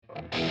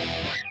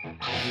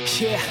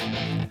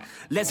Yeah,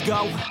 let's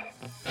go.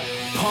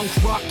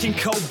 Punk rock and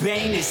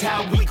Cobain is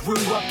how we grew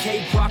up.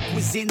 K-Rock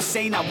was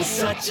insane, I was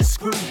such a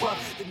screw up.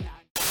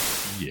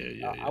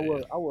 I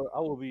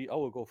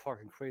will go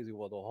fucking crazy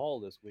with the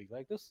haul this week.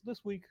 Like this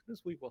week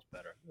was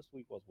better. This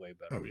week was way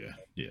better. Oh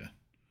yeah.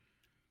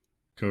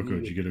 Coco,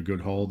 did you get a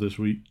good haul this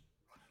week?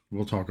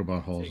 We'll talk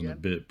about hauls in a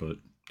bit, but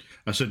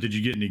I said, did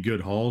you get any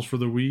good hauls for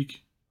the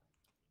week?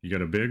 You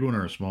got a big one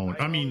or a small one?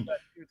 I mean,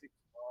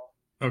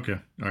 okay,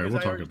 all right, we'll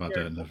talk about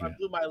that in a I bit.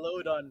 blew my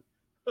load on.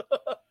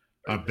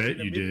 I bet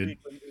you did.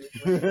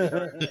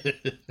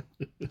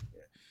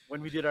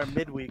 When we did our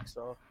midweek,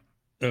 so.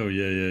 Oh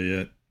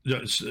yeah.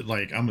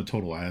 Like, I'm a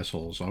total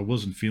asshole, so I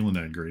wasn't feeling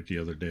that great the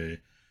other day.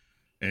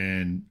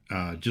 And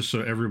just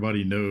so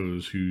everybody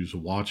knows who's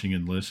watching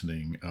and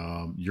listening,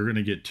 you're going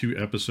to get 2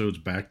 episodes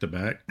back to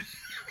back.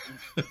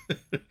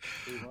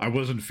 I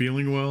wasn't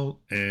feeling well,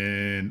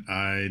 and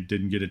I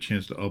didn't get a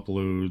chance to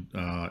upload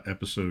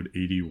episode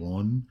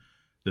 81.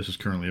 This is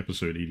currently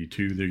episode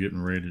 82. They're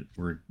getting ready.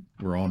 We're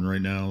on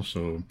right now,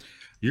 so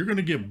you're going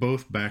to get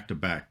both back to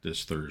back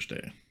this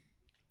Thursday.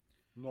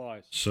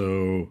 Nice.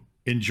 So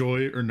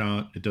enjoy or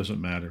not, it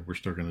doesn't matter. We're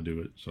still going to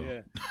do it. So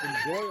yeah,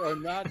 enjoy or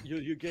not,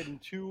 you're getting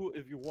 2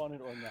 if you want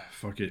it or not.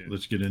 Fuck it.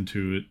 Let's get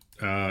into it.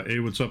 Hey,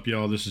 what's up,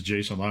 y'all? This is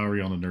Jason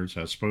Lowry on The Nerds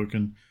Have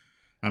Spoken.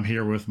 I'm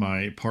here with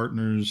my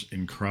partners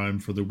in crime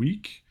for the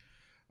week.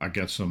 I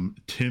got some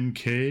Tim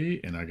K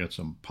and I got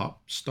some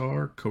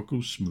PopStar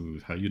Coco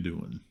Smooth. How you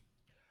doing?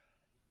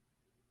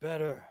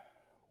 Better.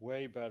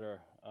 Way better.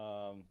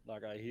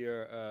 Like I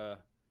hear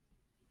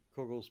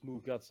Coco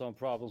Smooth got some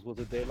problems with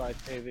the daylight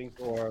savings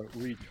or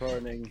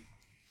returning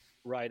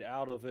right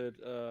out of it.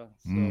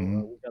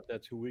 We got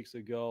that 2 weeks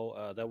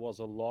ago. That was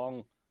a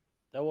long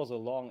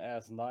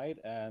ass night,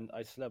 and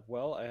I slept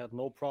well. I had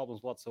no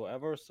problems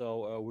whatsoever.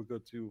 So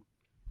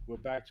we're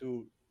back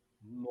to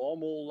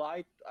normal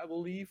light, I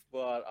believe.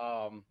 But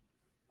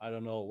I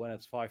don't know, when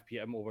it's 5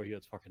 p.m. over here,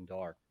 it's fucking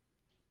dark.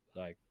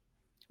 Like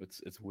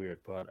it's weird.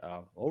 But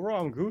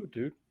overall, I'm good,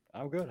 dude.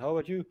 I'm good. How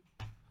about you?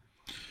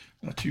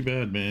 Not too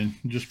bad, man.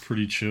 Just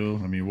pretty chill.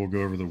 I mean, we'll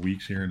go over the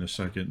weeks here in a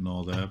second and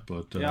all that,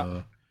 but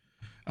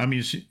I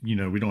mean,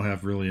 we don't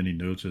have really any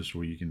notes this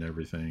week and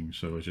everything,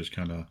 so it's just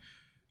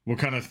we'll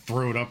kind of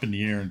throw it up in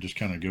the air and just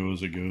kind of go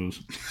as it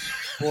goes.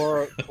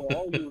 For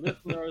all you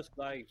listeners,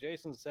 like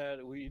Jason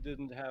said, we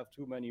didn't have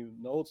too many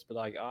notes, but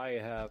like I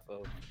have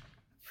a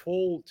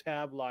full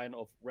tab line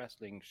of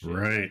wrestling shit.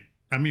 Right.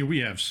 I mean, we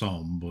have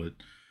some, but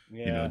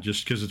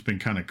just because it's been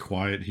kind of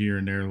quiet here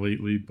and there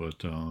lately,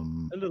 but a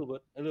little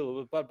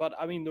bit. But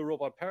I mean, the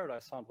Robot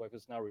Paradise soundtrack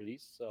is now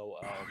released, so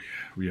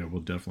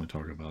we'll definitely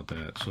talk about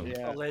that. So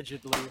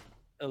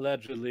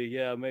allegedly,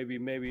 yeah,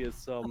 maybe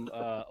it's some.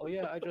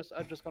 I'm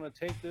just gonna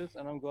take this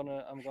and I'm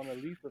gonna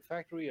leave the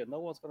factory and no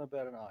one's gonna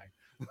bat an eye.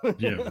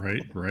 Yeah,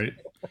 right.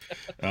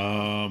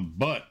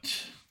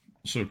 But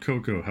so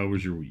Coco, how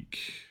was your week?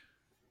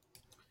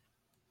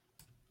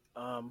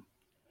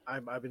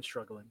 I've been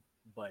struggling,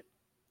 but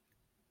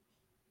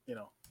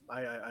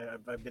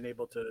I've been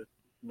able to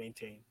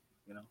maintain.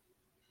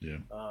 Yeah.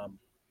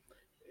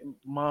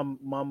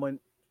 Mom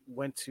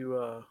went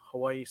to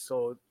Hawaii,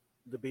 so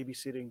the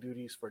babysitting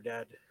duties for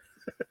Dad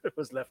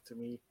was left to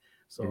me.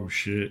 So oh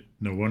shit!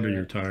 No wonder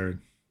you're tired.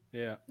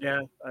 Yeah.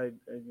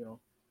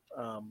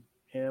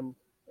 Him,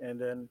 and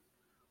then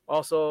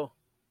also,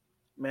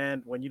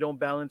 man, when you don't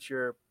balance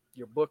your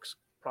books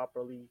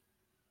properly,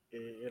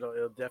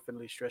 it'll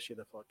definitely stress you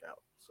the fuck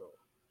out. So.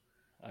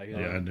 I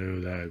know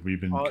that we've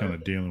been kind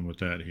of dealing with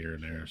that here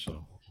and there.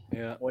 So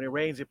yeah, when it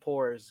rains, it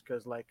pours,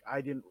 because like I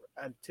didn't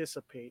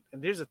anticipate.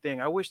 And there's the thing: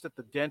 I wish that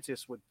the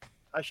dentist would.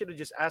 I should have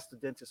just asked the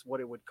dentist what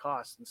it would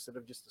cost instead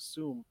of just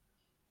assume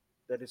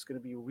that it's going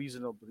to be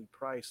reasonably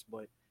priced.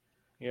 But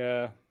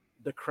yeah,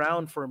 the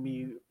crown for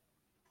me,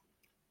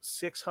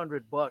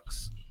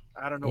 $600.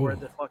 I don't know where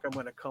the fuck I'm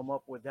going to come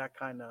up with that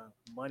kind of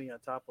money on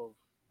top of,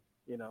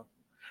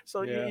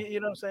 So you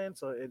know what I'm saying.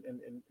 So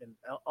and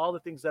all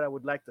the things that I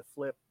would like to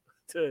flip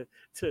to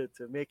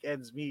make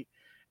ends meet,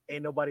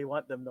 ain't nobody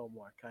want them no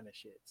more, kind of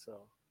shit.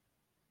 So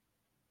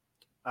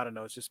I don't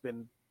know.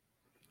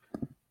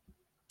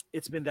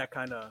 It's been that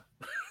kind of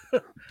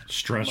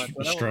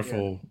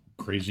stressful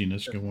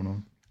craziness going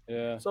on.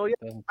 Yeah. So yeah,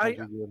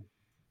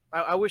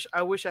 I wish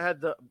I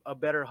had a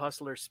better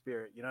hustler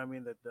spirit. You know what I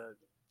mean? That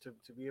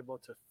to be able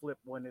to flip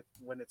when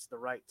it's the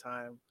right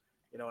time.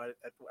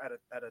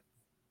 At a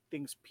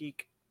thing's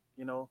peak.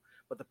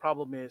 But the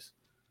problem is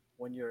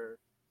when you're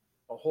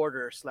a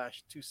hoarder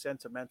 / too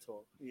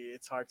sentimental,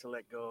 it's hard to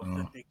let go of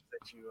the things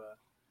that you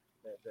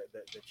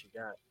that you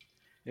got.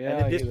 Yeah,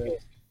 and in this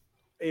case,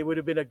 it would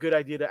have been a good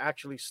idea to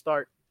actually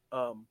start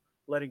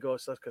letting go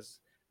of stuff,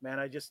 because man,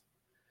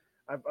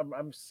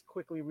 I'm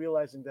quickly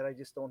realizing that I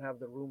just don't have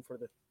the room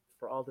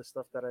for all the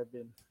stuff that I've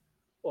been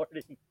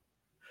hoarding.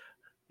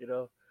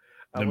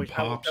 Them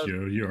pops,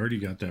 you already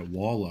got that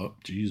wall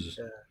up. Jesus.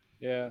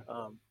 Yeah.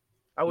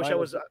 I wish I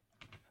was.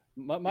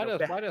 Might as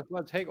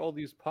well take all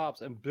these pops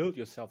and build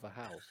yourself a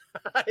house.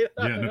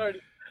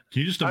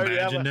 Can you just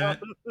imagine that?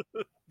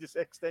 This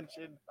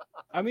extension.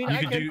 I mean, You I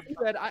could can do- do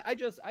that. I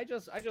just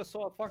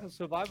saw a fucking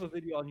survival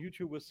video on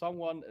YouTube with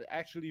someone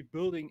actually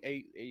building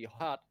a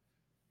hut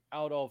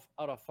out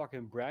of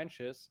fucking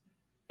branches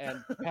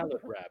and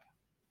pallet wrap.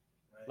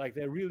 Like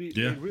Yeah,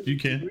 they you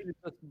can. really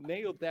just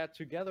nailed that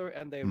together,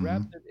 and they Hmm.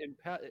 wrapped it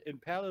in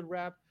pallet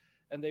wrap,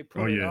 and they Oh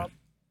put it yeah. up,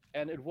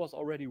 and it was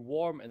already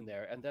warm in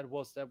there, and that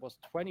was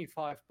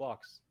 $25,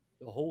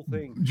 the whole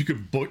thing. You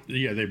could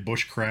they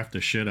bushcraft the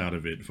shit out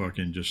of it,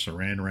 fucking just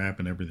saran wrap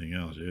and everything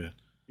else. Yeah.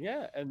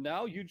 Yeah, and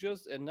now you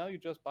just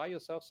buy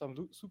yourself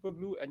some super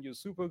glue, and you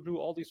super glue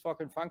all these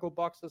fucking Funko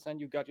boxes,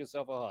 and you got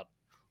yourself a hut.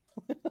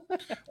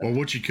 Well,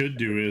 what you could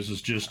do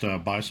is just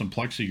buy some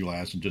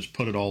plexiglass and just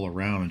put it all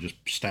around and just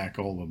stack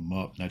all of them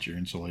up. And that's your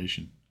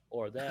insulation.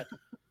 Or that.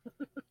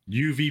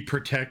 UV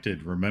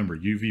protected. Remember,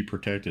 UV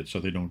protected so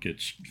they don't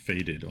get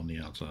faded on the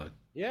outside.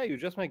 Yeah, you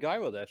just make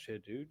MacGyver that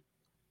shit, dude.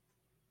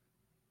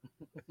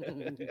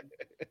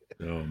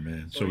 Oh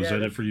man. So, So is yeah,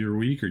 that it for your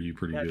week? Or are you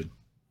pretty that- good?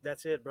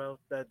 That's it, bro.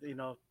 That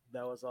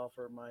that was all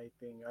for my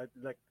thing. I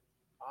like.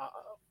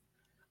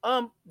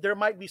 There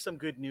might be some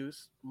good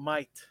news.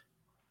 Might.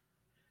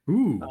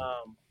 Ooh.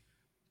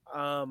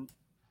 Um,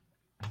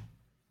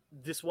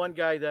 this one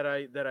guy that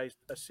I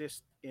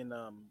assist in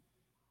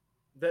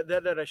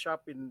that I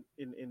shop in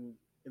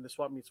the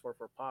swap meets for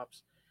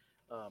Pops.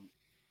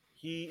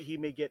 He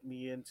may get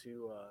me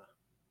into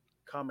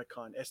Comic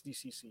Con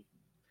SDCC,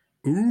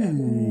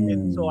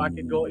 and so I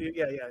can go.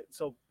 Yeah.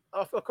 So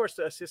of course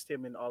to assist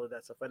him in all of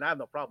that stuff, and I have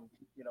no problem.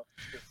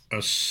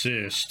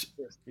 Assist.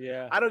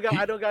 Yeah. I don't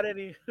got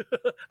any.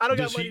 I don't got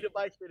Does money he- to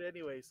buy shit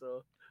anyway,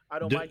 so I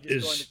don't D- mind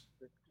just going is- to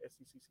the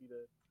SDCC to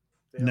help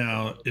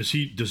Now, out. does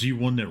he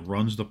one that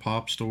runs the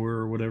pop store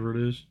or whatever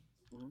it is?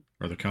 Mhm.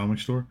 Or the comic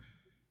store?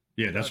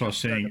 Yeah, that's what I was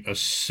saying.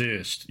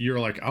 Assist. You're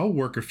like, I'll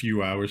work a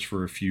few hours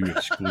for a few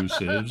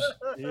exclusives.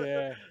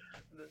 Yeah.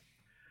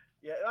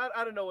 Yeah,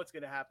 I don't know what's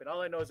gonna happen.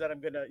 All I know is that I'm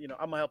gonna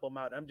help him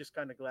out. I'm just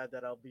kind of glad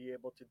that I'll be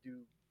able to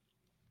do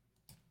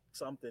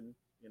something.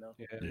 Yeah.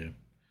 Yeah.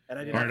 And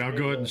I All didn't right, have to I'll pay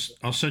go ahead for and it,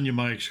 I'll send you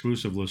my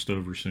exclusive list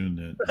over soon.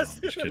 Then no,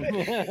 I'm just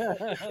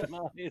kidding.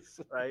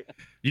 Nice. right?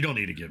 You don't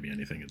need to give me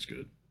anything. It's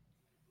good.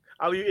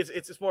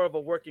 It's more of a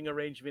working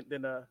arrangement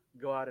than a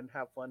go out and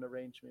have fun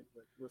arrangement.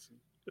 But listen,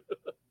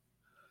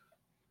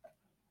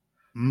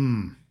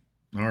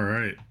 All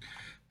right,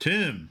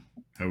 Tim,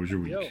 how was your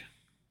week? Yo.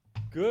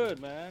 Good,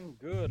 man.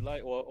 Good.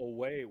 Like, or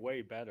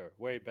way better.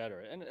 Way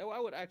better. And I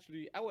would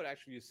actually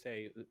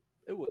say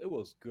it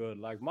was good.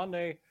 Like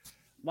Monday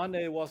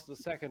was the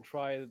second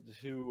try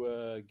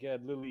to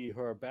get Lily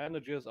her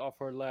bandages off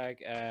her leg,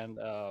 and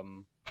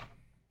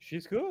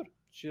she's good.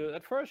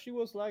 At first she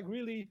was like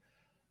really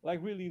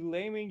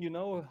laming,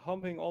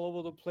 humping all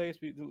over the place,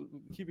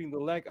 keeping the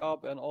leg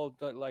up and all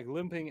that, like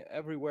limping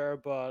everywhere.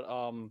 But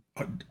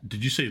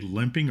Did you say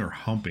limping or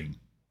humping?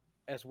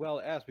 as well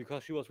as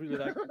because she was really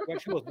like when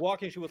she was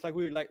walking, she was like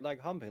really like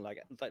humping,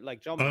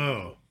 like jumping.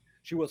 Oh,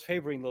 She was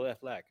favoring the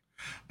left leg.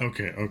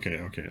 okay.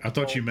 I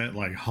thought So- you meant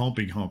like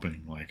humping.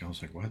 Like I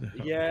was like, what the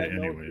hell? Yeah, Okay,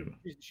 no, anyway,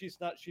 she's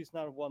not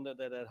one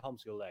that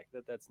humps your leg.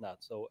 That's not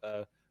so.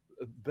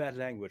 Bad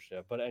language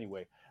there, but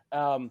anyway,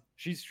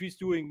 she's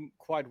doing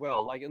quite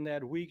well. Like in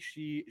that week,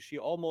 she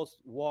almost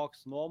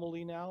walks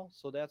normally now,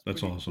 so that's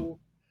That's pretty awesome. cool.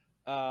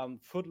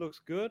 Foot looks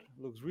good,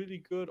 looks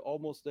really good.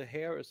 Almost the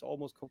hair is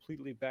almost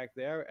completely back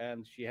there,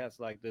 and she has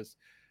like this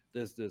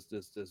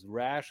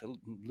rash, a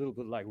little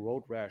bit like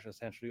road rash,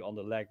 essentially on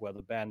the leg where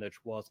the bandage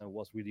was, and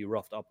was really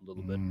roughed up a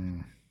little bit.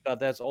 Mm, But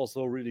that's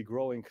also really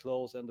growing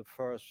close and the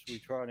first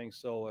returning,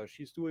 so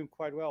she's doing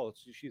quite well.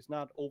 She's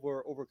not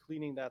over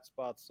cleaning that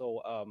spot,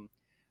 so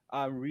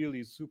I'm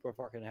really super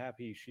fucking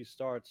happy. She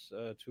starts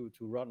to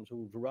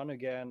run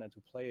again and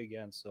to play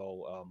again.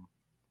 So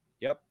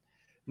yep,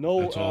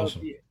 no That's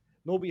awesome.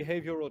 no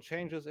behavioral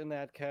changes in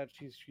that cat.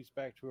 She's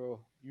back to her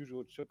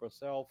usual chipper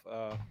self.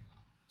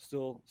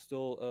 Still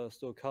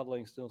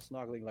cuddling, still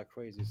snuggling like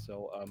crazy.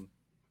 So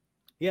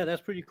yeah,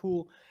 that's pretty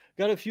cool.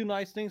 Got a few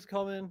nice things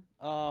coming.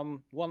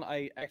 One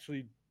I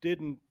actually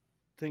didn't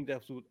think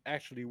that would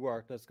actually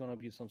work. There's gonna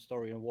be some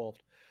story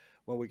involved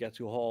when we get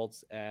to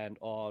Halts. And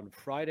on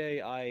Friday,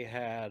 I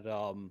had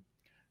a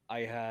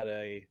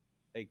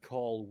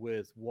call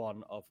with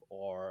one of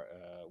our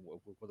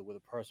with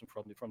a person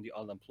from the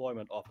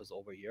unemployment office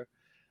over here,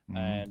 mhm.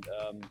 and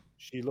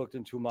she looked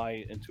into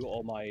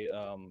all my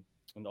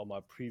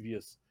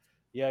previous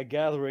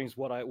gatherings,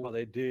 what I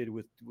did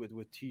with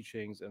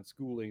teachings and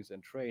schoolings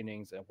and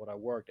trainings and what I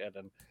worked at.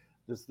 And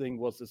this thing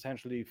was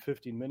essentially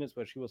 15 minutes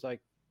where she was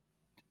like,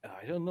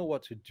 I don't know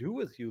what to do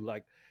with you.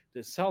 Like,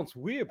 this sounds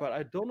weird, but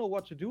I don't know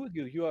what to do with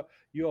you.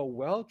 You are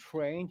well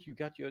trained. You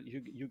got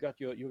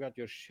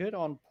your shit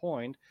on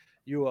point.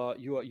 You are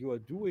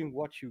doing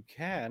what you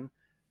can.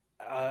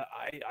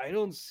 I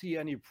don't see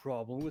any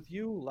problem with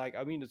you. Like,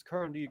 I mean, it's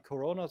currently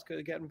Corona's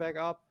getting back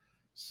up,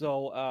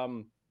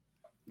 so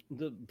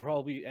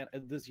probably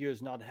this year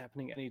is not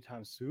happening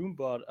anytime soon.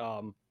 But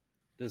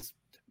this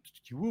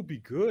you will be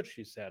good,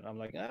 she said. I'm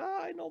like,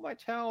 I know my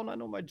town, I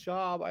know my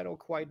job, I don't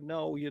quite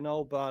know,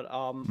 but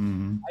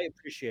Mhm. I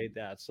appreciate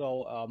that.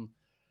 So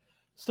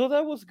So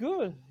that was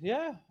good,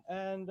 yeah.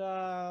 And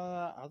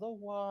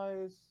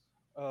otherwise,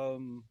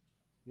 um,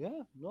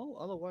 yeah, no.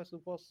 Otherwise,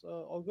 it was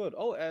all good.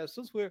 Oh,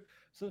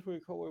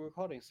 we're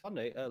recording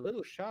Sunday, a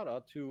little shout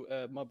out to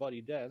my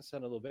buddy Dan,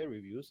 Santa Bay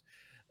Reviews.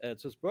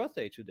 It's his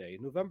birthday today,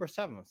 November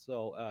 7th.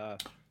 So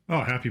Oh,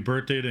 happy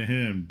birthday to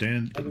him.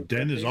 Dan happy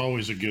Dan is birthday!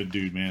 always a good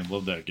dude, man.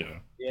 Love that guy.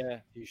 Yeah,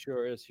 he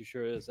sure is. He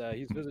sure is.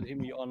 He's visiting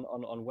me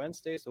on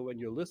Wednesday. So when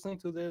you're listening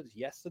to this,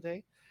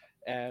 yesterday,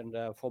 and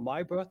for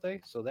my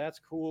birthday, so that's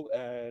cool.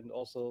 And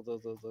also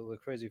the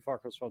crazy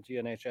fuckers from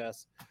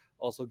TNHS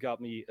also got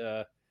me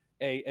a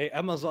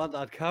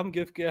Amazon.com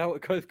gift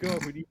card.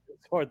 We need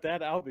to sort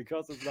that out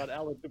because it's not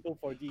eligible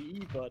for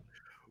DE, but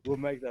we'll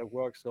make that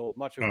work. So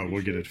much Oh,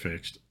 we'll get appreciated. it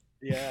fixed.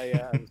 Yeah,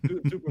 yeah,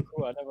 super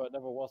cool. I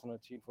never was on a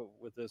team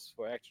with this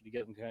for actually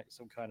getting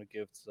some kind of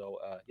gift. So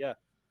yeah,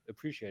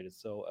 appreciate it.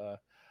 So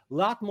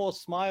lot more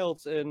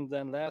smiles in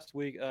than last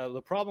week.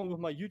 The problem with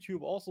my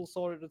YouTube also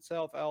sorted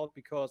itself out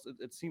because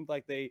it seemed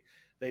like they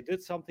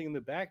did something in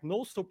the back.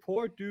 No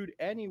support, dude,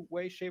 any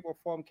way, shape, or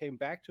form came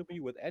back to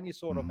me with any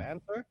sort of Mhm.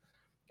 answer.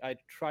 I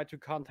tried to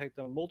contact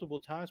them multiple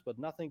times, but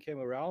nothing came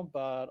around.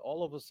 But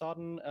all of a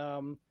sudden,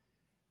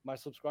 my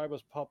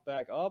subscribers popped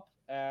back up,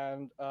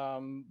 and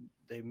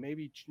they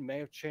may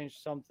have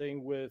changed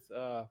something with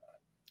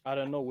I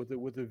don't know, with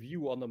the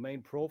view on the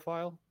main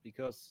profile,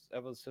 because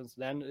ever since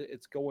then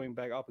it's going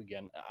back up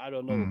again. I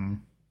don't know.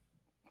 Mhm.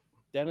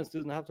 Dennis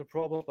didn't have the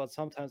problems, but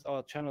sometimes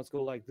our channels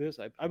go like this.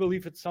 I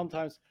believe it's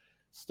sometimes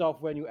stuff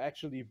when you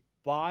actually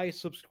buy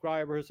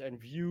subscribers and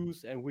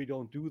views, and we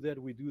don't do that.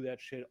 We do that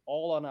shit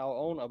all on our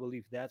own. I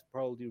believe that's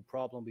probably the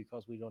problem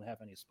because we don't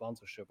have any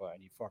sponsorship or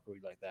any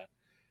fuckery like that.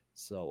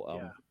 So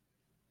Yeah.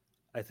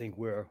 I think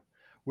we're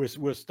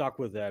stuck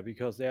with that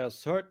because there are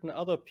certain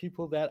other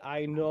people that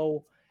I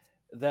know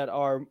that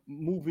are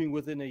moving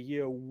within a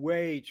year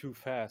way too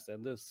fast,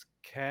 and this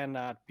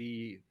cannot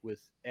be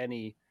with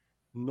any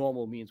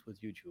normal means with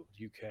YouTube.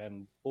 You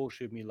can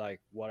bullshit me like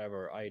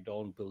whatever. I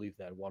don't believe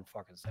that one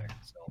fucking second.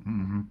 So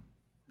Mhm.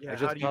 I Yeah. How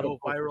just do you gotta go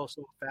put. viral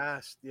so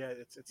fast? Yeah.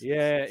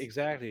 Yeah,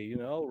 exactly. You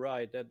know,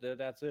 right.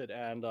 That's it.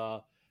 And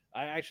I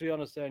actually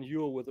understand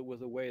you with the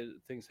way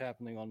things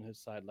happening on his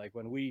side. Like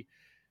when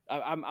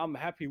I'm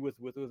happy with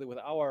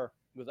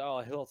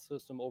our health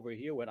system over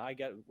here. When I've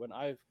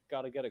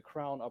got to get a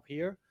crown up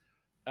here,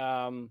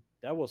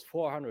 that was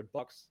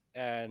 $400,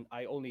 and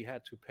I only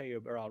had to pay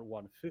around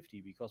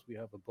 150 because we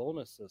have a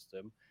bonus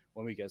system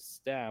when we get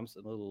stamps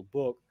in a little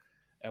book,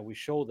 and we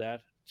show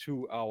that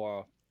to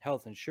our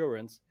health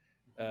insurance.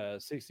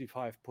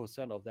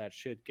 65% of that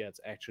shit gets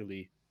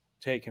actually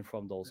taken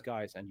from those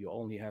guys, and you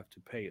only have to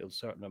pay a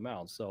certain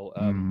amount. So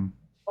Mhm.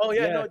 Oh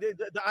yeah, yeah, no.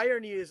 The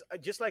irony is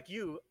just like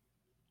you,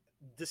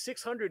 the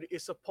 600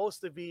 is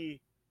supposed to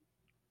be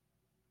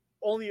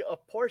only a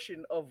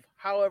portion of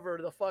however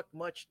the fuck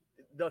much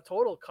the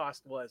total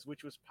cost was,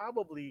 which was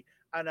probably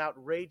an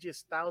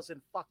outrageous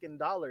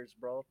 $1,000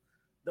 bro.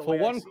 The for way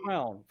I one see it.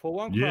 crown, for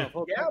one Yeah. crown,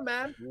 for Yeah,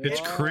 man.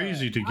 It's wow.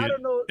 crazy to I get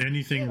don't know.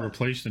 anything Yeah,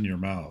 replaced in your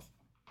mouth.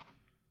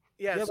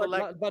 yeah. Yeah, So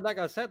like, but like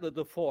I said,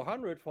 the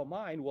 400 for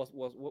mine was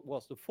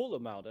the full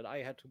amount, and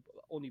I had to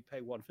only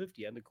pay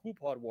 150. And the cool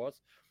part was,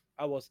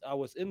 I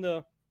was in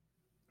the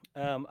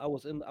I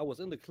was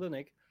in the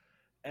clinic,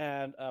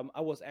 and I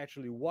was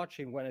actually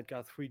watching when it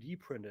got 3D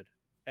printed,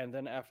 and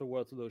then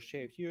afterwards those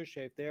shaved here,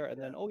 shaved there, and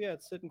then yeah. oh yeah,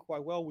 it's sitting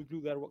quite well. We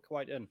glue that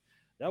quite in.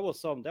 That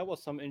was some Yo,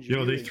 they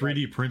engineering. Like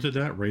 3D printed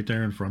that right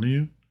there in front of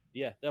you.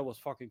 yeah, that was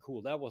fucking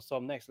cool. That was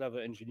some next level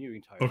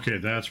engineering type Okay, shit.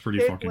 Like that's pretty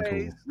fucking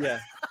Gateways. cool. yeah,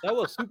 that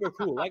was super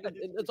cool. Like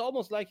it's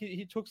almost like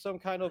he took some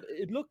kind of.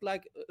 It looked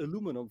like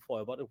aluminum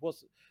foil, but it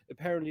was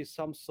apparently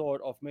some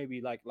sort of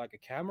maybe like a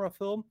camera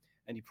film,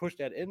 and he pushed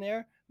that in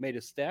there, made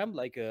a stamp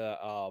like a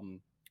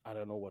I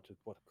don't know what to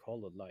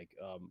call it,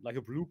 like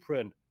a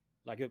blueprint,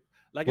 like a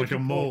like if Like you a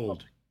pour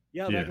mold.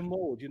 yeah, like Yeah. a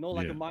mold,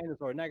 like a Yeah. minus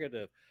or a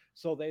negative.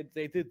 So they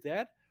did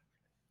that,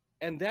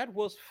 and that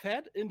was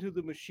fed into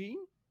the machine,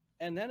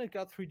 and then it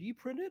got 3D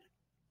printed,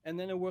 and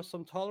then there was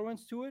some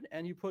tolerance to it,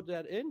 and you put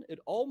that in, it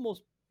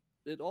almost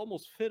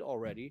fit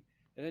already,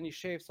 and then you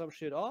shave some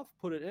shit off,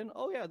 put it in.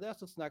 Oh yeah,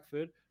 that's a snack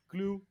fit.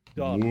 Glue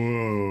done.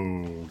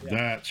 Whoa, Yeah,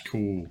 that's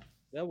cool.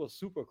 that was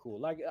super cool.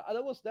 Like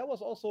that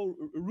was also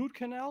a root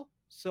canal.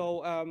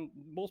 So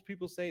most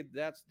people say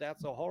that's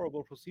a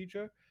horrible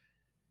procedure.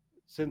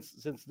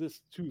 Since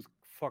this tooth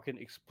fucking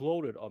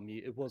exploded on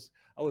me,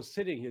 I was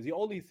sitting here. The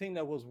only thing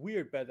that was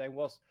weird back then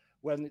was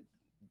when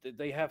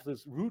they have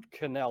this root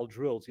canal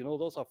drills.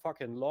 Those are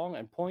fucking long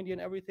and pointy and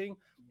everything,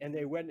 and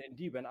they went in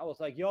deep. And I was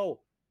like, yo,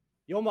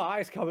 my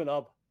eye's coming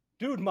up.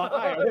 Dude, my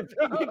eye. I was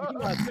thinking to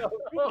myself,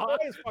 dude, my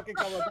eye is fucking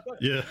coming up because,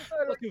 Yeah.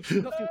 because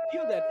you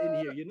feel that in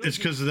here, It's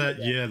you because of feel that,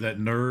 that. yeah, that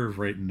nerve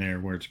right in there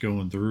where it's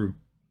going through.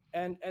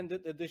 And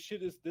this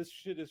shit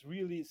is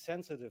really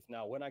sensitive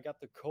now. When I got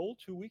the cold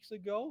 2 weeks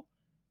ago,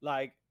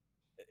 like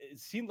it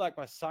seemed like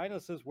my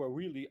sinuses were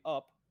really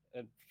up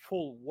and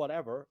full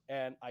whatever,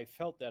 and I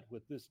felt that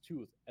with this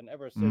tooth. And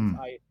ever since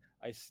Mm.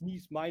 I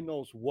sneezed my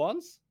nose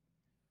once,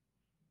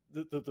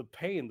 the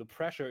pain, the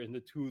pressure in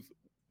the tooth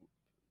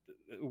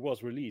it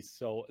was released.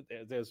 So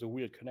there's a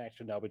weird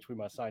connection now between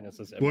my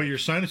sinuses. And Well, your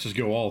sinuses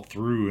go all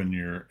through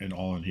and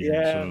all in here.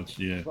 Yeah, So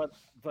it's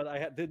but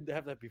I didn't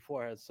have that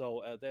beforehand.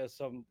 So there's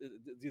some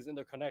these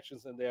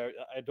interconnections in there.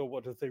 I don't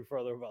want to think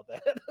further about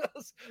that.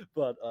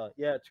 But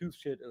yeah, tooth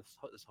shit is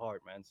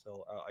hard, man.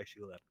 So I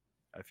feel that.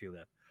 I feel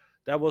that.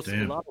 That was a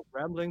Damn. lot of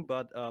rambling,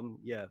 but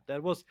yeah,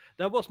 that was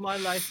my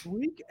last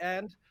week,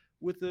 and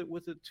with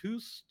the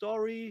tooth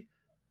story,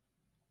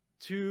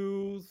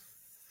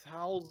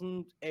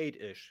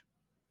 2008-ish.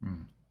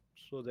 Hmm.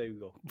 So there you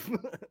go.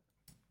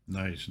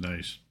 Nice.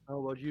 How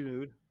about you,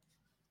 dude?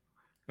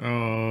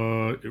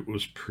 It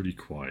was pretty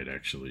quiet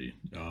actually.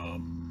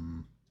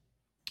 Well,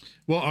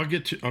 I'll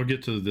get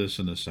to this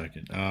in a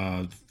second.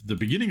 The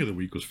beginning of the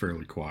week was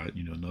fairly quiet.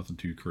 Nothing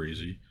too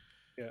crazy.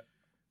 Yeah.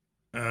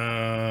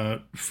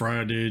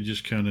 Friday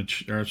just kind of.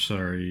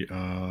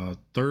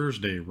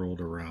 Thursday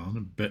rolled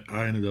around, but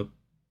I ended up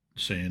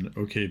saying,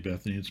 "Okay,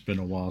 Bethany, it's been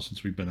a while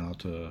since we've been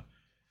out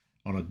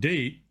on a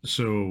date.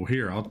 So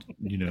here,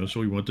 so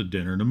we went to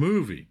dinner and a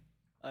movie."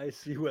 I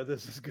see where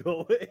this is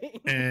going.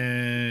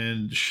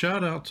 And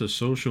shout out to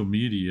social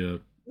media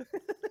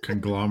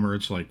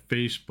conglomerates like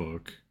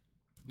Facebook,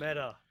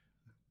 Meta,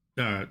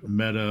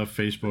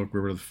 Facebook,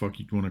 whatever the fuck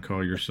you want to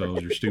call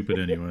yourselves. You're stupid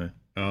anyway.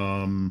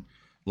 Long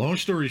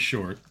story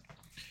short,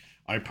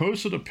 I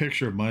posted a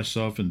picture of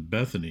myself and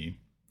Bethany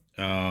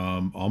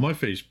on my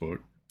Facebook.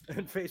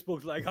 And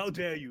Facebook's like, how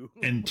dare you?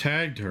 And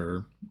tagged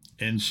her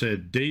and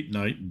said, date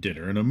night,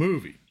 dinner, and a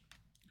movie.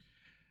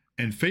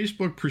 And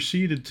Facebook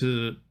proceeded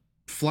to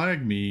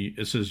flag me.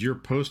 It says, your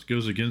post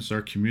goes against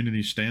our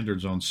community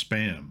standards on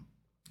spam.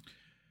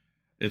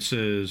 It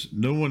says,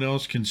 no one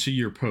else can see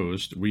your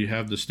post. We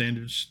have the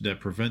standards that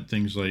prevent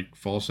things like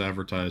false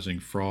advertising,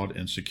 fraud,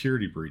 and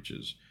security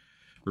breaches.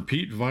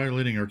 Repeat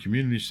violating our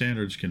community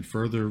standards can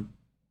further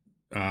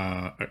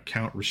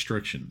account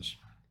restrictions.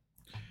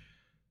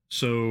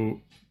 So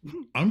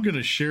I'm going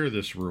to share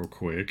this real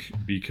quick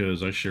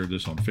because I shared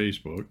this on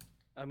Facebook.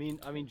 I mean,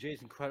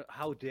 Jason,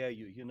 how dare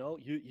you?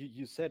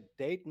 You said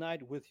date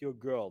night with your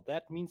girl.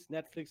 That means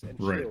Netflix and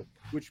chill, Right.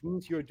 Which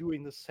means you're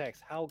doing the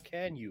sex. How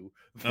can you?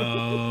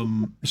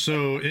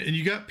 So, and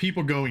you got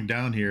people going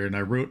down here, and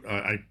I wrote,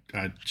 I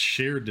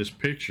shared this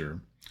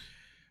picture,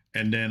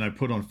 and then I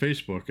put on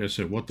Facebook, I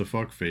said, what the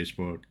fuck,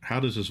 Facebook? How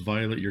does this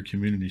violate your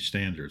community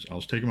standards? I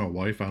was taking my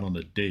wife out on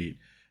a date,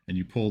 and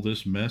you pull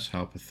this mess?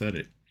 How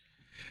pathetic.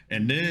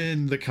 And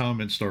then the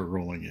comments start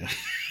rolling in.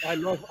 I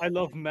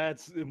love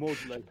Matt's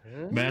emoji, like,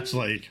 huh? Matt's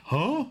like,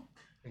 huh?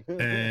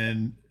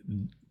 And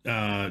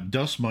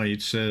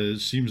Dustmite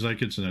says, seems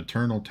like it's an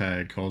eternal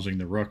tag causing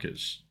the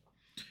ruckus.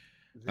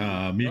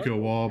 Miko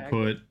Wall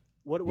put,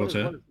 what's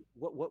that?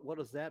 What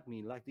does that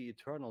mean? Like the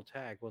eternal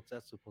tag? What's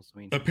that supposed to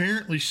mean?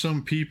 Apparently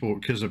some people,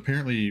 because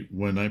apparently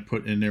when I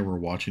put in there we're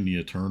watching the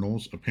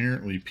Eternals,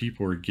 apparently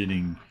people are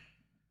getting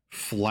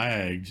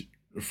flagged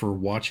for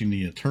watching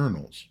the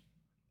Eternals.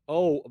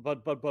 Oh,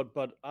 but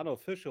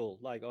unofficial,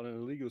 like on an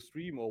illegal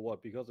stream or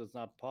what? Because it's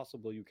not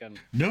possible. You can.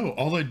 No,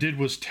 all I did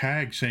was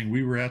tag saying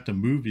we were at the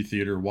movie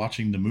theater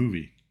watching the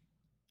movie.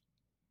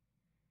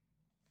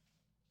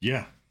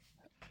 Yeah.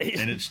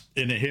 And it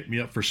hit me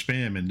up for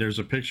spam, and there's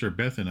a picture of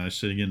Beth and I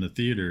sitting in the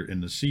theater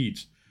in the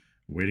seats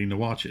waiting to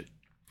watch it.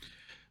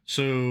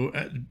 So,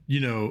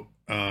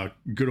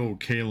 good old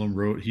Calum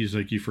wrote, he's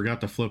like, you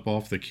forgot to flip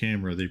off the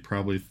camera. They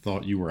probably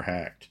thought you were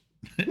hacked.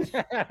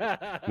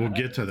 We'll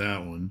get to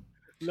that one.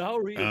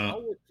 Lowry is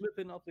always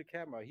flipping off the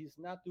camera. He's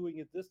not doing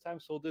it this time,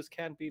 so this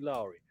can't be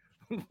Lowry.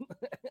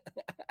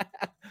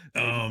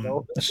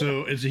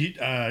 So is he?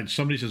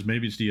 Somebody says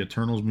maybe it's the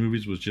Eternals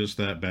movies was just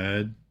that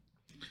bad.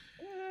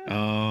 So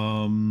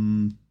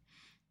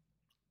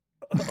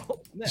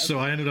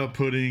I ended up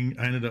putting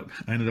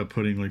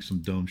like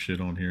some dumb shit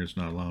on here. It's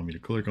not allowing me to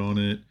click on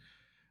it.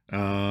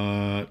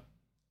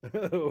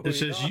 It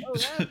says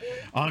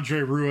Andre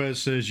Ruiz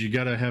says you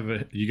got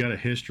a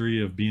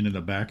history of being in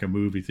the back of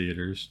movie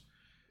theaters.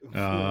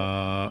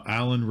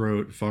 Alan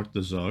wrote, fuck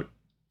the Zuck.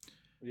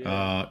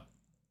 Yeah.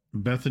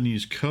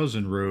 Bethany's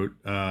cousin wrote,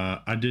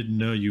 I didn't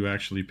know you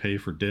actually pay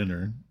for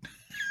dinner.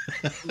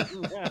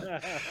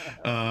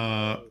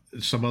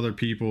 Some other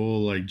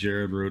people like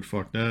Jared wrote,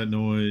 fuck that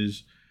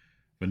noise.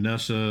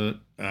 Vanessa,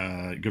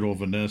 good old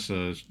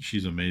Vanessa,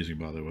 she's amazing,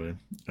 by the way.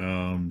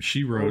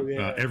 She wrote,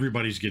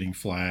 everybody's getting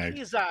flagged.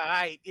 She's all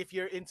right if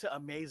you're into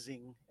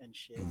amazing and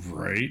shit.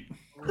 Right.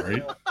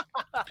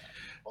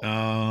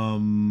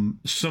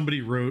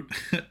 Somebody wrote,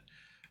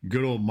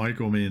 good old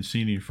Michael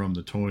Mancini from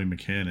the Toy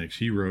Mechanics.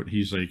 He wrote,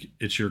 he's like,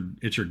 it's your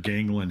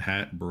gangland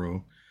hat,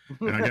 bro.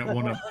 And I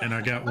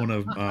got one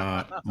of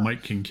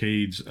Mike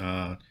Kincaid's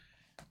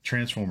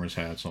Transformers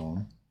hats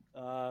on.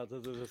 The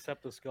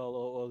Deceptiskull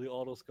or the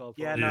Autoskull.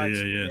 Yeah,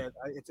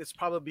 it's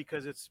probably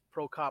because it's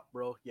pro cop,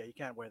 bro. Yeah, you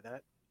can't wear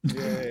that.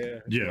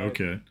 Yeah.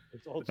 Okay.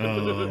 It's also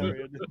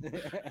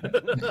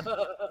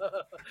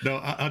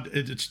no,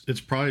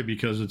 it's probably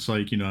because it's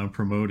like, I'm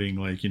promoting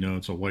like,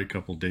 it's a white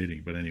couple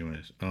dating. But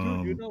anyways,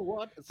 dude, you know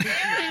what?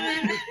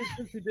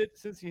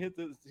 Since he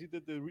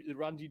did the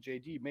Run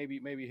DJD,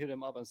 maybe hit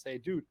him up and say,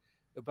 dude,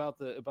 about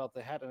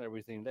the hat and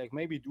everything. Like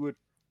maybe do it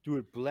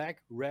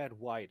black, red,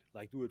 white.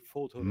 Like do it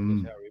full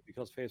totalitarian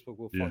because Facebook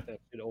will Yeah. fuck that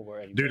shit over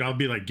anyway. Dude, I'll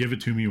be like, give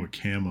it to me with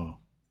camo.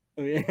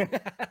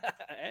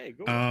 Hey,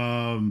 go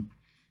on.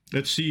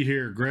 Let's see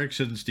here. Greg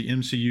said it's the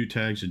MCU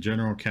tags and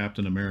General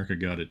Captain America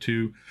got it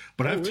too.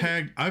 But I've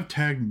tagged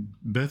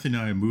Beth and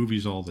I in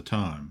movies all the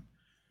time.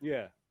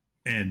 Yeah.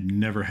 And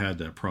never had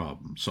that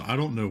problem. So I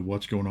don't know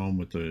what's going on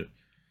with the.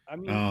 I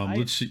mean,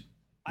 let's see.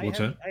 What's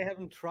that? I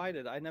haven't tried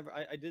it. I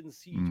didn't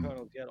see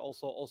Eternals yet.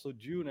 Also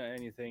June or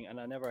anything, and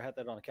I never had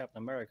that on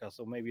Captain America.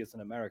 So maybe it's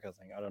an America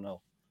thing. I don't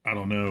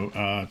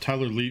know.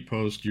 Tyler Leet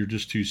post, you're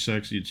just too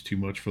sexy. It's too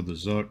much for the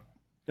Zuck.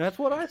 That's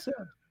what I said.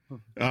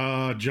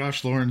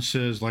 Josh Lawrence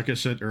says, like I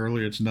said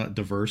earlier, it's not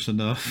diverse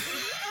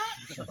enough.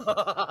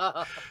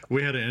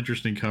 We had an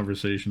interesting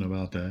conversation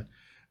about that.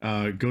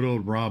 Good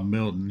old Rob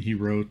Milton, he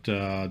wrote,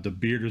 the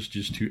beard is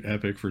just too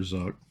epic for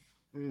Zuck.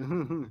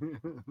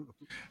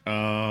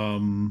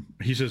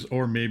 He says,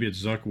 or maybe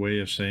it's Zuck way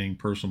of saying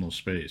personal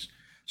space.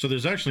 So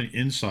there's actually an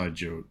inside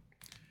joke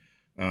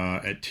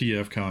at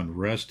TFCon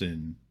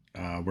Reston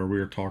where we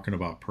were talking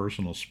about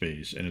personal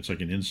space, and it's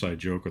like an inside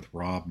joke with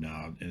Rob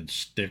now, and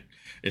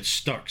it's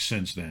stuck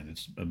since then.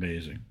 It's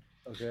amazing.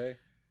 Okay.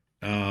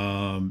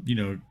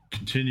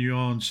 Continue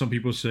on. Some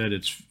people said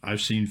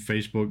I've seen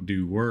Facebook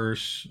do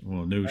worse.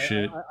 Well, no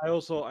shit. I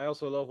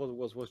also love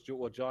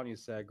what Johnny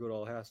said. Good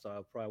old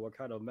hairstyle pride. What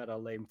kind of meta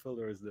lame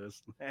filter is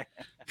this?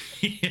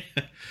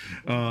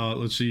 Yeah.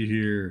 Let's see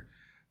here.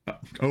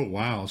 Oh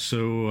wow.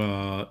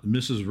 So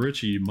Mrs.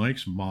 Ritchie,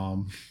 Mike's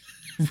mom,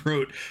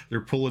 wrote,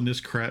 "They're pulling this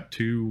crap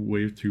too,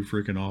 way too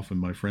freaking off, and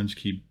my friends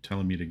keep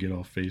telling me to get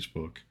off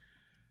Facebook."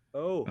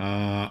 Oh.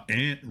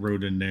 Aunt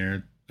wrote in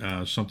there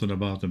something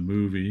about the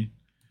movie.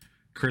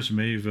 Chris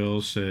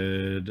Mayville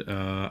said,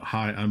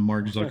 "Hi, I'm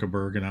Mark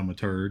Zuckerberg, and I'm a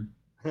turd."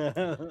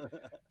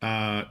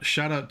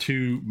 Shout out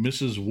to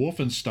Mrs.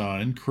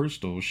 Wolfenstein,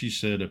 Crystal. She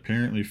said,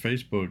 apparently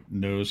Facebook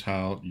knows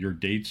how your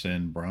dates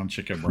end, brown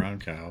chicken, brown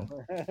cow.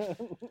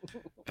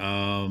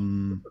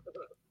 And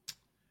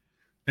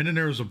then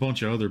there was a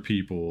bunch of other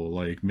people,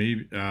 like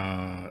maybe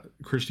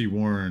Christy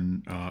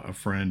Warren, a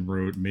friend,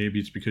 wrote, maybe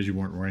it's because you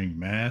weren't wearing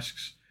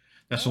masks.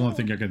 That's the only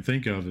thing I can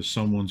think of is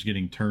someone's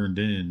getting turned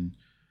in.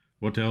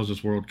 What the hell is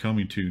this world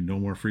coming to? No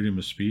more freedom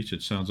of speech?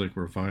 It sounds like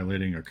we're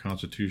violating our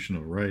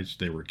constitutional rights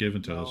they were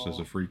given to us as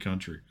a free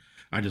country.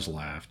 I just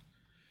laughed.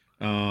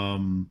 I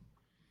mean,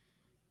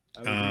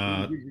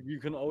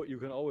 you can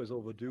always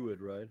overdo it,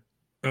 right?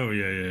 Oh,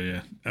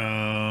 yeah.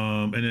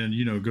 And then,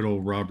 good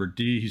old Robert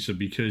D. He said,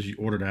 because you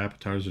ordered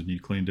appetizers and you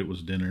claimed it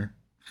was dinner.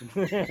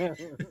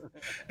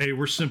 Hey,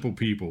 we're simple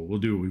people. We'll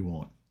do what we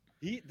want.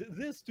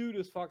 This dude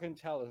is fucking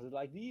talented.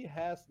 Like, he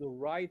has the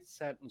right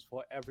sentence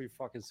for every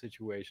fucking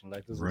situation.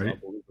 Like, this is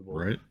unbelievable.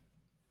 Right.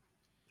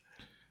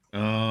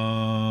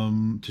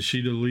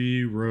 Tashida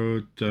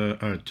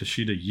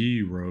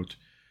Yee wrote,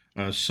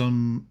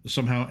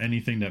 somehow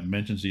anything that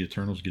mentions the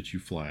Eternals gets you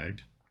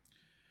flagged.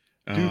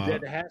 Dude,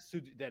 that has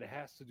to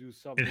do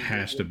something. It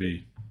has to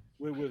be.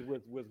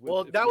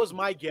 Well, that was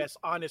my guess,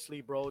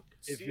 honestly, bro.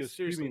 If you're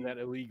streaming that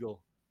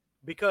illegal,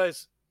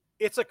 because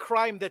it's a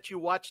crime that you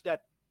watch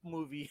that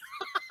movie.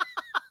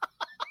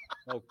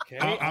 Okay,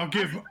 I'll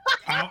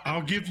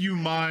give you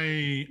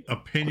my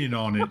opinion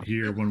on it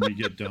here when we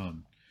get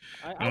done.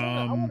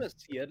 I want to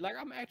see it. Like,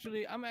 I'm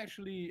actually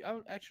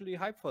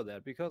hyped for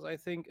that, because I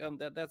think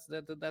that's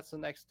the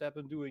next step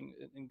in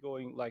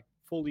going like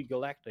fully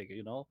galactic,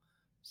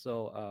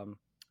 So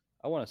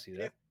I want to see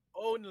that. If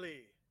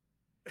only.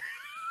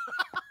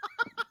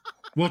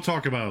 We'll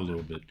talk about it a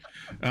little bit.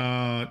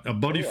 A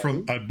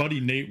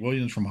buddy Nate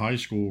Williams from high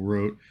school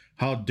wrote,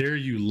 "How dare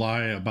you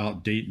lie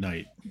about date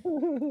night?"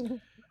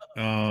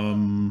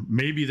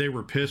 Maybe they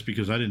were pissed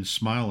because I didn't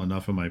smile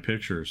enough in my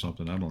picture or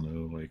something. I don't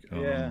know.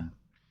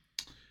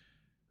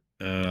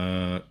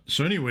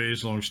 So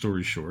anyways, long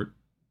story short,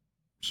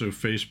 so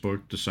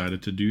Facebook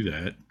decided to do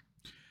that,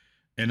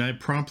 and I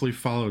promptly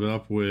followed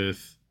up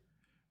with,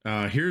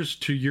 "Here's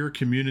to your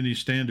community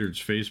standards,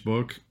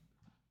 Facebook."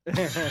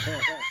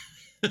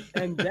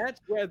 And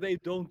that's where they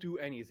don't do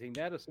anything.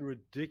 That is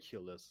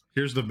ridiculous.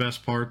 Here's the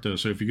best part, though.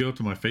 So if you go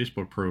to my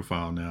Facebook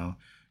profile now,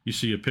 you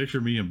see a picture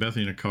of me and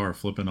Bethany in a car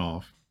flipping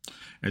off.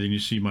 And then you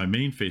see my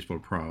main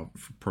Facebook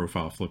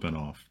profile flipping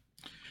off.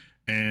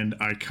 And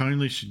I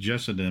kindly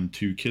suggested them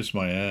to kiss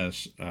my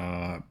ass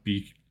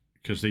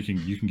because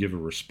you can give a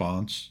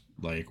response,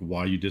 like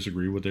why you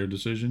disagree with their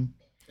decision.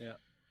 Yeah.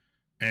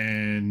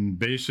 And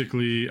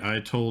basically, I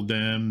told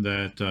them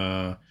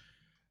that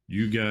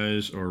you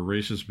guys are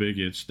racist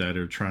bigots that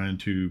are trying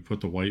to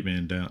put the white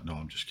man down. No,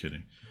 I'm just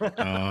kidding.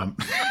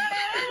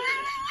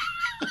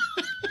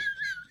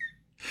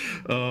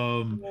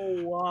 Oh,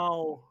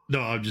 wow.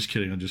 No, I'm just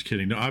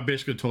kidding. No, I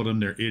basically told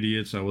them they're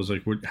idiots. I was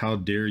like, how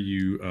dare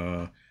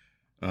you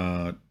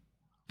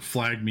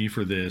flag me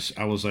for this?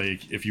 I was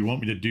like, if you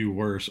want me to do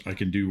worse, I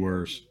can do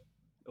worse.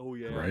 Oh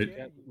yeah,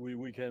 right.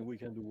 We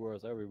can do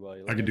worse.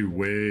 Everybody. I can do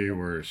way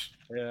worse.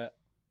 Yeah.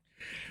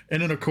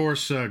 And then, of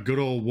course, good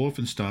old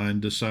Wolfenstein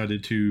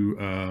decided to,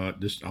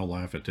 I'll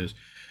laugh at this.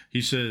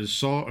 He says,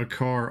 saw a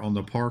car on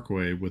the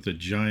parkway with a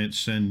giant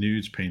send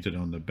nudes painted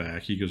on the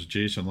back. He goes,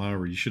 Jason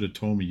Lowry, you should have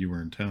told me you were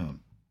in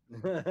town.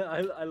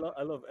 I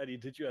love Eddie.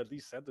 Did you at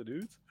least send the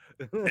nudes?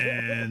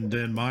 And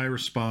then my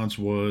response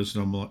was,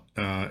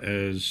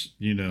 as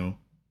you know,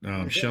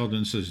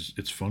 Sheldon says,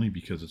 it's funny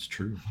because it's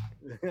true.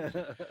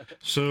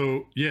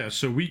 So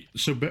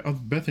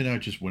Beth and I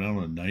just went out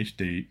on a nice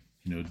date,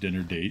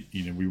 dinner date.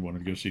 We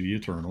wanted to go see the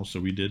Eternals, so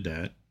we did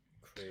that.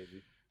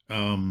 Crazy.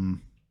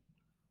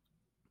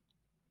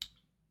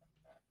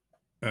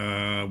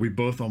 We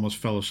both almost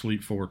fell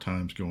asleep 4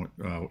 times going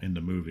in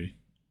the movie.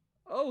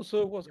 Oh,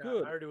 so it was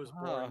good. I heard it was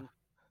boring.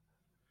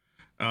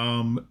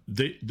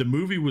 The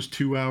movie was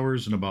 2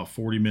 hours and about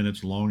 40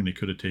 minutes long, and they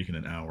could have taken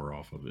an hour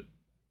off of it,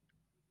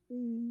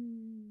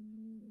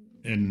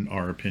 in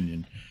our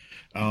opinion.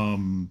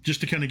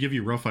 Just to kind of give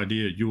you a rough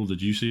idea, Yule,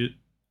 did you see it?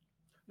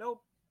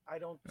 Nope, I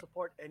don't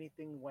support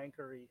anything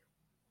wankery.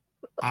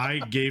 I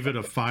gave it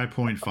a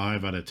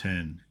 5.5 out of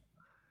 10.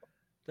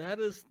 That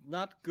is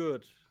not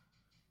good.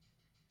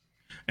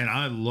 And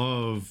I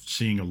love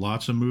seeing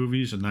lots of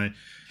movies, and I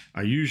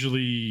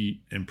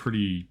usually am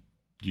pretty,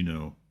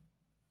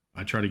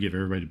 I try to give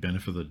everybody the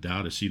benefit of the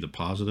doubt to see the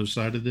positive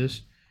side of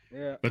this.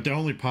 Yeah. But the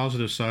only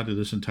positive side of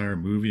this entire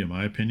movie, in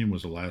my opinion,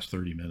 was the last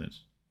 30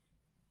 minutes.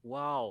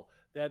 Wow.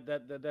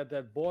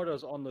 That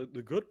borders on the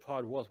good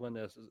part was when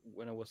it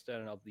was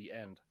standing up the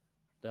end.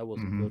 That was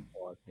a good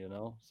part,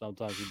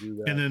 Sometimes you do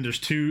that. And then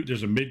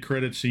there's a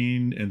mid-credit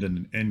scene and then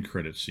an end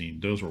credit scene.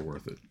 Those were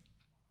worth it.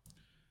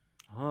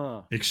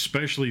 Huh.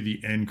 Especially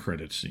the end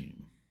credit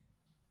scene.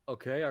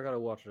 Okay, I gotta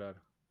watch that.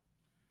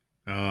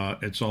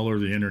 It's all over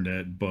the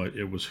internet, but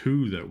it was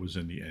who that was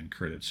in the end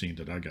credit scene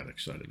that I got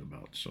excited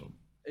about. So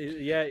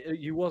yeah,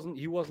 he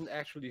wasn't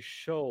actually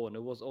shown.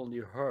 It was only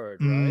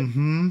heard, right?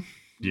 Mm-hmm.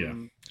 Yeah.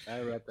 I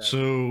read that.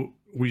 So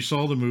we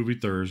saw the movie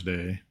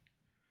Thursday.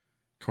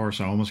 Of course,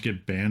 I almost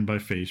get banned by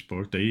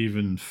Facebook. They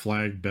even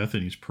flagged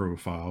Bethany's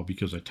profile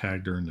because I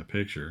tagged her in the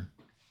picture.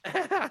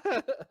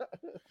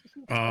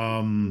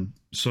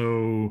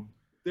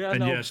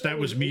 Yes, that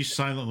was me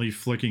silently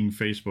flicking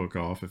Facebook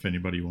off, if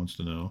anybody wants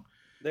to know.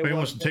 Anybody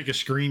wants to take a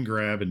screen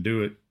grab and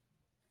do it.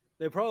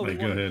 They probably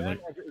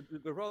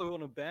they probably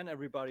want to ban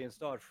everybody and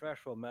start fresh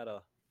from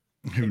Meta.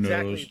 Who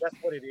exactly, knows? that's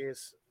what it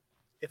is.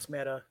 It's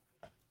Meta.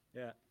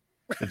 Yeah.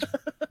 It's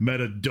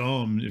Meta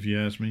dumb, if you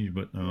ask me,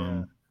 but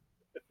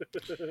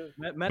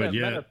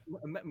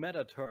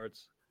Meta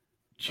turds.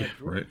 Yeah,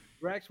 right.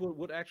 Drax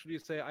would actually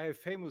say, "I have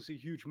famously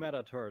huge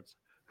meta turds."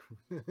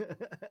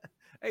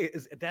 Hey,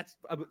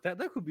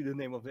 that could be the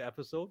name of the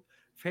episode.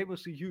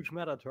 Famously huge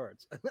meta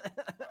turds.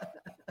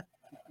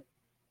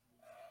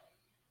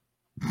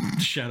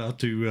 Shout out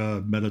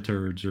to Meta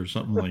Turds or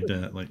something like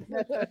that.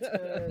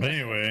 But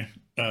anyway,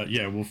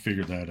 we'll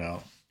figure that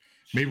out.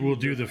 Maybe we'll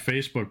do the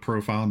Facebook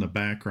profile in the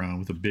background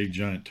with a big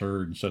giant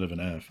turd instead of an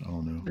F. I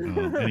don't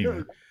know.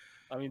 Anyway,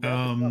 I mean,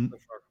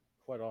 that's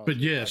quite honestly. But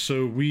yeah,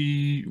 so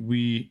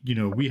we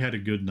had a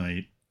good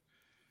night,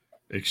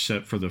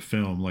 except for the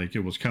film. Like,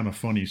 it was kind of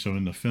funny. So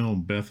in the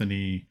film,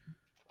 Bethany,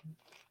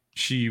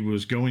 she's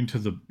like,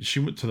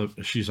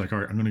 all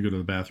right, I'm going to go to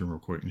the bathroom real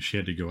quick. And she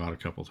had to go out a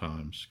couple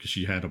times because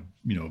she had a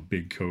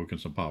big Coke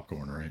and some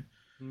popcorn, right?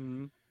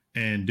 Mm-hmm.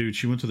 And dude,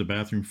 she went to the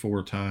bathroom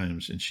 4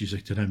 times and she's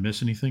like, did I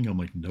miss anything? I'm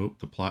like, nope,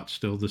 the plot's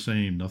still the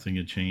same. Nothing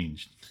had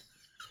changed.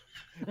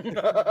 And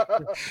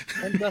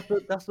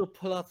that's the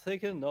plot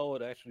thinking? No,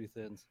 it actually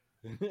thins.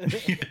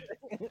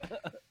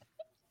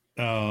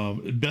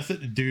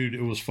 Dude,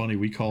 it was funny.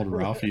 We called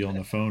Ralphie on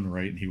the phone,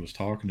 right? And he was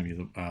talking to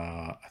me.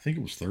 I think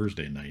it was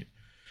Thursday night.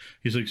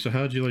 He's like, so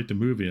how'd you like the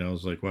movie? And I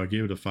was like, well, I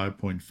gave it a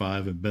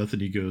 5.5. And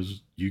Bethany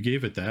goes, you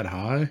gave it that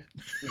high?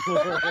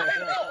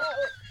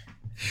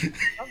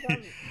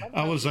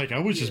 I was like, I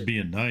was just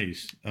being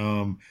nice.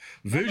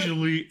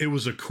 Visually, it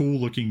was a cool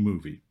looking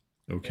movie.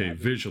 Okay, yeah,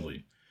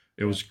 visually,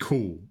 it was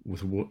cool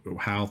with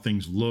how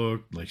things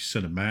looked, like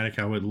cinematic,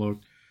 how it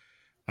looked.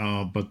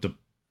 But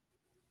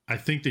I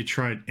think they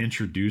tried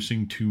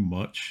introducing too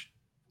much.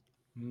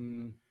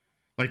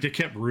 Like, they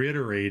kept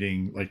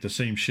reiterating like the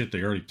same shit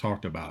they already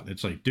talked about.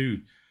 It's like,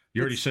 dude,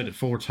 you already said it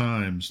 4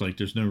 times. Like,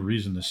 there's no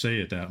reason to say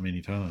it that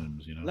many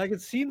times, Like,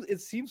 it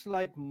seems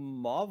like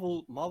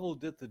Marvel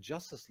did the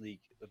Justice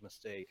League a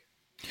mistake.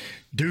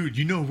 Dude,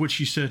 you know what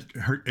she said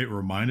it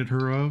reminded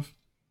her of?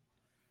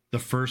 The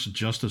first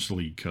Justice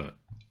League cut.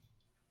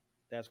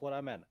 That's what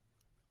I meant.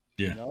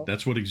 Yeah,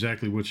 that's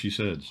exactly what she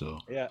said. So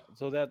yeah,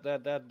 so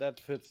that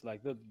fits,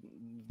 like,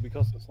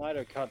 because the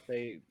Snyder cut,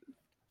 they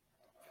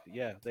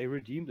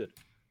redeemed it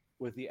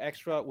with the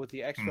extra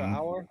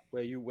hour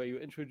where you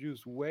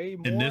introduce way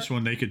more. In this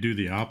one, they could do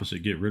the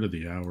opposite, get rid of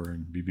the hour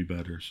and be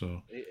better.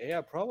 So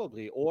yeah,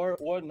 probably, or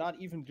not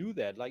even do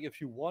that. Like,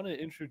 if you want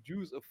to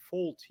introduce a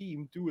full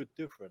team, do it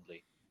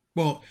differently.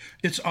 Well,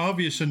 it's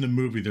obvious in the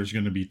movie there's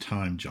going to be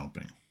time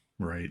jumping,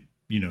 right?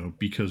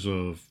 Because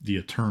of the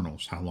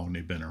Eternals, how long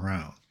they've been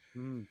around.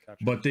 Gotcha.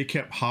 But they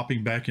kept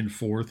hopping back and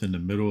forth in the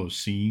middle of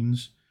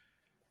scenes.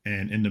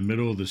 And in the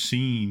middle of the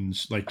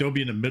scenes, like, they'll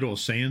be in the middle of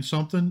saying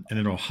something and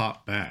it'll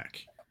hop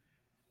back.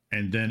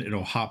 and then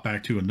it'll hop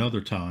back to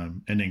another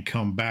time and then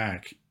come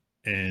back,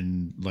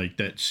 and like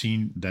that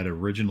scene, that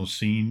original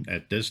scene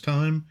at this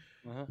time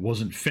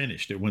wasn't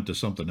finished. It went to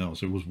something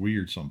else. It was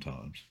weird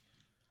sometimes.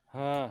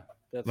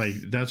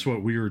 That's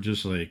what we were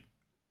just like,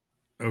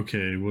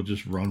 okay, we'll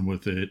just run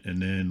with it. And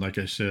then, like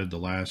I said, the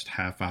last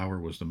half hour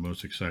was the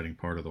most exciting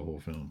part of the whole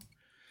film.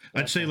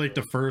 I'd say like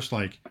the first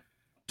like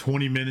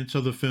 20 minutes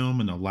of the film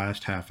and the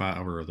last half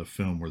hour of the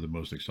film were the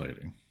most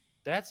exciting.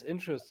 That's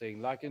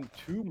interesting. Like in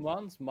 2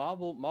 months,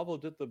 Marvel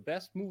did the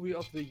best movie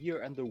of the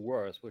year and the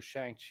worst with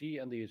Shang-Chi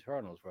and the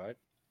Eternals, right?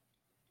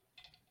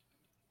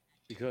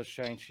 Because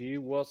Shang-Chi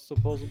was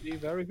supposed to be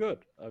very good.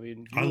 I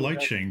mean, I like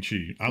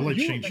Shang-Chi. I like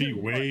Shang-Chi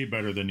way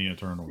better than the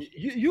Eternals.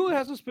 You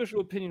has a special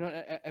opinion on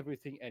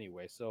everything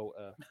anyway, so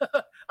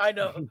I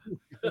know.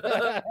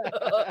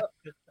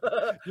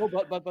 No,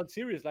 but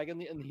serious, like in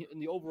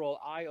the overall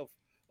eye of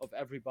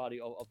everybody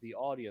of the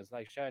audience,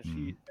 like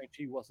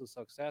Shang-Chi was a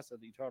success,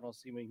 and Eternal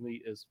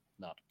seemingly is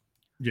not.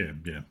 Yeah.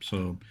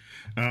 So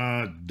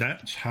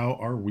that's how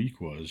our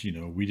week was. You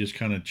know, we just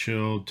kind of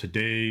chilled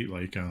today.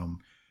 Like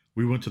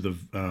we went to the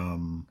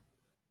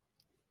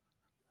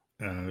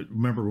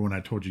remember when I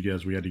told you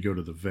guys we had to go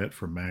to the vet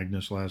for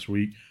Magnus last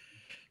week?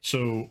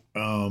 So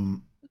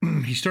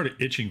he started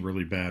itching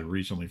really bad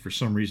recently. For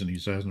some reason,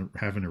 he's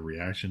having a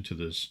reaction to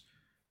this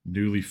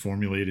newly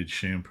formulated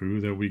shampoo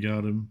that we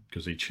got him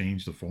because they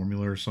changed the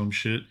formula or some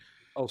shit.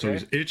 Okay. So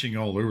he's itching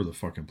all over the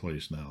fucking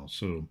place now.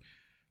 So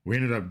we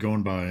ended up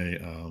going by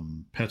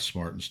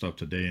PetSmart and stuff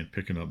today and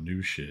picking up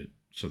new shit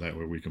so that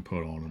way we can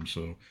put on him.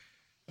 So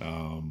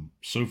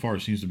so far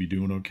it seems to be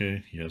doing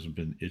okay. He hasn't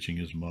been itching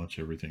as much,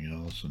 everything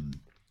else. And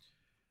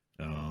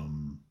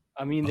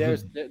I mean,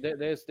 there's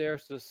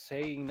the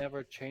saying,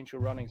 never change a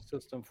running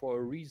system for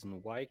a reason.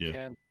 Why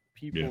can't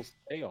people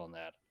stay on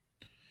that?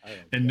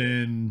 And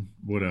then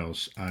what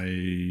else?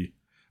 I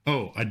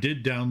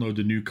did download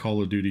the new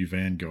Call of Duty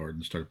Vanguard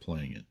and start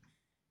playing it.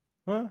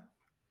 Huh?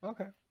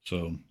 Okay.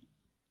 So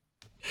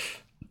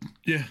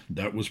yeah,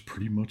 that was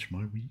pretty much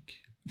my week.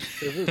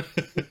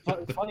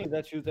 It's funny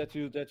that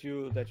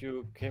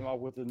you came out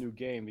with a new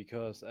game,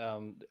 because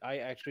I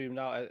actually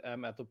now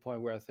am at the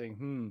point where I think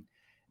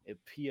a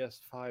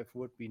PS5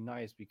 would be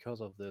nice because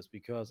of this,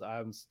 because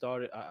I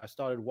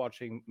started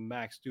watching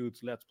Max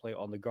Dude's Let's Play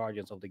on the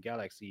Guardians of the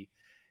Galaxy,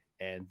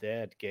 and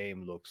that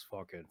game looks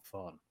fucking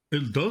fun.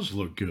 It does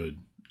look good.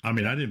 I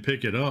mean, I didn't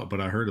pick it up, but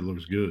I heard it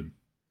looks good.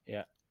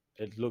 Yeah,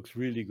 it looks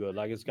really good.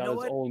 Like it's got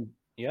its own.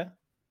 Yeah.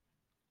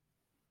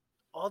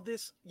 All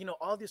this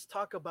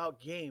talk about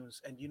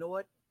games, and you know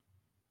what?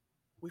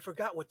 We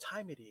forgot what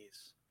time it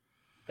is.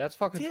 That's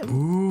fucking Tim,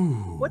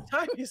 Ooh. What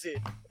time is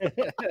it?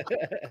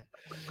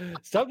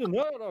 Stop the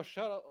no,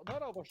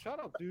 shut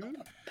up, dude.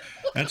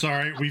 That's all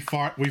right. We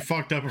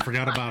fucked up and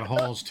forgot about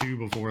Halls too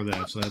before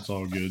that, so that's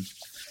all good.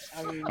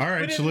 I mean, all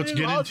right, so let's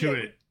get into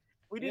it.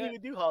 We didn't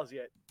even do Halls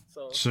yet.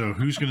 So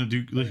who's gonna?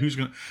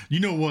 You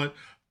know what?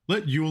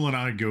 Let Yule and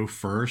I go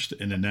first,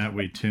 and then that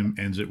way Tim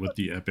ends it with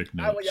the epic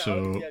note.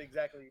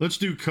 Exactly. Let's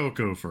do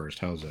Coco first.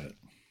 How's that?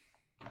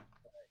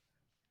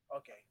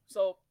 Okay.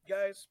 So,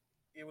 guys,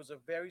 it was a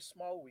very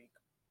small week.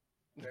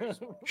 Very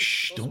small.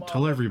 Shh, don't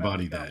tell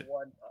everybody that.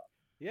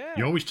 Yeah.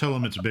 You always tell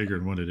them it's bigger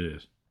than what it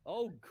is.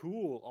 Oh,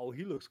 cool. Oh,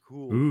 he looks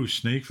cool. Ooh,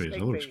 snake face.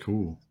 That looks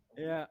cool.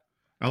 Yeah.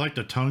 I like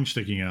the tongue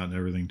sticking out and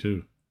everything,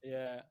 too.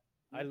 Yeah.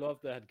 I love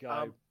that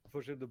guy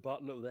pushing the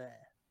button over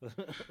there.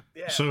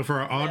 Yeah. So for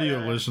our audio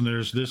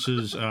listeners, this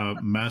is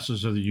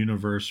Masters of the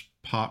Universe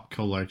Pop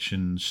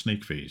Collection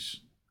Snake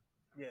Face.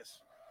 Yes.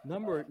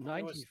 Number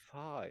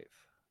 95.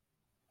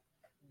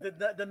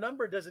 The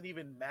number doesn't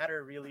even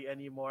matter really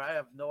anymore. I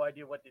have no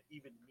idea what it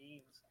even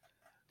means.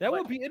 That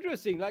would be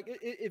interesting. Like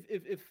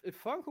if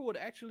Funko would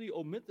actually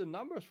omit the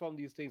numbers from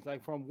these things,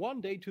 like from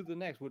one day to the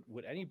next,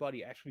 would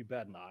anybody actually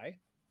bat an eye?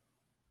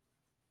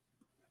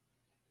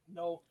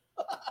 No.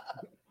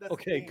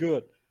 Okay,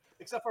 good.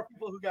 Except for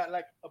people who got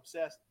like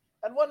obsessed.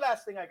 And one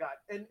last thing I got,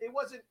 and it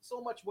wasn't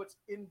so much what's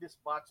in this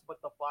box,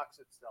 but the box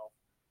itself.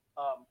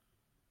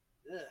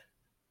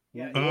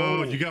 Yeah.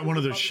 Oh, you got one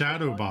of those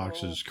shadow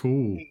boxes.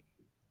 Cool.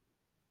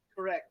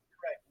 Correct.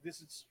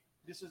 This is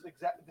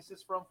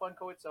from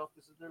Funko itself.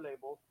 This is their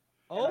label.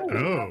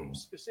 Oh.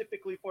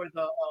 Specifically for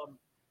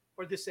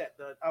this set.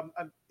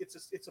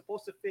 It's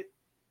supposed to fit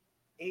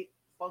 8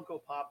 Funko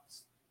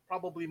Pops,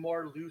 probably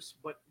more loose,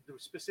 but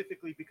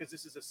specifically because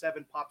this is a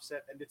 7 pop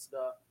set, and it's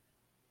the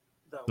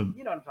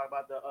you know what I'm talking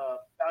about, the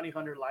Bounty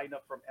Hunter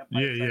lineup from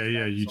Empire.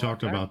 Yeah. You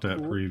talked about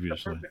that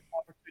previously. The perfect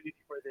opportunity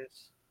for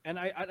this. And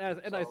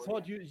I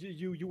thought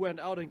you went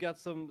out and got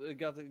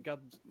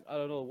I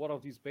don't know, one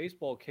of these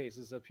baseball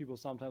cases that people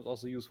sometimes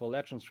also use for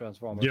Legends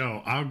Transformers.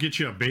 Yo, I'll get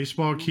you a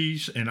baseball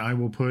case, and I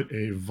will put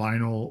a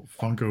vinyl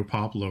Funko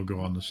Pop logo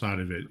on the side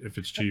of it if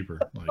it's cheaper.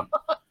 Like,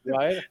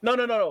 right?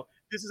 No.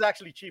 This is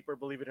actually cheaper,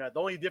 believe it or not. The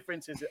only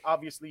difference is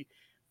obviously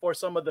for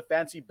some of the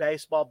fancy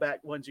baseball bat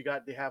ones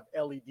they have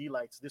LED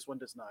lights. This one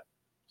does not.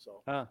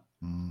 So.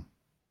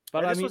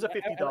 But this was a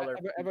 $50.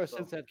 Ever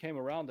since that came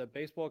around, that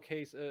baseball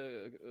case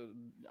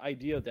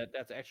idea,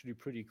 that's actually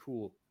pretty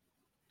cool.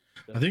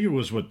 I think it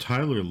was what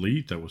Tyler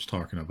Leet that was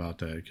talking about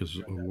that because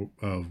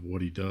of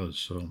what he does.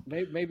 So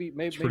maybe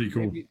it's pretty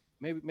cool.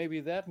 Maybe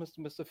that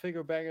Mr.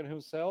 Figurebagger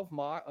himself,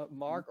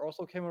 Mark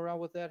also came around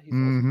with that. He's also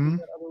Mm-hmm. doing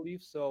that, I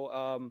believe.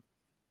 So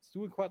it's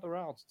doing quite the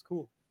rounds. It's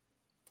cool.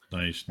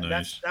 Nice, And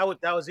nice.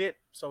 that was it.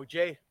 So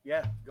Jay,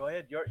 yeah, go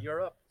ahead.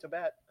 You're up to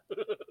bat,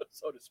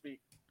 so to speak.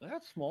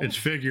 That's small. It's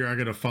figure I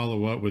got to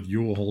follow up with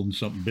Yule holding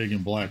something big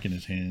and black in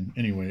his hand.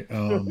 Anyway,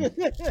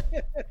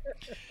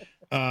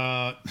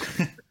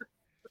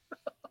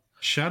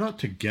 shout out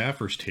to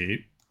Gaffer's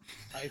Tape.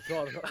 I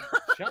thought,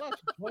 shout out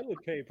to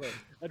toilet paper.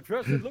 At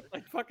first, it looked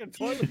like fucking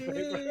toilet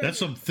paper. That's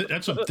some thin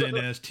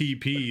ass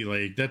TP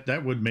like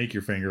that would make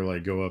your finger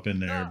like go up in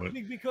there. Yeah, but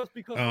because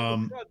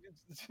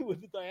it's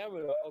with the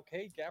diameter.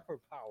 Okay, Gaffer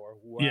power.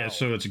 Wow. Yeah,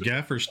 so it's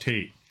Gaffer's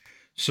Tape.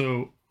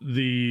 So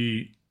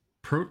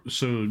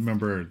so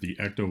remember the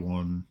Ecto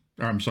one,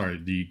 or I'm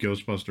sorry, the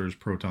Ghostbusters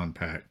Proton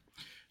Pack.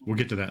 We'll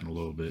get to that in a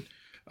little bit.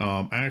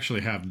 I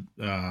actually have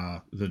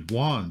the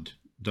wand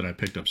that I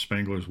picked up,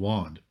 Spangler's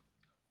wand.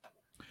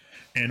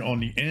 And on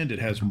the end, it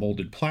has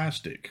molded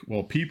plastic.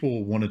 Well,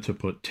 people wanted to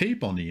put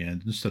tape on the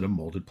end instead of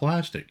molded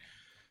plastic.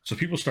 So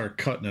people start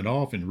cutting it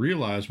off and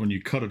realize when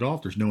you cut it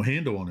off, there's no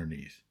handle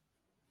underneath.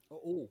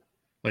 Oh.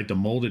 Like the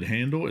molded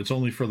handle, it's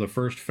only for the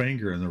first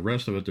finger and the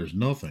rest of it, there's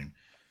nothing.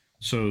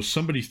 So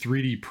somebody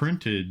 3D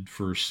printed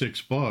for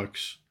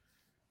 $6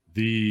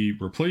 the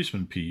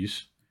replacement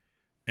piece.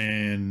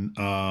 And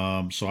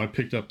so I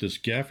picked up this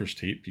Gaffer's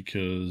Tape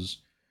because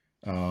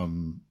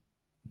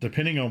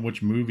depending on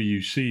which movie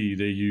you see,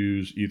 they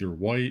use either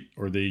white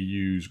or they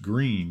use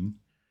green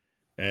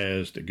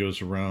as that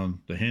goes around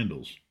the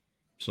handles.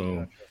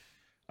 So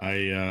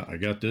gotcha. I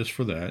got this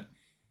for that.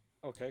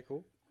 Okay,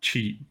 cool.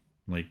 Cheap,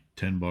 like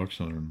 $10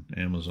 on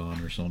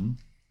Amazon or something.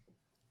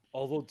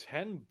 Although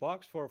 $10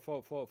 for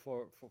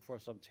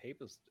some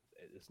tape is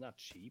not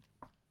cheap.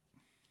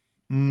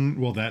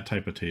 Well, that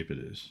type of tape it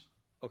is.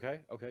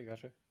 Okay,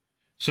 gotcha.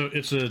 So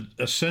it's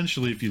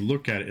essentially, if you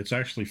look at it, it's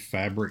actually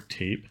fabric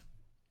tape.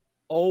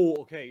 Oh,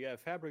 okay, yeah,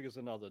 fabric is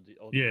another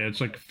deal. Yeah,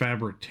 it's like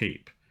fabric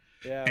tape.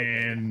 Yeah,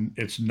 okay. And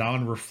it's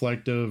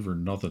non-reflective or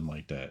nothing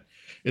like that.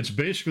 It's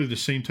basically the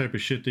same type of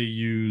shit they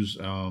use,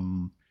 like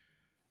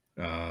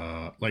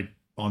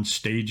on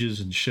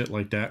stages and shit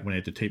like that when they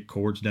have to tape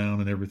cords down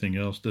and everything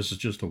else. This is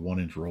just a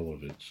 1-inch roll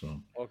of it.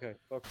 So okay,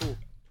 oh, cool.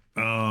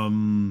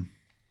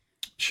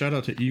 Shout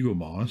out to Eagle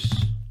Moss.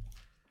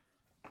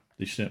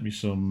 They sent me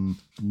some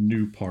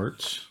new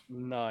parts.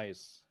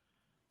 Nice.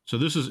 So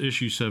this is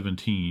issue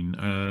 17.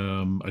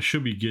 I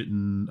should be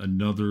getting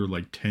another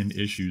like 10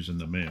 issues in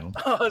the mail.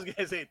 I was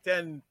gonna say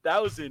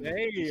 10,000.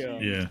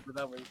 Yeah.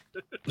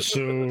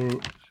 So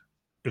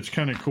it's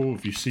kind of cool.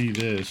 If you see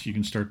this, you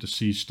can start to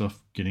see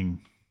stuff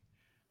getting.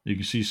 You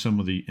can see some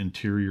of the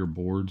interior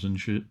boards and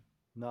shit.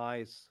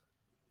 Nice.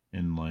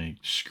 And like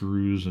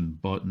screws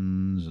and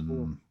buttons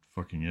and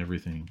fucking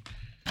everything.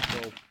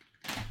 Cool.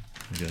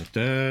 I got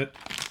that.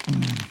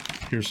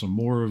 Here's some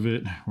more of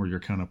it where you're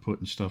kind of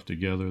putting stuff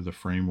together, the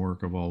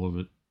framework of all of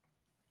it.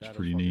 It's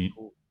pretty neat.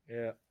 Cool.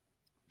 Yeah.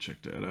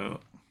 Check that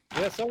out.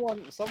 Yeah,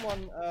 someone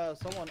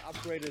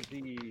upgraded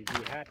the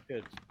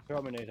Hatchet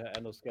Terminator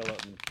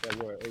endoskeleton that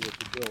we're able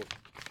to build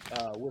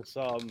with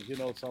some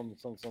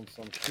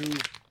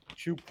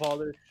shoe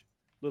polish,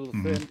 little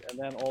thin, and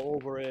then all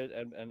over it,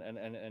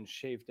 and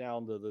shave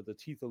down the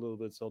teeth a little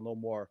bit, so no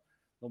more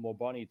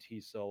bunny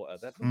teeth. So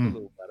that looked a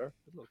little better.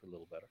 It looked a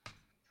little better.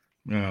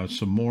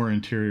 Some more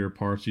interior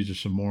parts. These are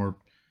some more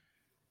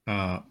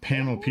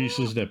panel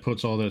pieces that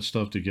puts all that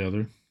stuff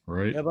together,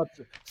 right? Yeah, but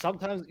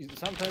sometimes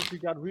you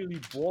got really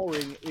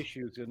boring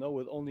issues,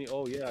 with only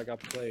I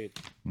got played.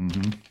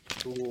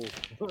 Cool.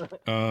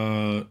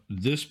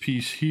 This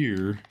piece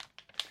here,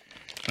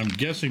 I'm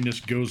guessing this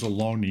goes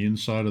along the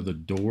inside of the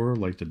door,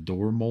 like the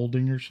door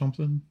molding or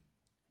something.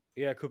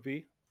 Yeah, it could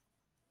be.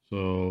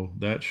 So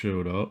that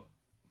showed up.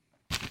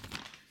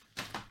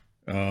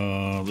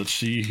 Let's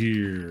see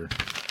here.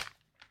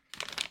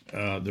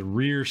 The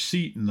rear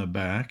seat in the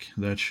back,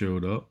 that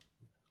showed up.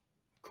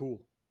 Cool.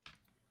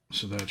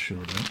 So that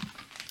showed up.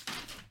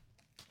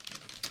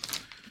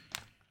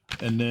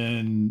 And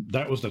then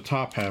that was the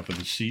top half of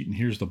the seat, and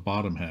here's the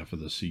bottom half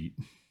of the seat.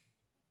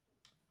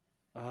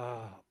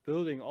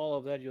 Building all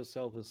of that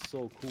yourself is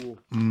so cool.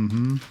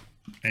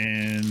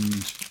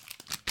 And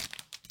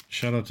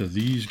shout out to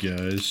these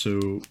guys.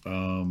 So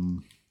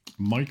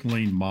Mike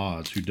Lane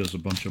Mods, who does a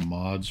bunch of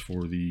mods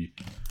for the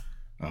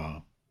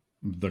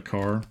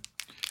car.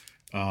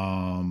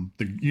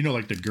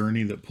 Like the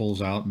gurney that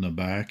pulls out in the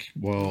back.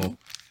 Well,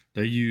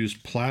 they use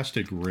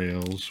plastic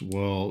rails.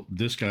 Well,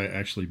 this guy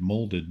actually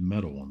molded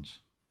metal ones.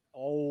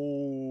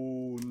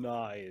 Oh,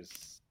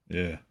 nice.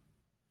 Yeah.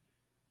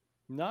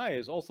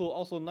 Nice.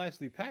 Also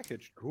nicely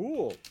packaged.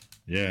 Cool.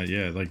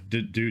 Yeah. Like,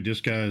 dude,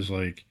 this guy's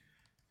like,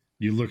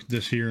 you look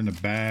this here in the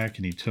back,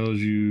 and he tells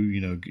you,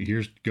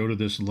 go to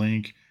this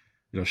link.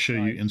 It'll show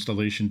you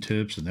installation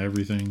tips and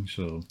everything.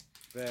 So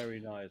very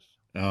nice.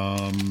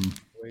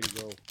 Way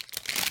to go.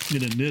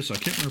 And in this, I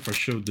can't remember if I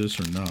showed this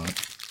or not.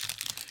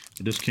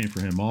 this came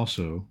from him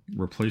also.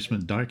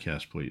 Replacement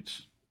die-cast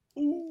plates.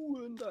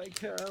 Ooh, and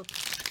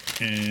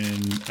die-cast.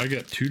 And I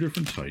got 2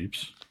 different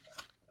types.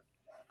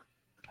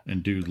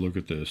 And dude, look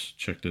at this.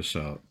 Check this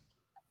out.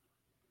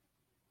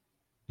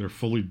 They're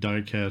fully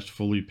die-cast,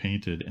 fully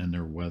painted, and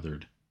they're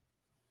weathered.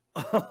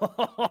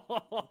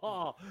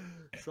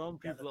 Some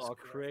people are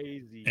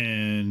crazy.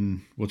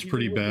 And what's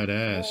pretty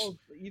badass,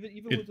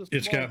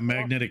 it's got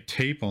magnetic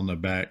tape on the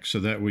back,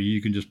 so that way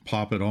you can just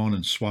pop it on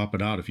and swap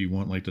it out if you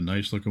want like the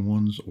nice looking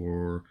ones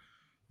or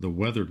the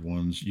weathered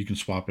ones. You can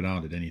swap it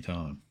out at any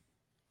time.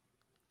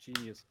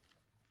 Genius.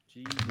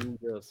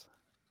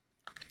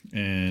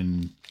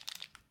 And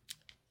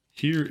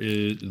here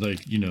is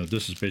like, you know,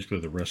 this is basically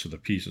the rest of the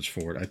pieces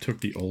for it. I took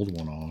the old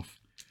one off,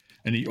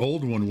 and the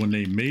old one, when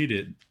they made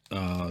it,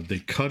 they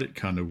cut it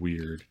kind of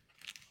weird,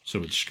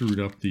 so it screwed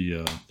up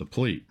the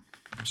plate.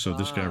 So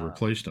this guy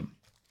replaced them.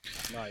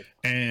 Nice.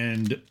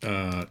 And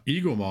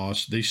Eagle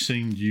Moss, they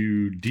send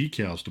you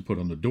decals to put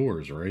on the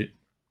doors, right?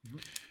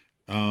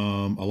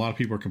 Mm-hmm. A lot of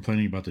people are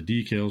complaining about the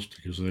decals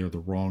because they're the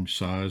wrong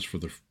size for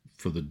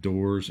the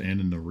doors and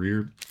in the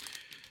rear.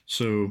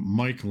 So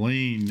Mike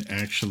Lane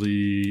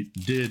actually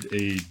did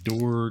a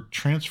door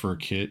transfer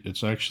kit.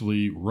 It's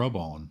actually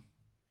rub-on.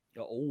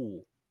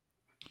 Oh.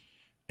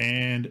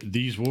 And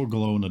these will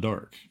glow in the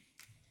dark.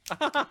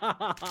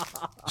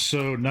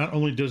 So not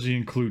only does he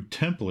include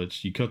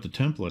templates, you cut the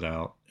template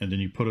out and then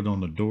you put it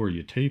on the door,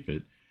 you tape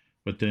it,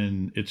 but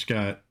then it's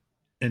got,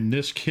 in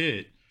this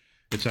kit,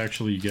 it's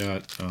actually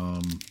got,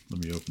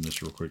 let me open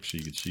this real quick so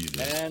you can see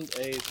this. And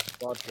a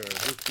spotter.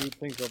 This dude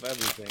thinks of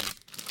everything.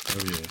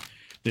 Oh yeah.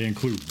 They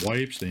include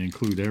wipes, they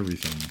include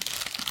everything.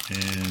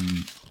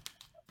 And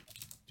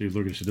dude,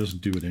 look at this, it doesn't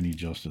do it any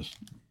justice.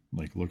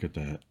 Like, look at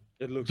that.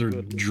 It looks They're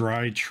good.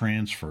 dry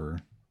transfer.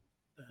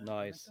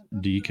 Nice.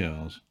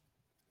 Decals.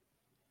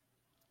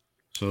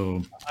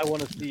 So I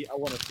want to see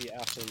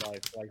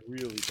Afterlife like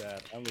really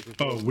bad. I'm looking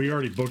oh, we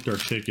already booked our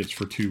tickets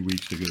for 2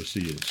 weeks to go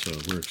see it. So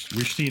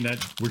we're seeing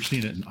that, we're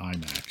seeing it in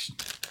IMAX.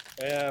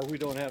 Yeah, we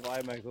don't have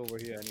IMAX over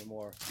here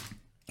anymore.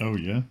 Oh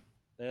yeah.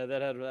 Yeah,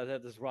 that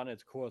had this run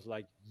its course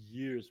like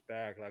years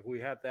back. Like we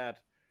had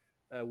that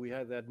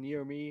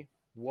near me.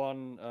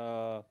 One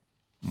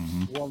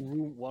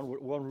room,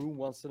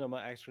 one cinema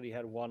actually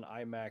had one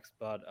IMAX,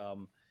 but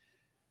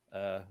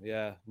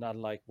yeah, not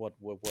like what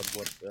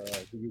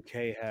the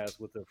UK has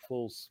with the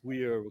full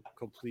sphere,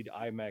 complete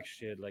IMAX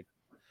shit. Like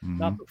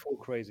not the full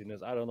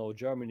craziness. I don't know.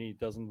 Germany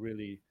doesn't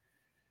really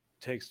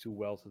takes too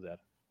well to that.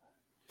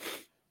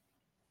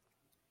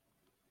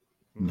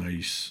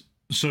 Nice.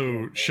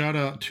 So shout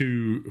out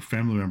to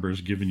family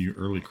members giving you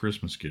early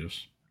Christmas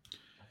gifts.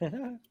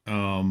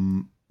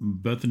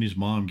 Bethany's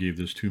mom gave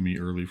this to me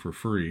early for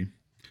free.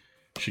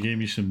 She gave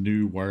me some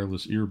new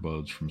wireless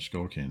earbuds from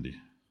Skull Candy.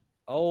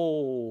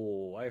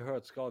 Oh, I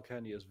heard Skull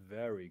Candy is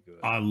very good.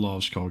 I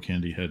love Skull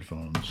Candy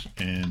headphones,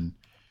 and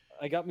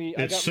I got me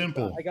some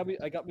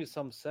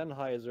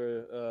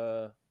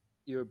Sennheiser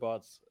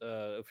earbuds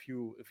a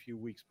few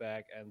weeks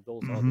back, and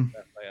those are the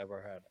best I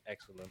ever had.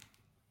 Excellent.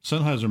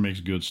 Sennheiser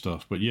makes good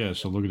stuff, but yeah,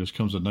 so look at this,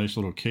 comes a nice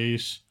little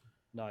case.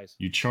 Nice.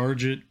 You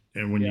charge it,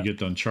 and when you get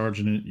done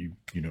charging it,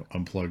 you know,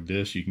 unplug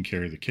this, you can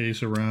carry the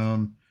case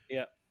around.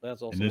 Yeah,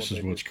 that's also. And this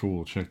is what's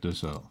cool. Check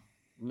this out.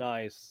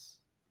 Nice.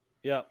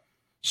 Yeah.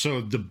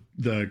 So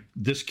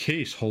this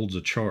case holds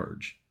a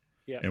charge.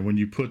 Yeah. And when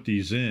you put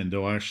these in,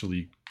 they'll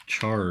actually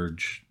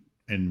charge,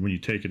 and when you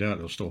take it out,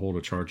 it'll still hold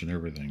a charge and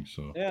everything.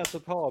 So yeah, it's a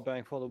power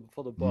bank for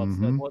the buds.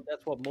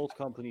 That's what most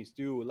companies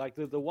do. Like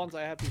the ones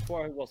I had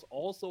before, it was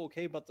also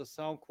okay, but the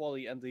sound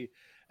quality and the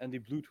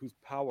Bluetooth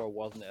power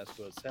wasn't as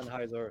good.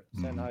 Sennheiser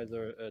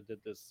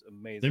did this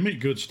amazing. They make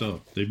good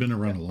stuff. They've been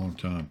around a long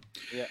time.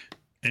 Yeah.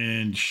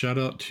 And shout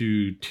out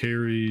to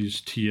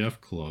Terry's TF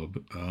Club.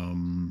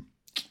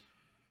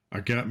 I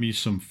got me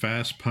some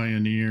Fast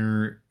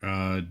Pioneer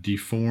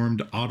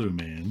Deformed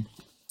Automan.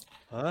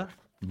 Huh?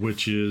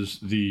 Which is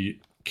the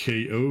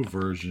KO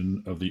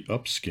version of the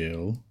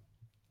upscale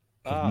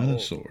of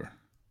Minosaur.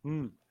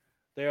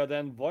 They are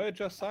then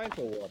Voyager signed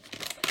or what?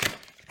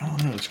 I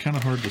don't know. It's kind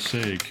of hard to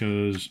say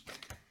because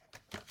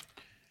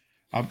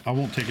I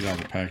won't take it out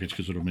of the package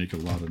because it'll make a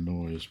lot of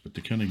noise. But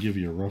to kind of give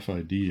you a rough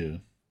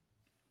idea.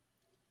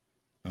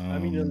 I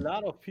mean, a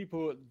lot of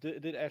people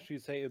did actually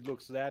say it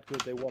looks that good.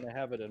 They want to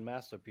have it in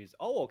Masterpiece.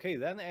 Oh, okay.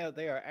 Then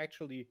they are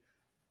actually...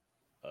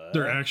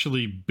 they're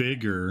actually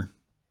bigger.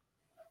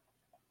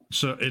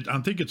 So I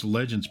think it's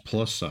Legends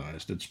Plus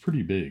sized. It's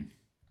pretty big.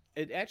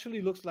 It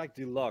actually looks like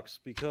deluxe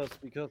because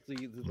the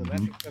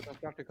Magic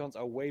Constructicons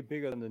are way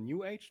bigger than the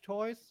New Age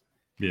toys.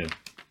 Yeah.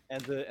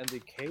 And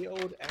the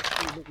KO'd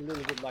actually look a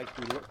little bit like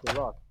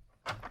deluxe.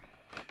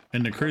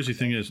 And the crazy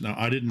thing is, now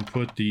I didn't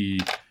put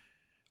the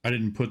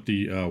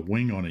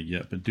wing on it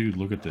yet, but dude,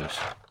 look at this.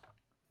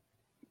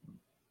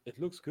 It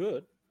looks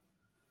good.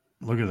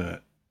 Look at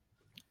that.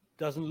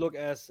 Doesn't look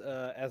as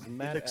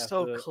matte. It looks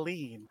so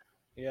clean.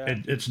 Yeah,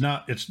 it's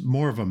not. It's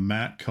more of a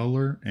matte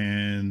color,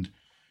 and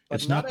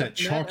it's not that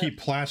chalky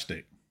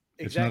plastic.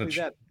 Exactly.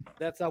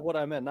 That's not what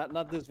I meant.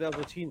 Not this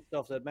velveteen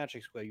stuff that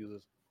Magic Square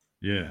uses.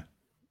 Yeah.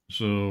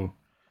 So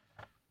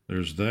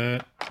there's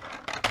that,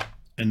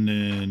 and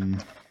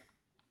then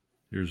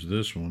here's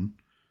this one.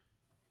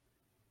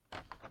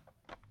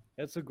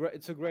 It's a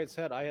great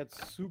set. I had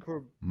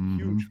super Mhm.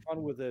 huge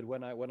fun with it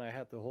when I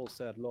had the whole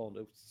set loaned.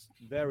 It was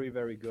very,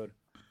 very good.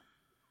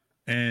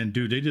 And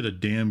dude, they did a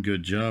damn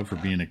good job for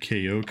being a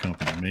KO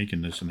company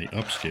making this, and they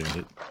upscaled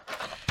it.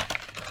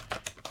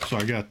 So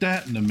I got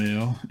that in the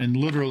mail, and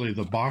literally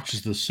the box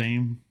is the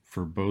same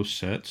for both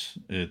sets.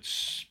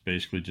 It's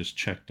basically just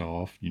checked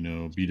off, you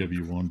know,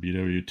 BW1,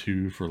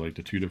 BW2 for like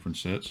the two different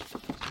sets.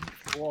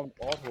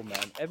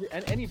 Automan.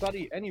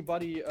 Anybody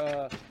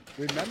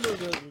remember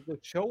the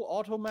show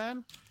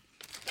Automan?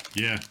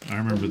 Yeah, I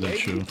remember that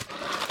show.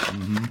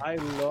 Mm-hmm. I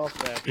love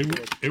that.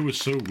 It was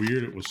so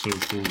weird. It was so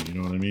cool. You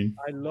know what I mean?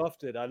 I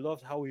loved it. I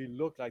loved how he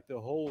looked, like the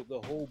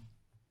whole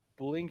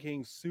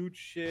blinking suit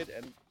shit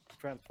and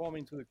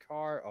transforming to the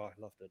car. Oh, I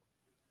loved it.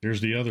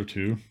 There's the other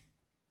two.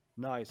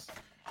 Nice.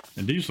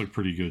 And these look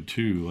pretty good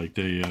too. Like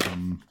they,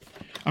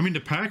 I mean, the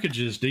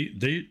packages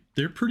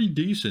they're pretty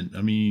decent.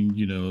 I mean,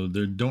 you know,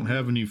 they don't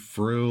have any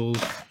frills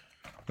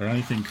or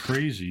anything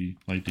crazy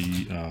like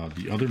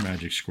the other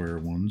Magic Square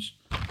ones.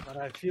 But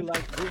I feel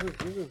like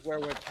this is where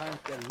times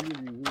get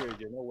really weird.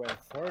 You know, where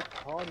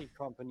third-party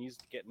companies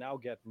get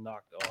knocked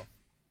off.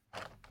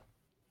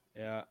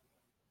 Yeah.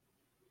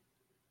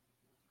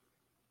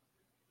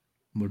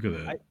 Look at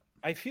that.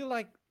 I feel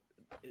like,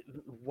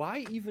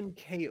 why even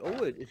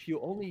KO it if you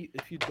don't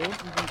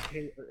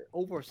even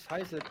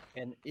oversize it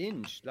an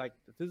inch? Like,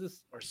 this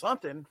is or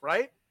something,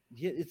 right?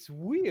 Yeah, it's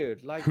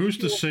weird. Like, who's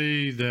to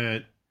say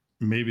that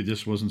maybe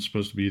this wasn't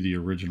supposed to be the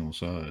original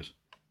size?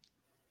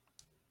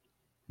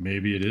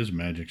 Maybe it is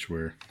Magic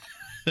Square.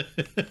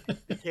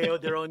 They KO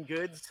their own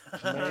goods,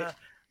 kind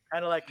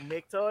of like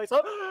make toys.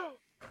 Oh!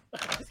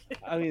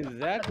 I mean,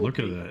 that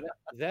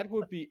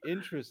would be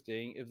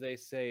interesting if they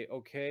say,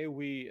 okay,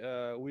 we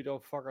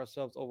don't fuck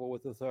ourselves over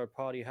with the third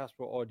party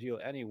Hasbro ordeal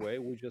anyway.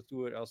 We just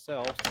do it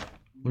ourselves.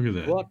 Look at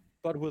that.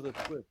 But with a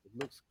twist, it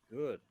looks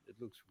good. It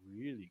looks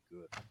really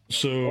good.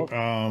 So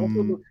also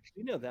looks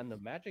cleaner than the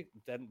Magic.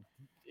 Then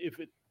if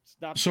it's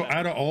not. So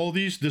out of all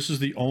these, this is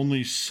the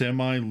only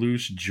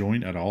semi-loose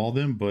joint out of all of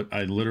them. But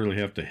I literally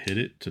have to hit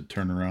it to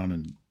turn around,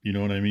 and you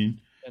know what I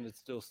mean. And it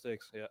still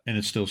sticks, yeah. And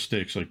it still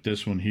sticks. Like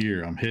this one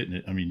here, I'm hitting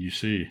it. I mean, you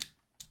see.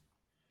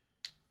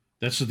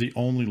 This is the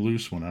only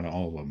loose one out of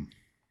all of them.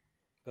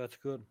 That's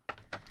good.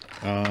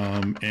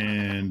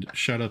 And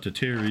shout out to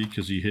Terry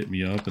because he hit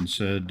me up and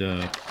said,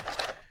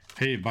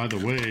 hey, by the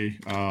way,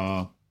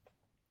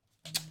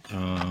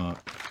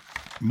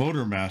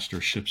 Motor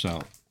Master ships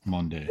out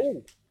Monday.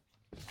 Oh.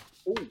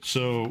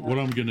 So what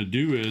I'm going to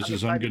do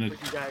is I'm going to...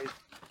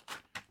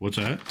 What's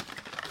that?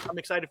 I'm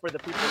excited for the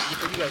people,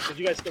 for you guys, because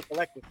you guys still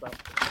collect this stuff.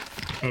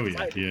 Oh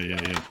yeah.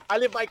 I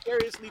live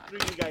vicariously through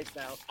you guys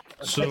now.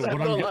 So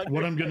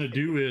what I'm gonna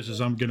do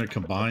is I'm gonna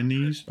combine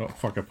these. Oh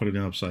fuck! I put it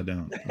in upside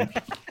down.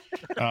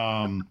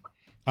 I'm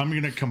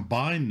gonna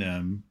combine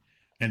them,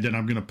 and then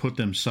I'm gonna put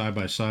them side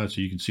by side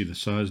so you can see the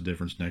size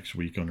difference next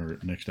week on our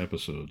next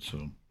episode.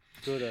 So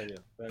good idea.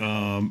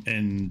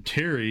 And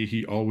Terry,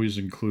 he always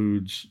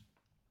includes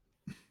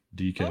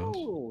decals.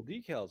 Oh,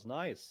 decals,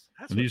 nice.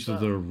 And these are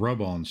the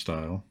rub-on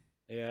style.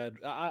 Yeah,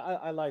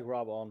 I like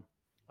rub-on.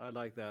 I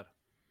like that.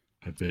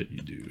 I bet you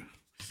do.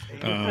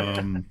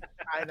 And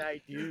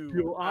I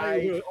do.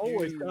 I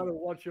always gotta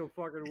watch your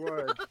fucking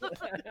words.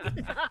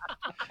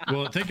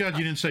 Well, thank God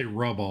you didn't say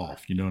rub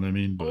off. You know what I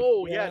mean? But,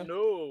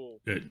 no.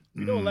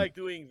 You don't like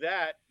doing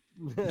that.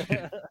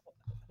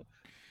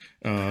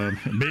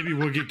 Maybe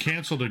we'll get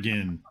canceled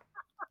again.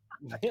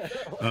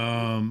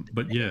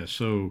 But yeah,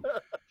 so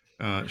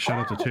shout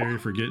out to Terry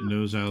for getting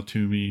those out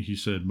to me. He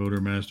said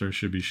Motor Master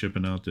should be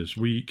shipping out this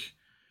week.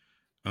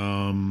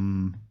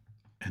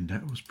 And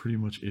that was pretty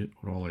much it.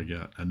 All I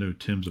got. I know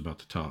Tim's about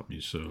to top me,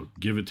 so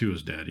give it to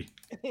us, Daddy.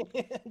 Give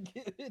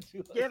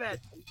it.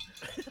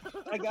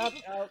 I got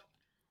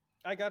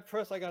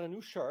a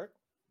new shirt.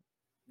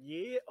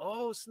 Yeah.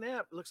 Oh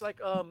snap! Looks like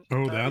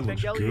that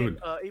looks good.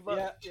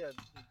 Eva, yeah.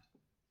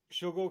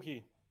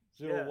 Shogoki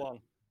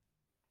 01.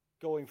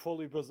 Going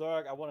fully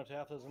berserk. I wanted to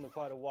have this in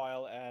quite a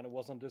while, and it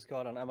was on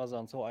discount on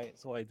Amazon, so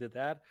I did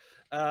that.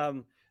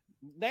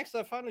 Next,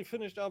 I finally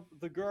finished up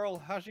the girl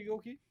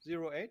Hashigoki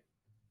 08.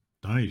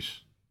 Nice.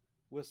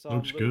 With some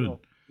looks good.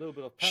 Little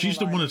bit of. She's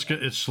the one that's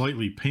got it's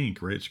slightly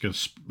pink, right? It's got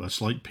a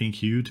slight pink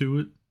hue to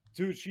it.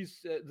 Dude,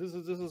 she's this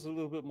is a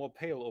little bit more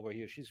pale over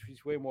here. She's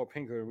way more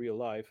pinker in real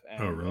life.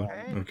 And, oh really?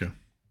 Okay.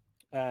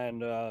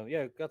 And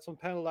yeah, got some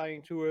panel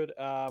lining to it.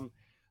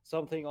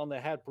 Something on the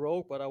head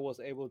broke, but I was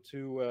able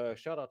to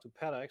shout out to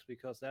Petax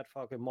because that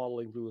fucking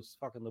modeling glue is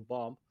fucking the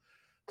bomb.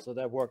 So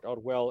that worked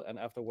out well, and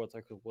afterwards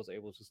I was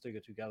able to stick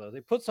it together.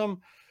 They put some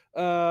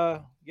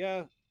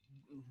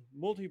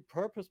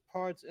multi-purpose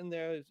parts in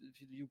there. If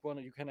you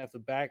want, you can have the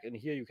back, and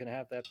here you can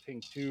have that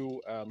pink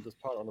too. This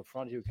part on the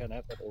front, you can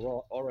have that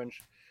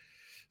orange.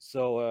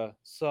 So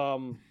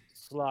some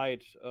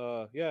slight,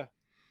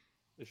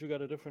 if you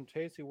got a different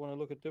taste, you want to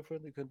look at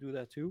different, you can do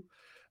that too.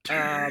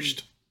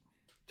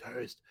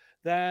 Taste.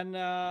 Then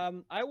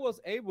I was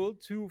able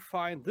to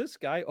find this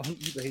guy on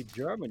eBay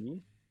Germany.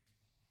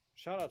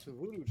 Shout out to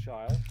Voodoo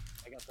Child.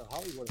 I got the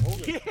Hollywood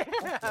Hogan.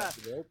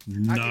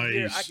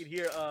 I Nice. could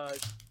hear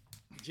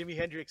Jimi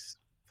Hendrix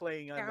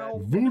playing on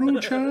that. Voodoo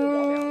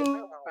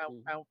Child.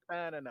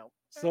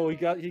 So he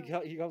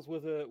comes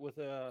with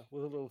a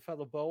little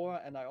feather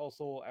boa, and I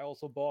also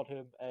bought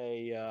him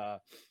a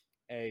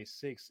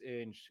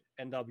 6-inch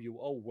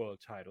NWO world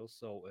title,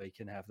 so he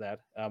can have that.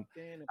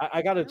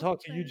 I got to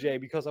talk to you, Jay,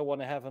 because I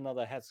want to have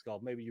another head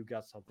sculpt. Maybe you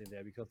got something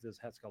there, because this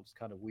head sculpt is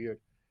kind of weird.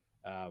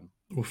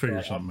 We'll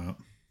figure something out.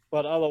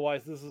 But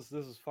otherwise, this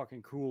is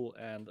fucking cool,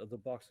 and the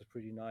box is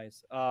pretty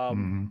nice.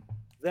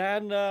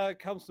 Then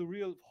comes the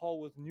real haul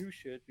with new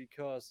shit,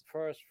 because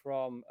first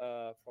from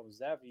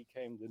Zavvi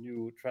came the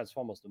new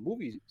Transformers the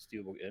movie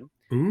steelbook in.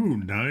 Ooh,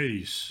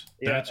 nice.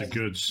 Yeah, That's a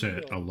good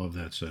set. I love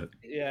that set.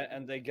 Yeah,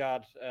 and they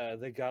got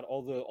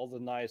all the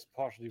nice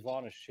partially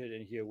varnished shit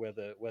in here where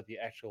the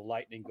actual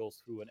lightning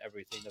goes through and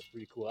everything. That's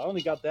pretty cool. I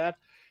only got that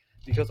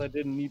because I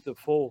didn't need the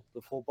full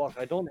box.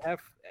 I don't have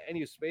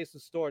any space to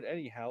store it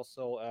anyhow,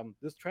 so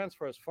this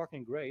transfer is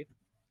fucking great,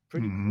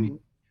 pretty clean.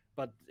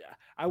 But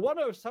I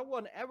wonder if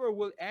someone ever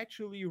will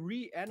actually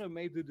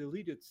reanimate the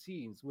deleted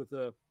scenes with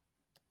the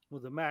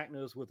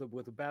Magnus, with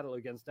the battle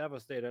against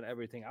Devastator and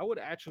everything. I would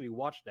actually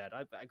watch that.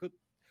 I could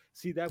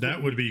see that.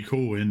 That would be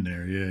cool in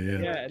there.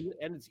 Yeah.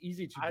 And it's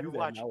easy to I'd do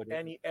watch that nowadays.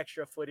 any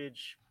extra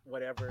footage,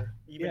 whatever,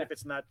 even if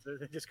it's not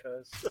just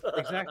because.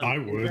 Exactly. I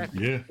would.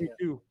 Exactly. Yeah. Me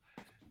too.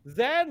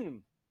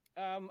 Then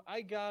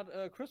I got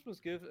a Christmas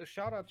gift. A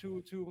shout out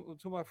to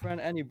my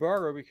friend Annie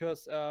Berger,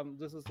 because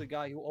this is the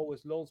guy who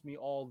always loans me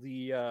all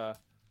the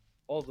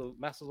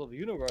Masters of the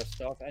Universe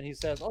stuff, and he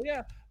says, "Oh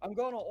yeah, I'm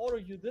gonna order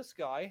you this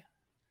guy,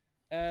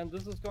 and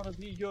this is gonna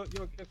be your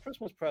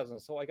Christmas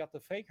present." So I got the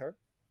Faker.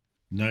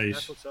 Nice.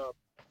 That's what's up.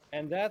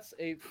 And that's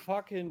a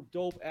fucking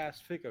dope ass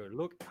figure.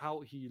 Look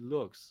how he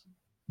looks.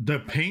 The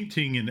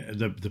painting and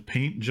the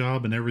paint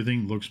job and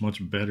everything looks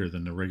much better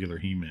than the regular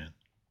He-Man.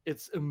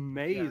 It's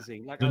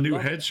amazing. Like, The I new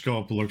love head it.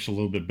 sculpt looks a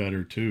little bit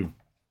better too.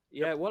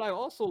 Yeah, what I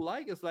also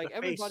like is, like, The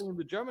everybody face. in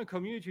the German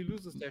community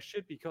loses their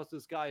shit because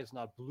this guy is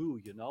not blue,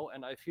 you know?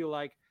 And I feel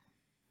like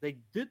they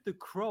did the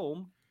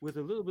chrome with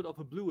a little bit of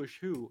a bluish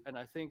hue, and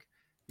I think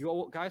you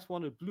all guys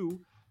wanted blue.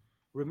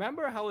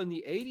 Remember how in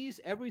the 80s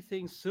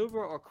everything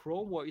silver or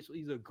chrome was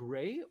either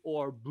gray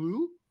or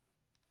blue?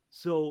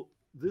 So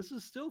this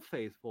is still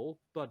faithful,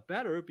 but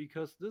better,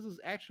 because this is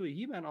actually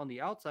He-Man on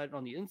the outside, and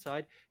on the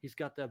inside he's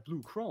got that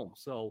blue chrome.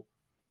 So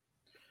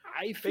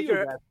I feel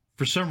Figure- that.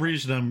 For some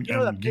reason, I'm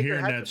that figure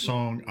hearing had that to be-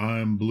 song.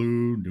 I'm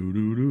blue. Doo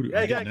doo doo. Yeah,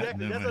 I'm getting exactly. that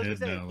That's in what I my was head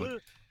saying. now. Blue.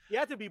 He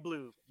had to be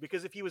blue,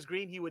 because if he was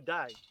green, he would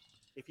die.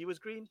 If he was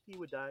green, he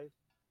would die.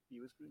 He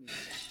was green.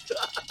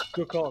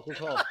 Good call, good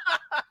call.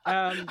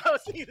 I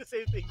was thinking the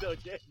same thing though,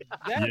 Jay.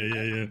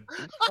 Then, Yeah.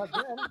 But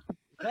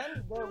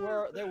then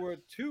there were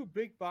two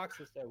big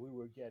boxes that we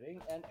were getting,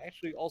 and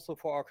actually also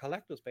for our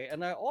collector's bay,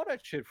 and I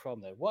ordered shit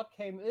from them. What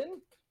came in?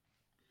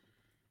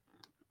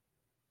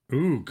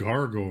 Ooh,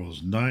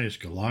 gargoyles. Nice.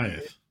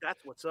 Goliath.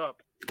 That's what's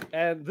up.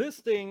 And this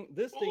thing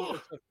is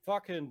a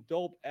fucking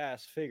dope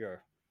ass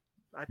figure.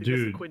 I think that's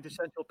Dude, the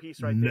quintessential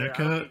piece right there. I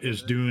don't NECA think is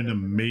there's doing anything better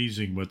than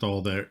amazing with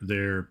all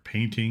their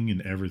painting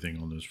and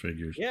everything on those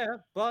figures. Yeah,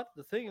 but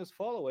the thing is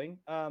following.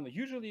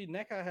 Usually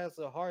NECA has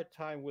a hard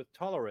time with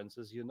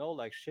tolerances, you know,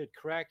 like shit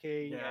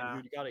cracking, Yeah.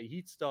 and you gotta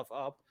heat stuff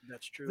up. that.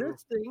 That's true.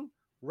 This thing,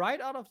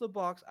 right out of the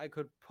box, I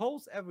could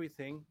pose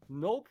everything,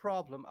 no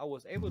problem. I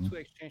was able to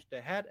exchange the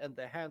head and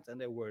the hands,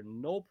 and there were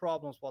no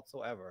problems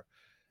whatsoever.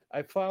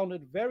 I found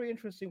it very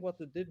interesting what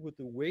they did with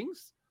the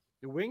wings.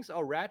 The wings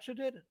are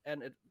ratcheted,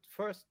 and at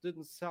first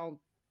didn't sound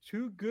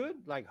too good,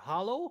 like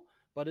hollow,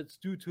 but it's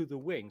due to the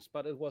wings.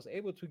 But it was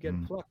able to get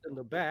plugged in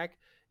the back.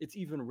 It's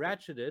even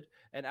ratcheted,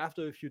 and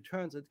after a few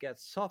turns, it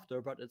gets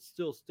softer, but it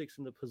still sticks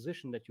in the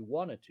position that you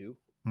want it to.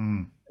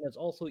 And it's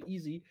also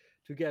easy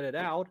to get it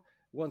out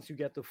once you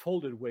get the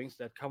folded wings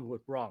that come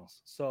with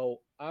bronze. So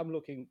I'm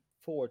looking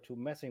forward to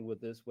messing with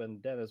this when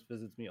Dennis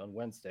visits me on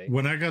Wednesday.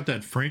 When I got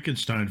that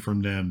Frankenstein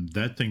from them,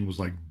 that thing was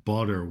like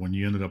butter. When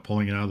you ended up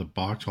pulling it out of the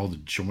box, all the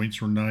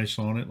joints were nice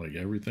on it, like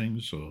everything.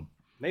 So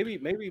Maybe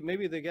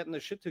they're getting the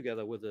shit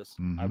together with this.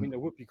 I mean,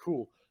 it would be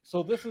cool.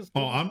 So this is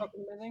fucking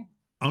amazing.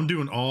 I'm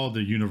doing all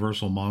the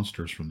Universal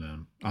monsters from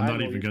them. I'm I not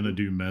know even you going to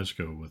do. do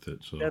Mezco with it.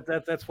 So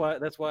That's why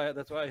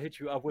I hit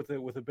you up with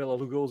the Bela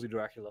Lugosi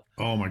Dracula.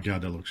 oh my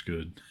god, that looks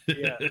good.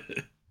 Yeah.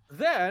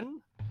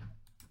 Then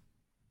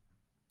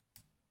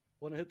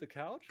want to hit the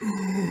couch?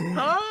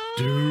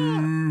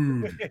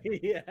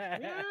 Dude,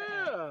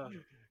 Yeah.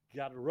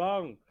 Got it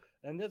wrong.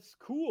 And that's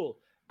cool.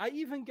 I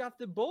even got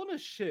the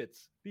bonus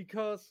shits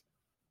because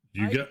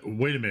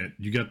wait a minute,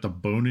 you got the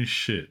bonus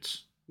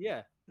shits.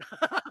 yeah.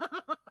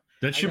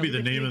 That should got be the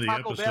the name of the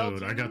Taco Bell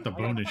episode. I too. got the I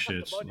bonus got the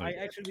shits. bonus- Like,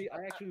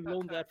 I actually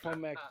loaned that from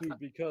Max too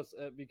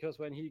because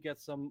when he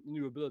gets some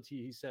new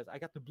ability, he says, "I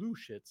got the blue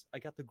shits, I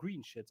got the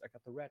green shits, I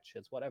got the red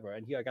shits, whatever."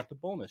 And here I got the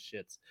bonus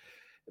shits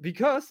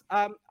because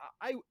I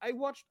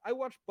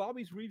watched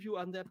Bobby's review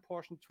on that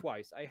portion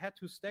twice. I had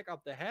to stack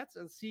up the hats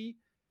and see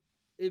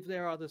if they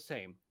are the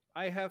same.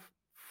 I have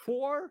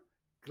 4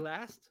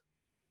 glassed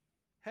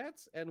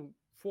heads and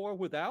 4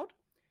 without,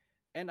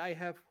 and I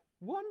have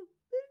one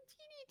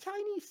teeny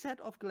tiny set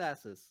of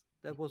glasses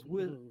that was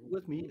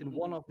with me in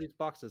one of these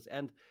boxes,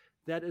 and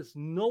that is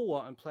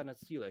nowhere on Planet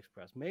Steel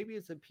Express. Maybe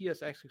it's a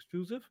PSX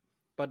exclusive,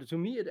 but to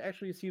me it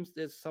actually seems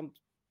there's some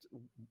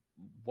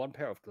one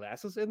pair of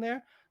glasses in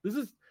there. This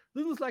is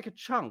like a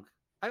chunk.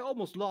 I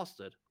almost lost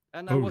it,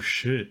 and Oh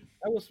shit!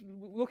 I was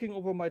looking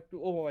over my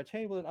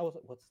table, and I was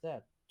like, "What's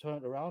that?" Turn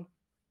it around.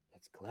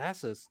 That's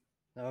glasses.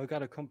 Now I got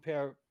to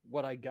compare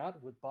what I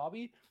got with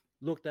Bobby.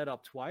 Look that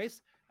up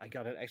twice. I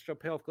got an extra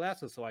pair of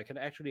glasses, so I can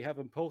actually have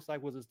him post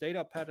like with his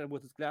data pad and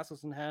with his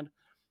glasses in hand.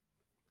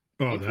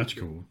 Oh, that's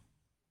cool.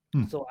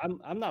 So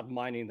I'm not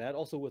minding that.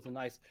 Also with a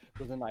nice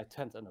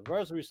 10th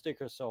anniversary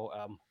sticker. So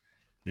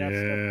that's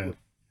cool.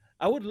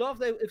 I would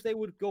love if they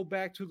would go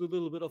back to the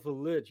little bit of a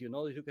lid, you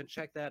know, that you can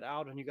check that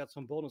out and you got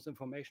some bonus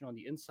information on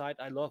the inside.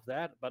 I love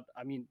that. But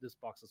I mean, this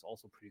box is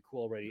also pretty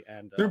cool already.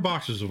 And their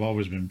boxes have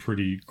always been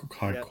pretty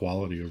high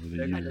quality over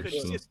the years.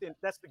 Consistent. So.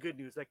 That's the good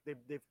news. Like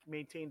they've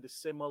maintained a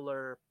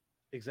similar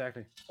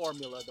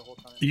formula the whole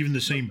time. Even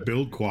the same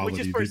build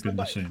quality, they've been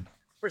the same.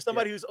 For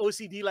somebody who's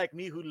OCD like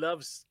me, who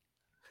loves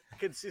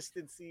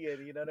consistency,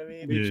 and you know what I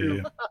mean. Me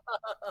too.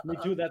 Me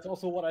too. That's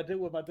also what I did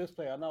with my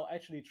display. I now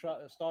actually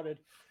started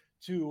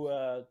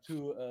to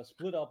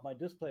split up my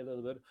display a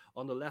little bit.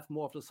 On the left,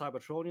 more of the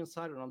Cybertronian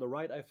side, and on the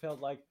right, I felt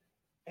like,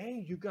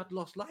 hey, you got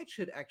Lost Light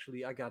shit.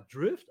 Actually, I got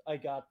Drift, I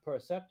got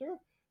Perceptor.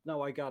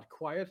 Now I got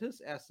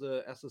Quietus as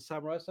the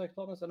Samurai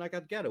Cyclonus, and I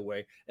got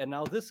Getaway. And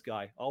now this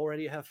guy. I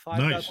already have 5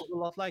 guys of the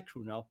Lost Light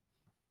crew now.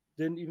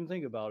 Didn't even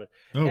think about it.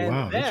 Oh,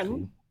 wow, that's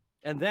cool.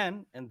 And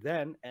then a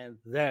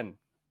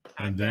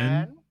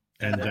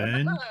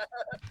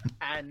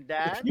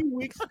few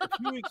weeks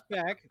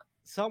back,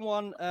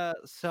 someone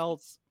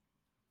sells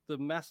the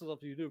Masters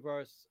of the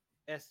Universe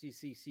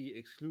SDCC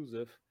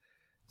exclusive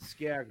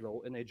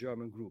Scareglow in a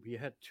German group. He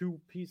had 2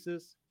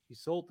 pieces. He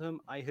sold them.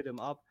 I hit him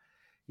up.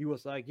 He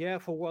was like, yeah,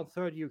 for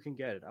 130 you can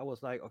get it. I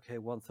was like, okay,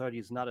 130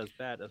 is not as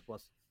bad as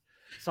was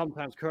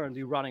sometimes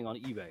currently running on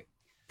eBay.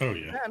 Oh,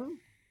 yeah. Then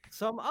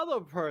some other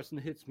person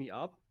hits me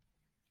up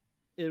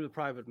in the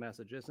private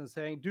messages and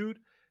saying, dude,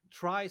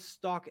 try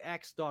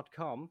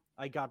StockX.com.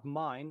 I got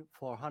mine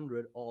for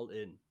 100 all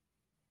in.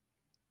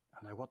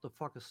 I'm like, what the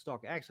fuck is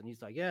StockX? And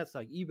he's like, yeah, it's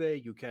like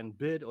eBay. You can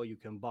bid or you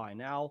can buy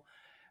now.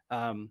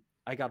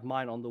 I got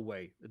mine on the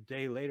way. A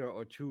day later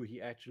or 2,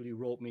 he actually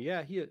wrote me,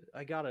 yeah, here,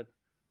 I got it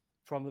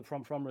from his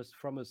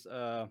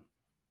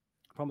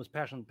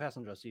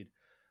passenger seat.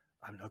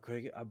 I'm not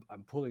crazy.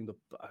 I'm pulling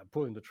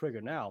the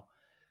trigger now.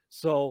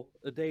 So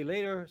a day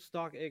later,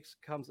 StockX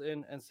comes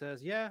in and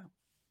says, yeah,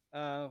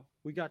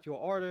 we got your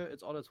order.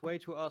 It's on its way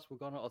to us. We're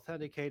going to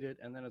authenticate it,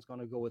 and then it's going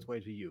to go its way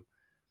to you.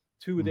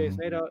 2 days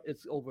later,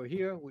 it's over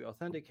here. We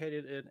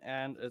authenticated it,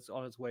 and it's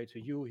on its way to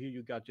you. Here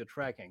you got your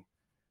tracking.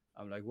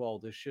 I'm like, well,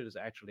 this shit is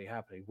actually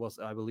happening. It was,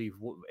 I believe,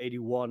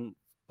 $81,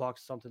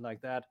 something like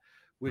that,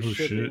 with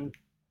shipping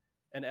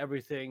and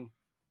everything.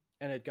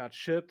 And it got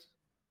shipped.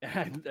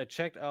 And I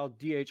checked out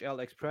DHL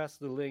Express,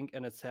 the link,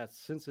 and it says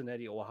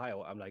Cincinnati,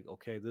 Ohio. I'm like,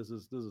 okay, this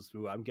is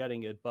true. I'm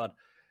getting it, but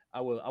I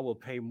will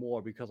pay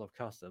more because of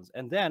customs.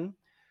 And then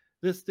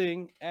this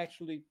thing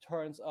actually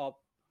turns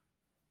up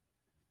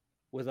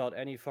without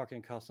any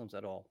fucking customs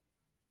at all.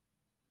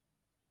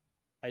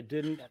 I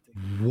didn't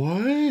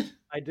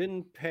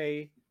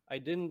pay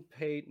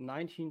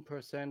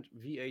 19%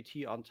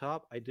 VAT on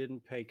top. I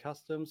didn't pay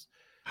customs.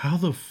 How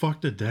the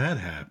fuck did that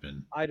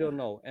happen? I don't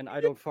know, and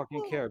I don't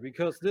fucking care,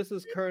 because this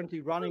is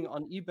currently running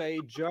on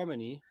eBay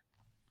Germany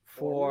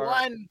for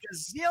 $1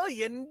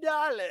 gazillion.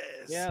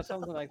 Yeah,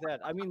 something like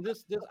that. I mean,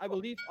 this I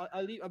believe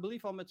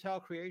on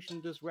Mattel Creation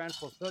this ran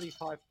for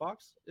 $35,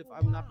 if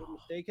I'm not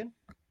mistaken.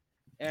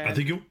 And I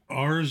think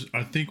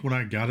I think when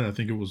I got it, I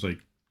think it was like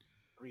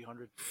 $300.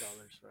 Right?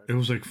 It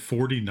was like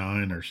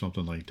 49 or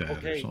something like that.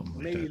 Okay, or something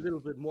like maybe that. a little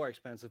bit more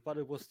expensive, but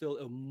it was still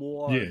a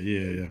more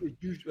a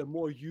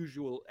more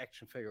usual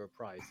action figure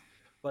price.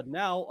 But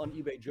now on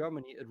eBay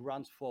Germany, it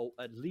runs for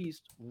at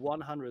least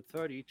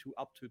 130 to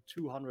up to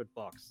 $200,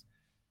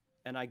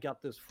 and I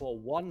got this for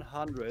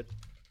 100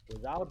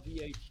 without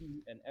VAT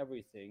and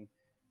everything,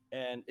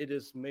 and it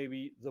is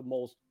maybe the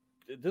most.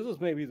 This is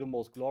maybe the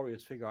most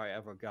glorious figure I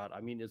ever got. I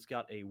mean, it's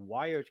got a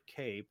wired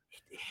cape.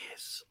 It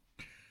is.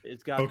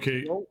 It's got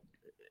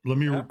Let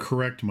me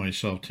correct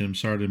myself, Tim.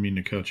 Sorry, I didn't mean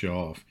to cut you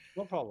off.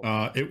 No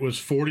problem. It was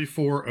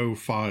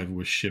 $44.05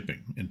 with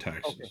shipping and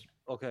taxes.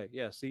 Okay.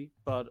 Yeah. See,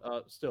 but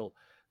still.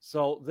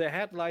 So the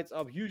headlights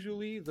up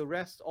usually. The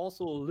rest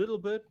also a little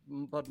bit,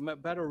 but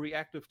better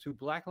reactive to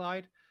black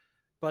light.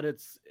 But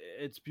it's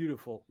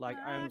beautiful. Like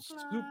I'm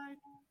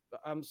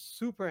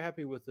super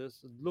happy with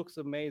this. It looks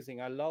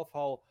amazing. I love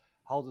how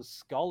the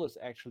skull is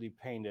actually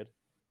painted.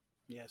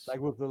 Yes. Like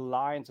with the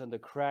lines and the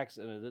cracks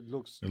in it. It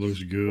looks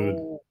good.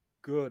 So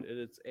good.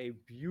 It's a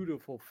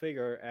beautiful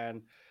figure,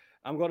 and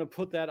I'm gonna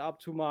put that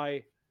up to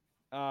my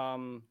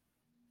Mondo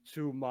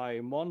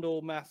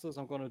Masters.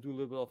 I'm gonna do a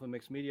little bit of a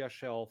mixed media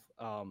shelf.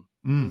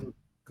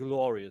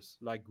 glorious,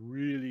 like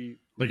really.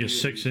 Like a really,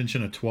 6-inch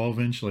and a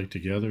 12-inch, like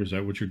together. Is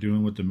that what you're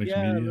doing with the mixed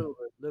yeah, media? a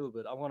little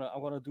bit. I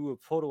wanna do a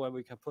photo and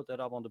we can put that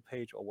up on the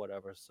page or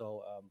whatever.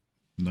 So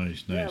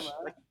Nice, yeah, nice.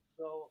 man.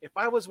 So If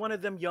I was one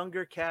of them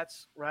younger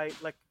cats, right?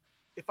 Like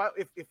if I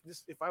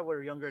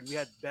were younger and we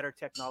had better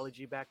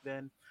technology back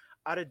then,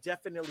 I'd have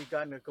definitely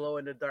gotten a glow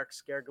in the dark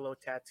scare glow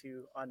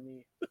tattoo on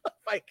me.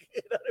 Like,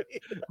 you know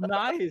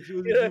what I mean? nice.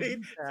 You know what I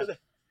mean?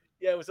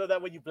 So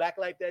that when you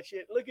blacklight that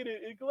shit, look at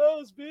it, it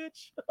glows,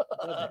 bitch.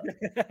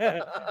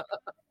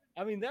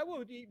 I mean, that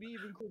would be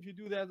even cool if you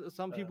do that.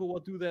 Some people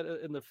would do that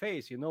in the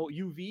face, you know,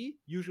 UV,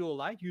 usual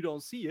light, you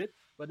don't see it.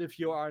 But if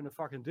you are in a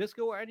fucking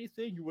disco or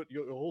anything,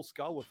 your whole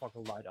skull would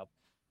fucking light up.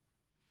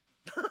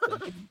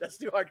 That's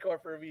too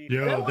hardcore for me.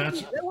 Yo, that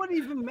wouldn't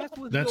even mess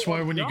with. That's your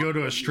why when you go to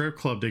a abdomen. strip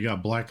club, they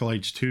got black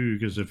lights too.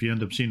 Because if you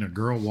end up seeing a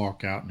girl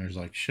walk out and there's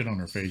like shit on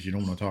her face, you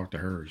don't want to talk to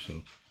her.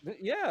 So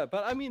Yeah,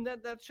 but I mean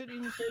that should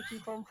even save you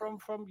from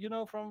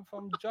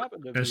job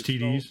interviews.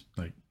 STDs,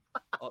 like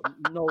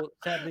No,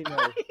 sadly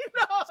no.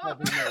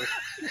 Sadly no.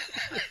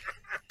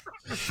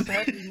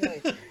 Sadly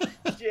no.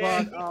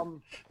 But I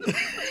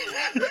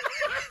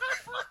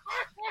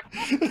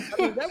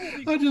mean, that would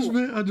be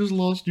cool. I just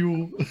lost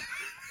you.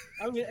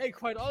 I mean, hey,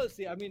 quite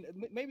honestly, I mean,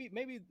 maybe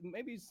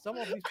some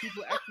of these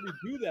people actually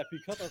do that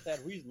because of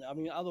that reason. I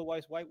mean,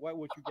 otherwise, why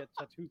would you get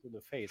tattoos in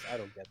the face? I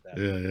don't get that.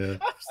 Yeah.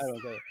 I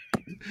don't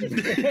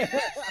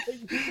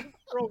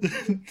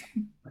get it.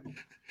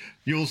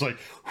 You was like,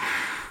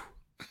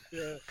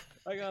 Yeah,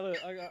 I gotta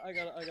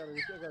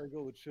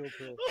go with chill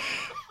pill.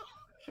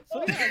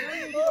 So yeah, I got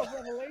a little bit of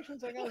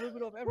revelations. I got a little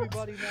bit of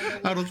everybody.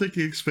 Man. I don't think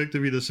he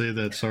expected me to say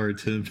that. Sorry,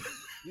 Tim.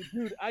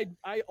 Dude, I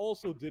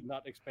also did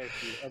not expect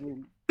you. I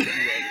mean,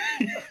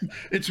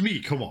 It's me.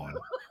 Come on.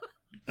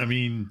 I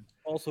mean,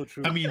 also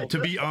true. I mean, to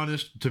be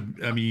honest,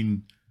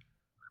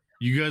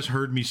 you guys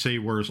heard me say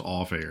worse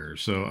off air,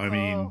 so I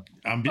mean,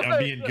 I'm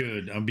being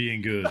good. I'm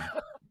being good.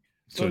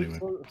 So anyway,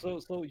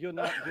 so you're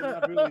not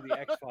really the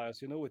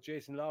X-Files, you know? With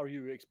Jason Lowry,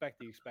 you expect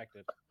the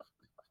expected.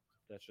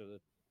 That should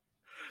it.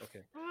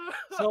 Okay.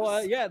 So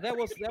yeah, that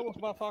was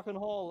my fucking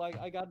haul. Like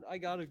I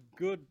got a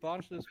good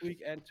bunch this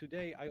week, and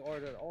today I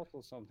ordered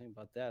also something,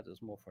 but that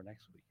is more for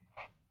next week.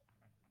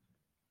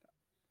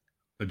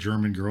 a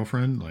German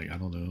girlfriend, like I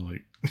don't know,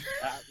 like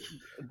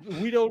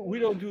we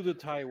don't do the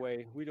Thai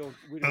way. We don't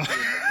do it that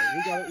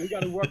way. We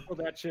gotta work for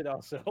that shit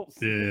ourselves.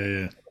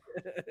 yeah.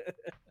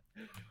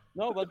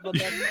 No, but that's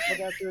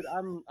it.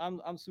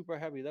 I'm super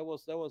happy. That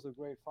was a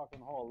great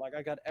fucking haul. Like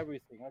I got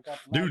everything. I got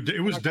Dude,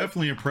 it was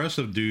definitely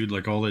impressive, dude.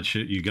 Like all that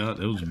shit you got,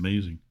 it was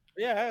amazing.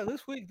 Yeah,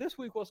 this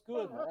week was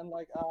good, man.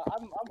 Like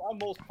I'm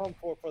most pumped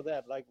for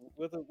that. Like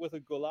with a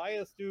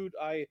Goliath, dude,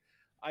 I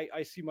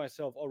see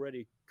myself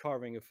already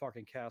carving a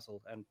fucking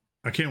castle, and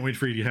I can't wait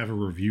for you to have a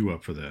review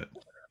up for that.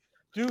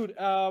 dude,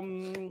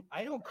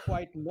 I don't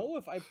quite know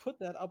if I put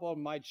that up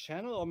on my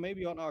channel or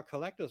maybe on our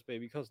Collectors Bay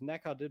because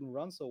NECA didn't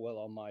run so well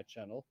on my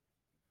channel.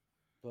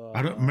 But,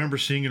 I don't remember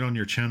seeing it on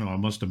your channel. I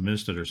must have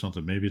missed it or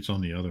something. Maybe it's on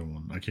the other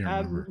one. I can't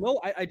remember.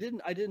 No, I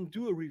didn't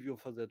do a review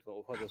for that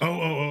though. For this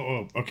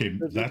Oh. Okay,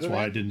 that's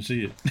why I didn't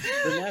see it.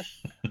 The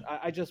last,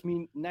 I just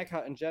mean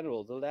NECA in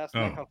general. The last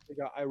NECA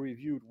figure I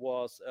reviewed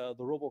was the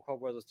RoboCop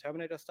versus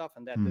Terminator stuff,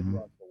 and that didn't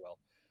run so well.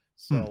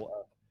 So,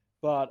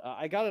 but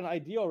I got an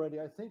idea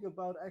already. I think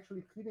about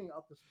actually cleaning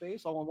up the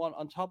space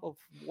on top of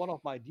one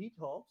of my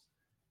detops,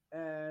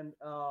 and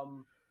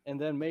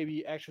then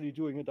maybe actually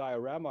doing a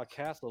diorama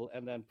castle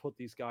and then put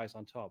these guys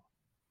on top.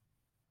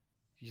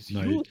 He's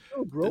still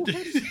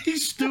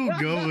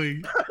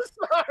going.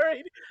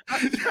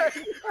 I'm trying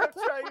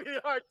really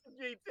hard to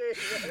maintain.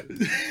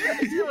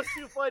 It was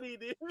too funny,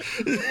 dude.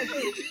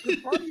 The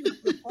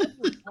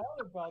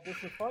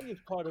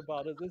funniest part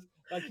about it is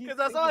like because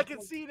that's all I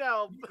can see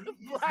now.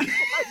 Black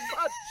lights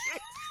on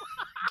chicks.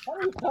 The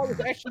funniest part is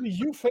actually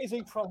you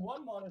facing from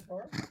one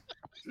monitor.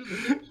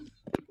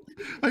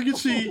 I can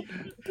see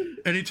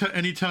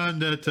anytime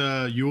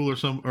that Yule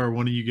or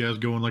one of you guys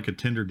go on like a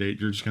Tinder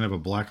date, you're just gonna have a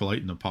black light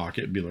in the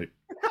pocket and be like.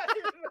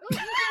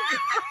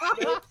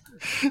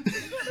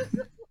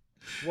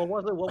 What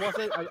was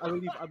it? I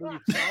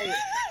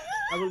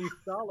believe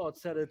Star-Lord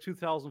said in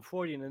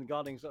 2014 in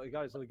Guardians of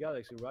the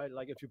Galaxy, right?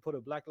 Like if you put a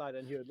black light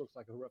in here, it looks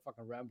like a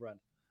fucking Rembrandt.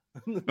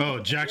 Oh,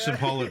 Jackson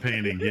Pollock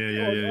painting.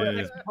 Yeah.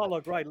 Jackson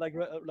Pollock, right? Like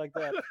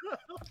that.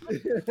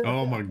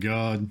 Oh my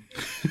god,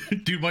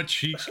 dude, my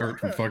cheeks hurt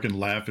from fucking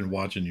laughing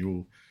watching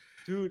you.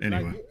 Dude,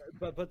 anyway,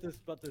 like, but this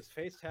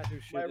face tattoo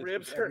shit. My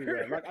ribs hurt.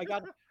 Like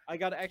I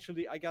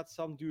got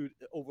some dude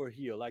over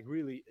here, like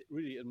really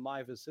in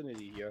my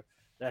vicinity here,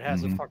 that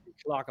has a fucking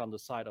clock on the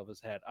side of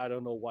his head. I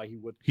don't know why he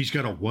would. He's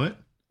got a what?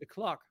 A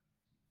clock.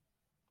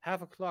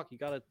 Half a clock. You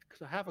got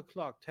half a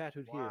clock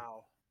tattooed here.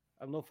 Wow.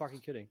 I'm no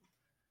fucking kidding.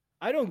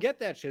 I don't get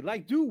that shit.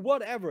 Like, do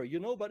whatever, you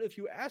know. But if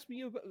you ask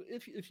me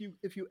if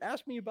you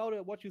ask me about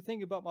it, what you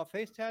think about my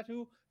face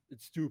tattoo,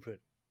 it's stupid.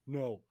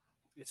 No,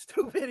 it's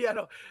stupid. Yeah,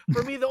 no.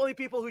 For me, the only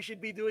people who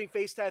should be doing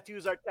face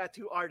tattoos are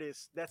tattoo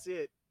artists. That's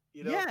it.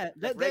 You know, yeah,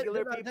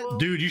 regular people.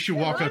 Dude, you should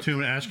walk up to him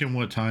and ask him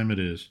what time it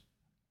is.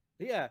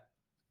 Yeah.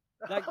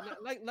 Like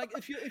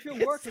if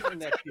you're working in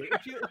that field,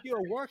 if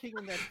you're working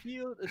in that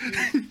field,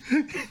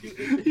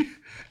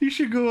 if You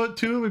should go up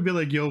to him and be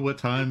like, "Yo, what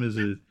time is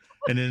it?"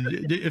 And then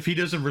if he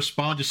doesn't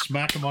respond, just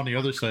smack him on the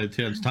other side.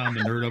 It's time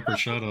to nerd up or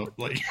shut up.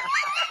 Like,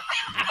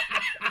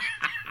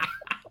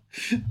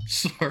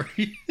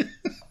 sorry,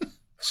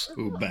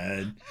 so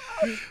bad.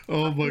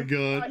 Oh my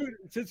god.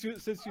 Since you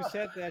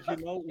said that,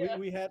 you know,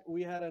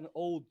 we had an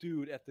old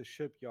dude at the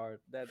shipyard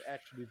that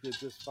actually did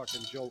this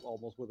fucking joke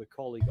almost with a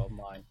colleague of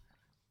mine.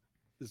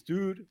 This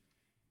dude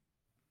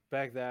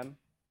back then,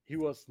 he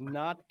was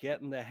not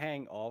getting the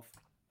hang of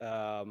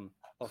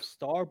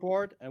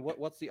starboard and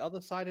what's the other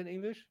side in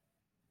English?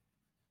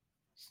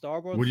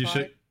 Starboard. What do you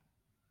side?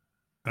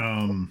 say?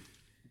 The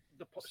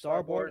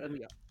Starboard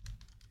and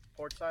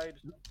port side.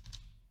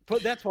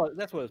 that's what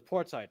it's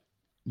port side.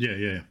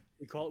 Yeah.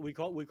 We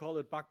call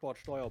it backboard,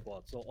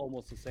 steuerbord, so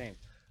almost the same.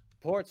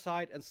 Port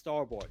side and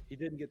starboard. He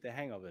didn't get the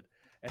hang of it,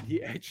 and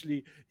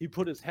he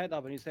put his head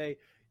up and he say,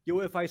 "Yo,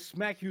 if I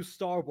smack you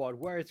starboard,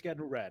 where it's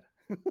getting red."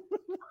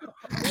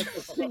 That's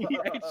the thing he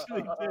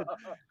actually did.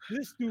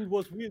 This dude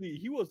was really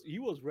he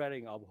was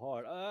redding up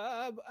hard.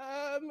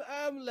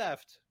 I'm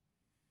left.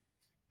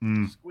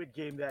 Squid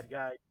Game, that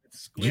guy.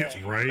 Yeah,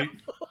 right.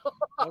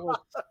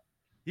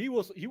 He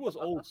was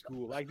old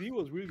school. Like he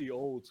was really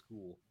old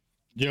school.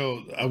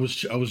 Yo, I was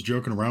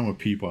joking around with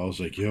people. I was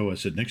like, "Yo," I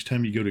said, "next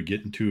time you go to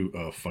get into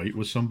a fight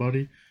with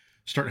somebody,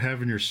 start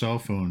having your cell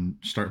phone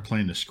start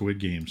playing the Squid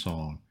Game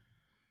song,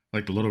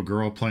 like the little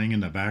girl playing in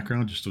the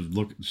background, just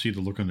to see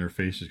the look on their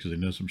faces because they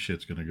know some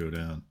shit's gonna go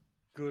down."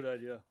 Good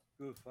idea.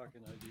 Good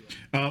fucking idea.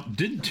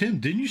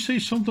 Didn't you say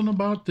something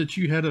about that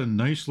you had a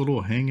nice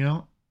little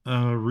hangout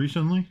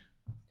recently?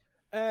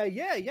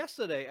 Yeah,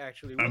 yesterday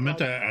actually. I meant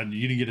that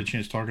you didn't get a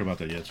chance to talk about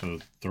that yet, so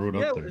throw it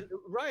up there.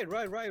 Right.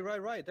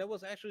 That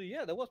was actually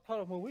that was part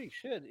of my week.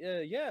 Shit.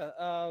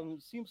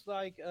 Seems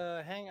like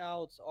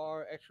hangouts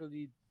are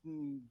actually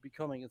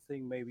becoming a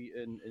thing maybe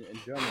in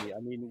Germany. I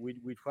mean,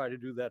 we try to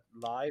do that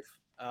live.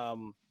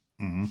 The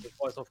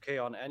Voice of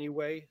K-On!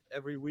 Anyway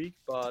every week,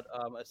 but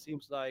it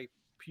seems like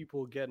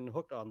people getting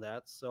hooked on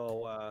that.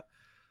 So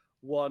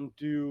one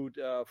dude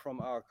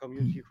from our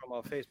community, from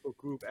our Facebook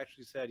group,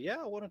 actually said,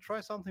 "Yeah, I want to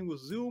try something with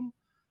Zoom."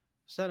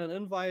 Sent an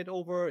invite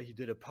over. He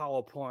did a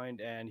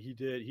PowerPoint and he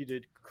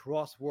did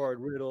crossword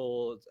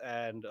riddles,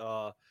 and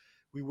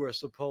we were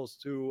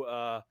supposed to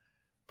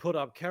put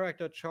up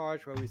character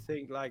charts where we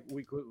think like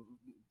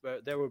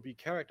there would be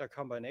character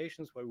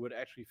combinations where we would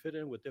actually fit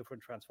in with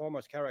different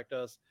Transformers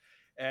characters,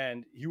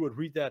 and he would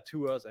read that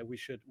to us, and we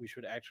should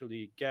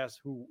actually guess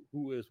who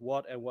is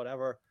what and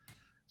whatever.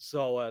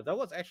 So that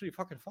was actually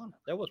fucking fun.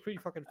 That was pretty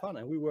fucking fun,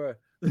 and we were.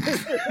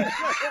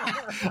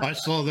 I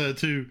saw that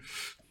too.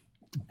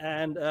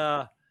 And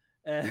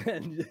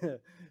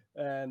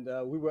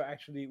we were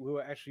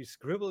actually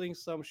scribbling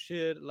some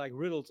shit like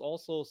riddles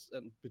also,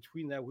 and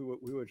between that we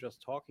were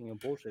just talking and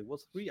bullshit. It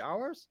was 3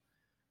 hours.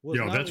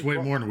 Yo, that's way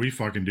more than we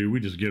fucking do. We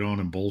just get on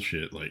and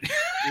bullshit, like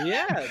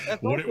yeah.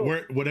 That's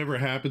whatever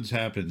happens,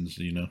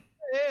 you know.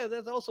 Yeah,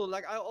 that's also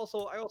like I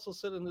also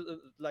sit in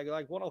the,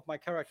 like one of my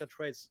character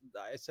traits.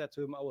 I said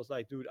to him, I was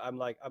like, "Dude, I'm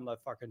like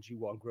fucking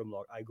G1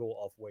 Grimlock. I go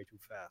off way too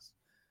fast."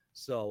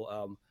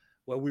 So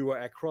when we were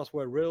at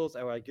crossword riddles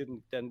and I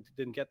didn't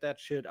get that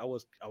shit, I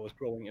was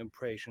growing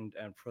impatient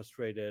and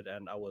frustrated,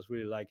 and I was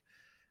really like,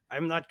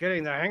 I'm not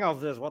getting the hang of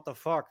this. What the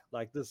fuck?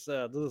 Like this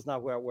is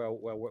not where it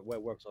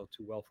works out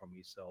too well for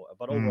me. So,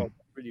 but overall,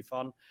 really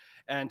fun.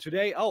 And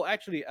today,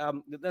 actually,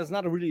 there's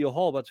not really a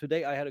haul, but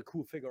today I had a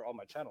cool figure on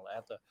my channel. I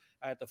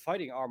had the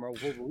fighting armor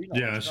Wolverine.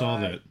 Yeah, I saw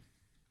that.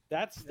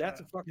 That's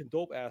a fucking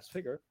dope ass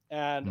figure.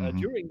 And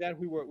during that,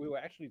 we were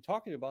actually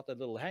talking about that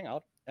little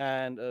hangout,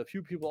 and a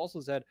few people also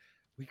said,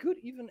 we could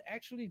even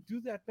actually do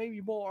that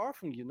maybe more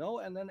often, you know,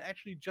 and then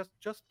actually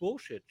just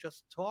bullshit,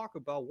 just talk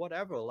about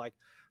whatever, like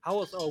how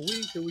was our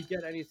week? Did we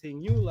get anything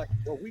new? Like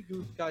what we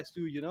guys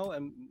do, you know,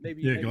 and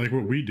maybe like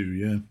what we do,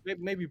 yeah.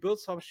 Maybe build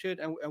some shit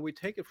and we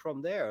take it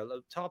from there.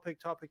 Like, topic,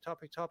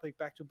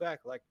 back to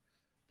back. Like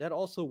that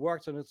also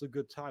works, and it's a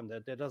good time.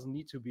 That there doesn't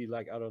need to be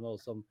like, I don't know,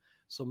 some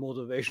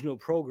motivational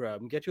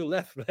program. Get your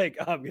left leg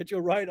up, get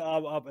your right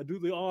arm up, and do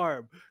the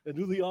arm. Yeah.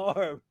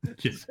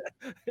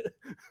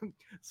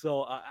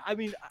 So I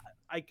mean,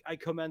 I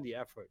commend the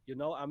effort, you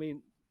know. I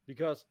mean,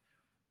 because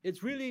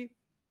it's really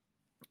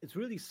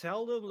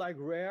seldom, like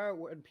rare,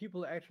 when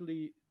people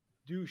actually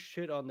do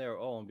shit on their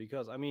own.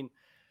 Because I mean,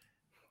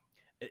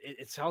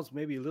 it sounds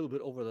maybe a little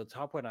bit over the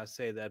top when I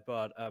say that,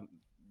 but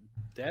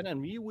Dan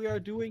and me, we are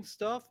doing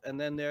stuff, and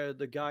then there are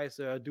the guys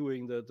that are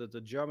doing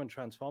the German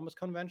Transformers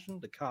convention,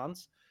 the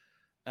cons.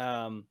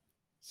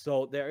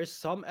 So there is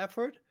some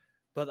effort,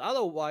 but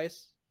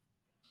otherwise,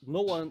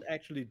 no one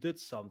actually did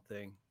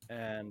something.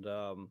 And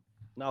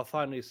now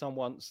finally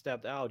someone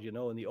stepped out, you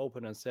know, in the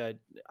open and said,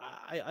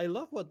 I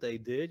love what they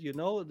did, you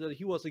know.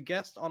 He was a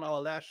guest on our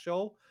last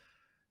show,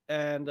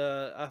 and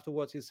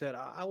afterwards he said,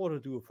 I want to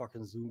do a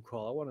fucking Zoom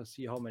call. I want to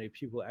see how many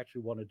people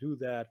actually want to do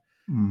that.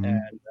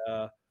 And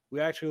we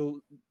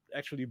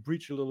actually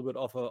breached a little bit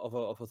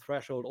of a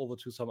threshold over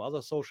to some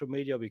other social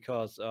media,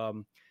 because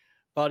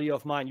buddy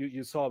of mine,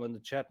 you saw him in the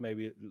chat,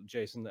 maybe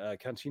Jason,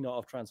 Cantina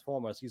of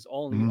Transformers. He's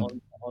only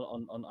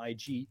on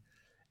IG,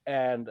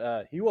 and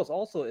he was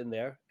also in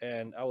there.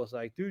 And I was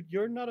like, dude,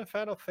 you're not a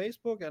fan of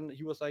Facebook? And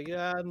he was like,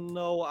 yeah,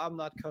 no, I'm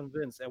not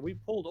convinced. And we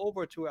pulled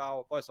over to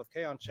our Voice of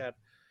Chaos chat,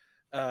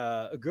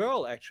 a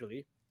girl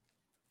actually.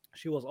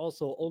 She was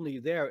also only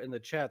there in the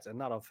chats and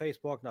not on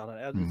Facebook, not on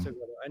Instagram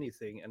or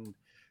anything. And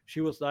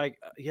she was like,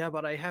 yeah,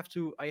 but I have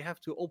to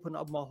open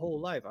up my whole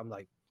life. I'm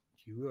like,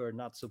 you are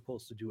not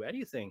supposed to do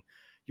anything.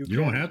 You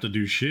don't have to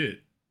do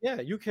shit.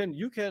 Yeah, you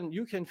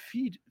can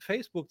feed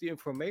Facebook the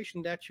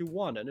information that you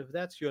want, and if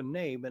that's your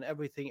name and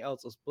everything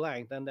else is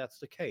blank, then that's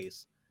the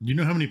case. You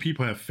know how many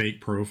people have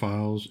fake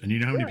profiles, and you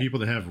know how many people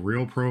that have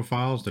real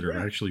profiles that are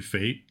actually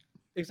fake.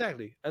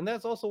 Exactly, and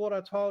that's also what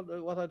I told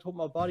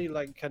my buddy,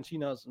 like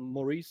Cantina's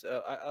Maurice.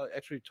 I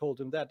actually told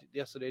him that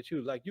yesterday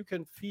too. Like, you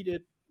can feed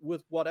it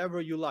with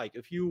whatever you like.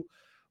 If you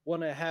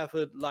want to have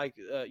it like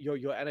your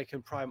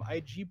Anakin Prime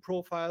IG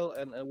profile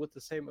and with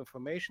the same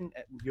information,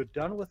 and you're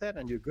done with that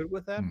and you're good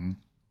with that,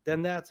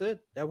 then that's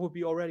it. That would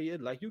be already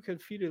it. Like, you can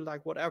feed it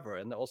like whatever,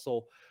 and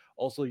also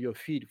your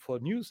feed for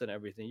news and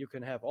everything. You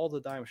can have all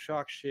the Dime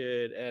Shark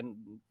shit and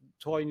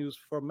toy news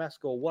for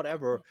Mesco,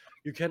 whatever.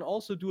 You can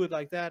also do it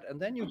like that, and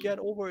then you get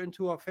over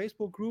into our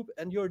Facebook group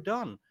and you're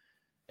done.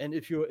 And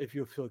if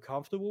you feel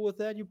comfortable with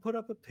that, you put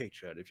up a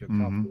picture. And if you're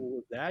comfortable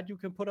with that, you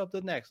can put up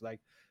the next. Like,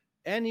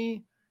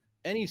 any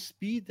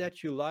speed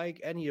that you like,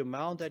 any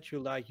amount that you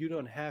like, you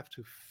don't have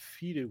to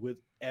feed it with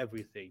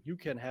everything. You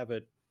can have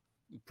it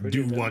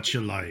do what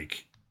you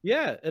like.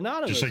 Yeah,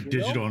 anonymous. Just like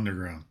Digital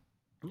Underground.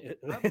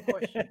 I have a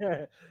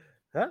question.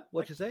 Huh?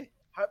 What'd you say?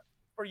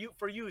 For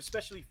you,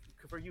 especially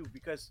for you,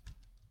 because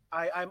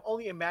I'm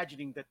only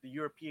imagining that the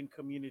European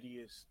community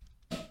is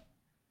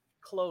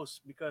close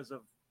because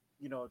of,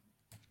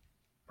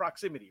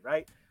 proximity,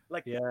 right?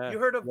 Like, you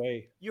heard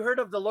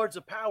of the Lords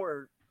of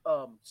Power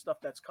stuff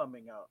that's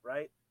coming out,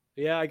 right?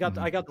 Yeah, I got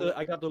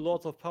the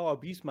Lords of Power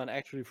Beastman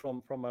actually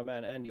from my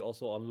man Andy,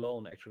 also on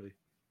loan actually.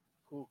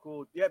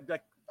 Cool. Yeah,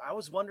 like, I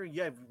was wondering,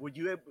 would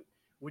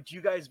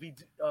you guys be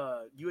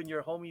you and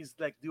your homies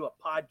like do a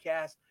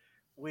podcast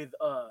with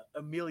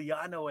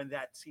Emiliano and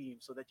that team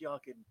so that y'all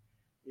can,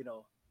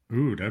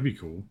 Ooh, that'd be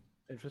cool.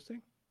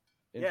 Interesting.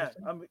 Yeah,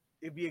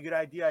 it'd be a good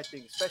idea, I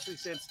think, especially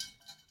since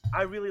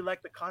I really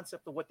like the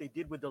concept of what they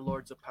did with the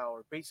Lords of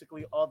Power.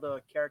 Basically, all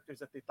the characters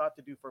that they thought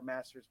to do for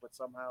Masters, but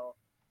somehow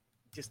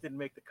just didn't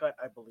make the cut,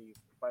 I believe.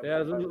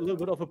 There's a little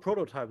bit of a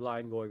prototype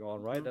line going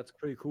on, right? That's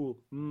pretty cool.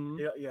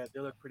 Yeah,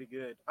 they look pretty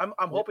good. I'm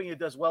hoping it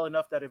does well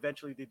enough that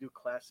eventually they do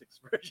classics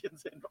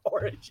versions and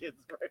origins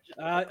versions.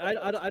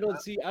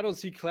 I don't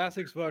see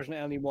classics version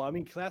anymore. I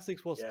mean,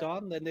 classics was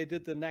done, then they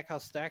did the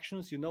NECA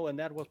Stactions, and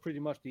that was pretty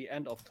much the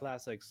end of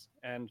classics.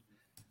 And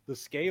the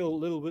scale a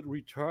little bit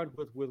returned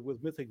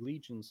with Mythic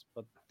Legions,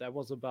 but that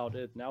was about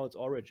it. Now it's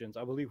Origins.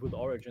 I believe with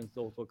Origins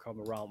those will come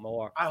around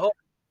more. I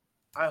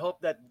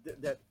hope that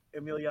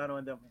Emiliano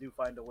and them do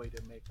find a way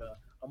to make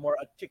a more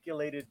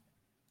articulated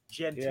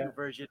Gen 2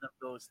 version of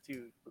those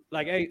two.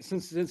 Like, hey,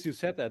 since you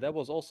said that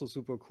was also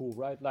super cool,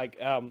 right? Like,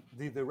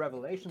 the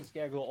Revelation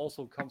Scarecrow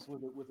also comes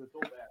with a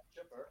dope ass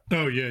chipper.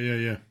 Oh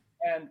yeah.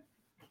 And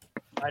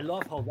I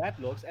love how that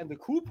looks. And the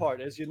cool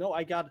part is,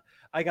 I got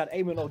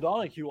Eamon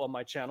O'Donoghue on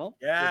my channel.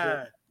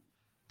 Yeah.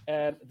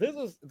 And this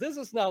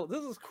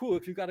is cool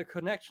if you got a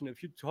connection.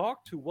 If you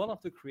talk to one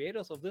of the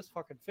creators of this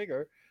fucking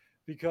figure,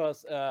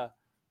 because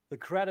the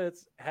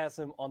credits has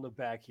him on the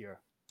back here.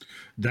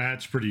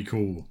 That's pretty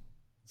cool.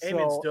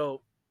 Eamon's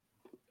dope.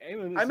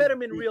 I met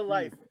him in real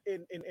life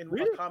in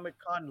really? a Comic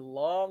Con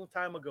long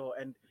time ago,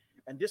 and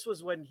this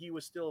was when he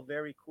was still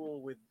very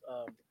cool with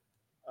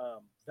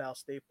Val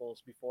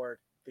Staples before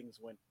things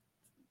went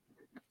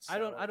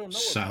south. I don't know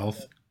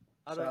south.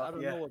 I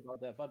don't know about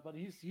that, but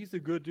he's a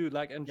good dude.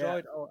 Like,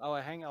 enjoyed our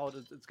hangout.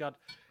 It's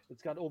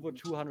got over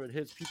 200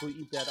 hits. People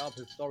eat that up.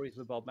 His stories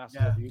about Master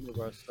of the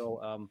Universe.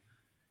 So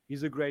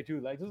he's a great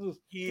dude. Like, this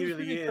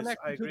really is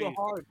connected to the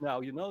heart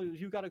now.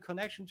 You got a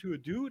connection to a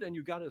dude, and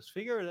you got his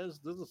figure. This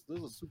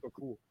is super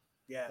cool.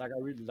 Yeah, like,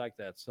 I really like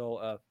that.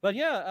 So, but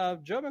yeah,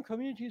 German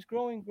community is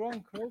growing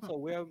closer.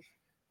 We're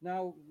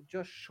now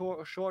just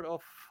short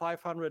of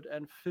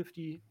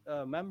 550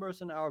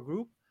 members in our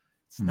group.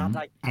 It's not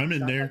like I'm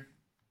in there. Like,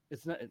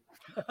 it's not.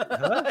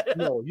 Huh?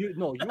 No, you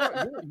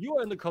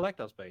are in the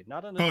Collector's Bay,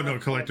 not in the. Oh no,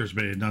 Collector's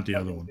Bay, not the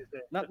other one.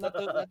 Not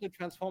the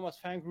Transformers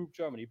fan group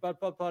Germany, but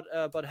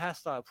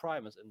Hastile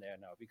Prime is in there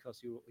now because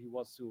he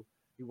wants to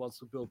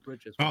build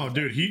bridges. Oh,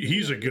 dude,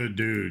 he's a good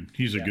dude.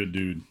 He's a good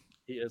dude.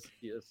 He is.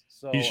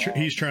 So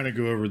he's trying to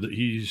go over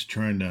he's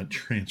trying to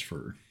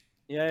transfer.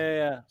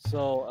 Yeah.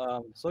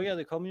 So yeah,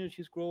 the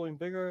community is growing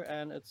bigger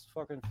and it's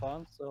fucking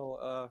fun.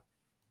 So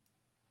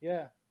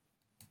yeah.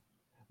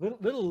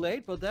 Little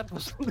late, but that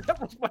was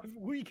my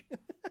week.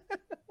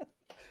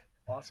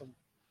 Awesome.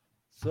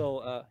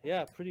 So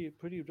yeah, pretty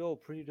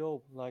dope.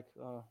 Like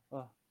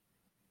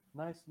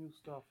nice new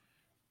stuff.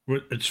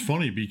 But it's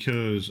funny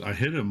because I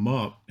hit him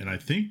up, and I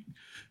think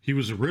he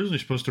was originally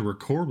supposed to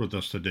record with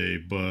us today,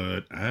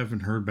 but I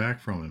haven't heard back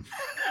from him.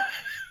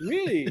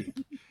 Really?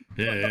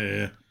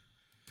 Yeah.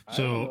 I don't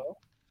So,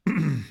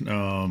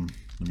 know.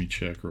 let me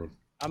check.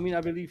 I mean,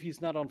 I believe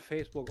he's not on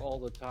Facebook all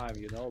the time.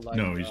 You know, like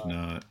No, he's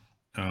not.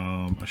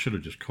 I should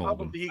have just called him.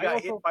 Probably he I got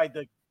also hit by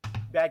the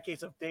bad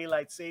case of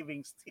daylight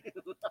savings too.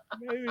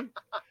 maybe,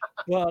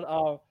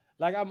 but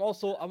like I'm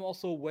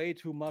also way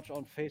too much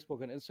on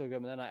Facebook and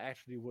Instagram than I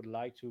actually would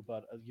like to.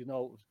 But you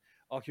know,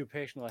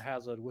 occupational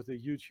hazard with the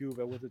YouTube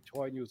and with the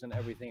toy news and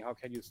everything. How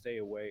can you stay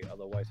away?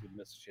 Otherwise, you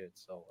miss shit.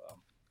 So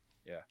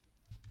yeah.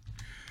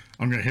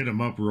 I'm gonna hit him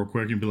up real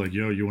quick and be like,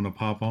 "Yo, you want to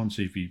pop on?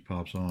 See if he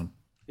pops on."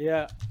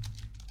 Yeah,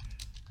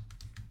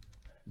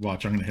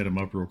 Watch, I'm gonna hit him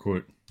up real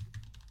quick.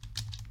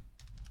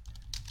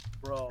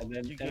 Bro, and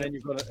then you and get- then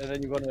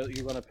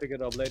you're gonna pick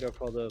it up later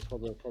for the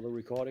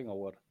recording or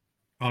what?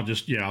 I'll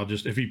just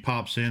if he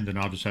pops in, then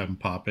I'll just have him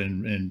pop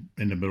in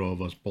the middle of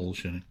us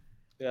bullshitting.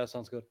 Yeah,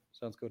 sounds good.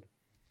 Sounds good.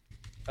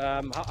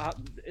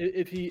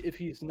 If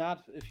he's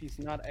not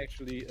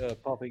actually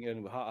popping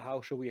in,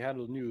 how should we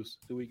handle news?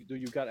 Do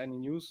you got any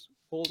news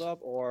pulled up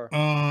or?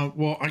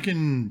 Well, I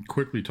can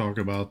quickly talk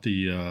about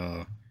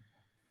the.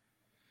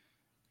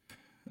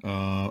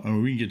 I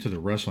mean, we can get to the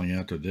wrestling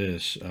after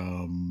this.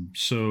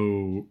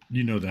 So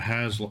you know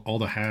all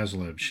the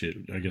HasLab shit.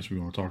 I guess we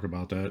want to talk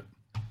about that.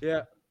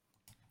 Yeah.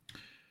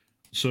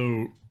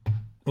 So,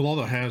 with all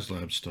the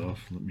HasLab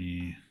stuff, let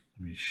me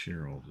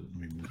share all the. Let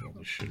me move all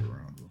this shit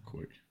around real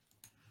quick.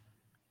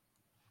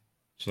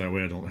 So that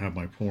way I don't have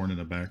my porn in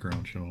the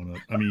background showing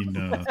up. I mean,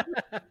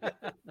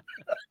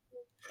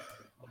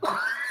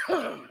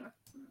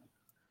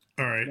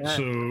 all right. Yeah.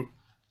 So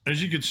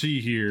as you can see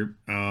here,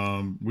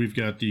 we've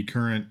got the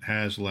current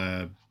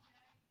HasLab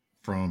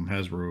from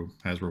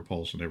Hasbro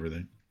Pulse and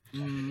everything.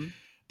 Mm-hmm.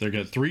 They've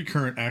got 3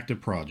 current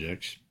active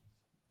projects.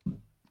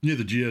 Yeah,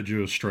 the G.I.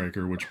 Joe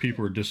Striker, which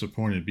people are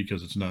disappointed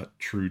because it's not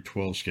true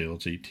 12 scale,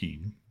 it's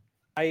 18.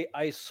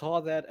 I saw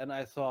that and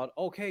I thought,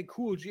 okay,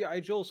 cool, G.I.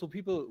 Joe. So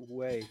people,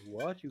 wait,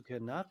 what? You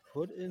cannot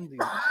put in the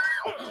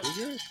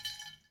figures?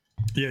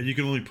 Yeah, you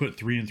can only put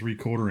 3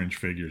 3/4 inch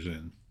figures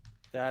in.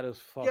 That is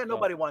fucked yeah,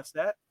 nobody up. wants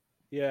that.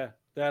 Yeah,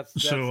 that's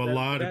So a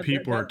lot of that-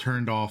 people are that-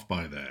 turned off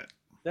by that.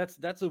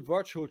 That's a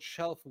virtual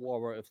shelf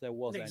warmer if there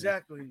was any.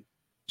 Exactly.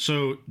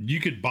 So you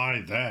could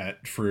buy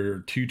that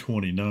for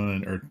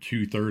 $229 or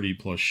 $230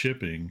 plus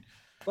shipping.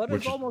 But which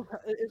it's is- almost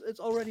it's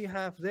already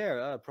half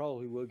there.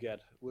 Probably we'll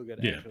get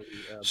Yeah. actually.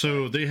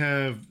 So they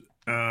have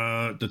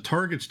the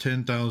target's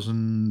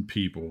 10,000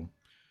 people.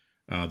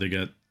 They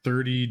got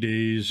 30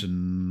 days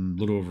and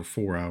a little over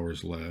 4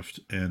 hours left,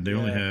 and they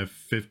only Yeah. have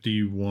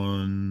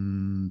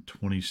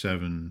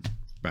 5127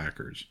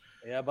 backers,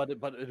 yeah, but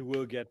it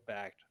will get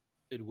backed.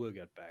 It will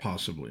get backed.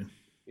 possibly.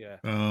 Yeah.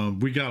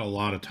 We got a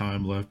lot of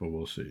time left, but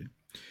we'll see.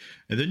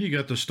 And then you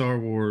got the Star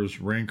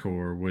Wars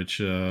Rancor, which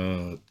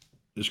is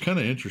kind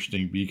of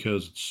interesting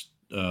because it's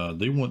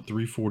they want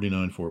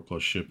 $349 for it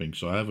plus shipping.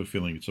 So I have a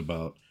feeling it's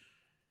about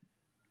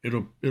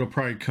it'll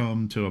probably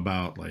come to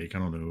about like I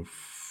don't know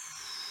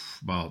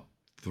about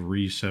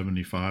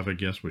 $375, I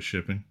guess, with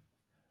shipping.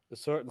 A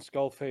certain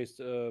skull-faced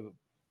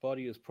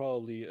body is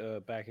probably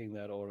backing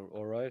that order.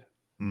 All right.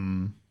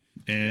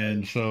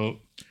 And so,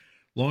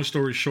 long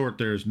story short,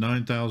 there's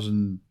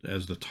 9,000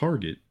 as the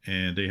target,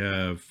 and they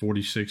have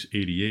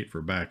 4688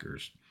 for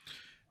backers.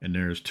 And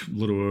there's a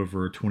little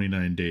over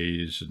 29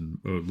 days and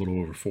a little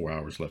over 4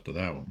 hours left of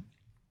that one.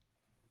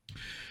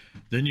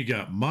 Then you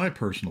got my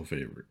personal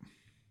favorite,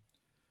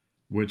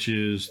 which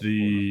is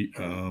the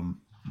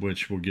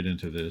which we'll get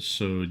into this.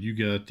 So you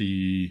got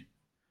the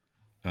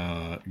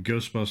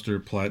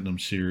Ghostbuster Platinum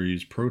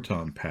Series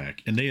Proton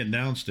Pack, and they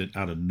announced it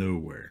out of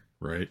nowhere,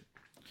 right?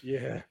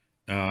 Yeah.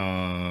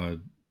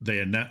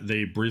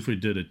 They briefly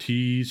did a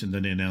tease, and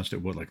then they announced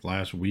it like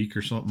last week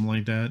or something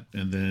like that,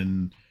 and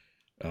then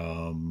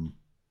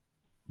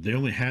they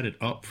only had it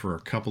up for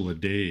a couple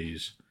of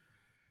days.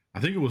 I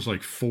think it was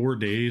like 4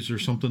 days or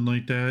something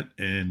like that,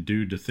 and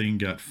dude, the thing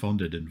got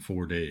funded in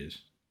 4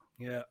 days.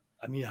 Yeah.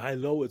 I mean,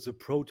 high-low, it's a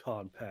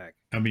proton pack.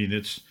 I mean,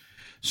 it's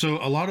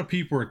so a lot of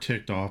people are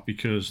ticked off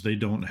because they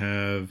don't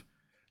have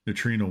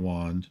Neutrino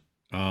Wand,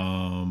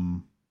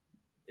 and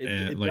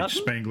like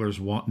doesn't? Spangler's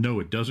Wand.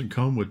 No, it doesn't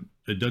come with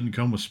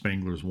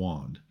Spangler's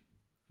Wand.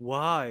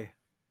 Why?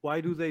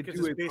 Why do they Because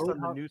do it's a based on the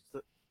proton? new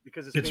stuff.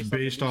 Because It's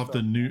based off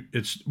the new.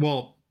 It's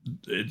well,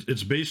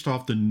 it's based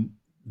off the.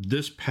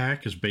 This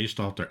pack is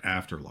based off their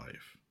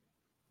Afterlife.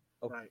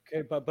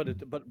 Okay, but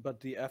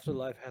the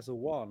afterlife has a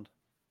wand.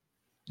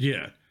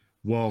 Yeah.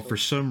 Well, for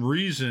some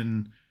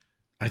reason,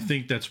 I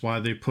think that's why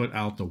they put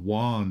out the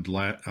wand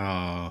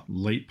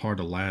late part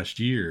of last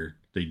year.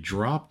 They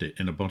dropped it,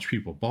 and a bunch of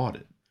people bought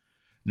it.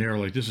 And they were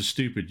like, "This is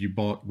stupid.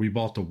 We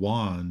bought the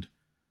wand,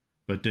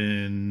 but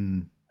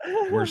then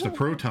where's the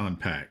proton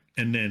pack?"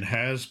 And then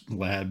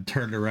HasLab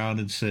turned around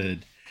and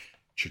said,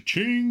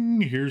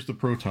 "Cha-ching! Here's the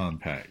proton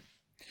pack."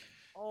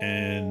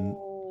 And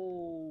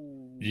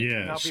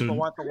yeah, Now so people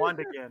want the wand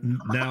again.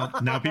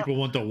 now people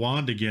want the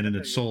wand again, and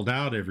it's sold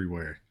out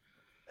everywhere.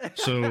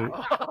 So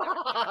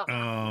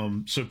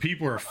so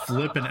people are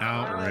flipping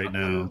out right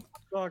now.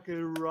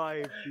 Fucking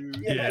right, dude.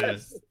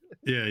 Yes.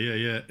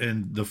 Yeah.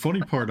 And the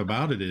funny part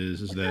about it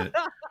is that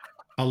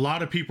a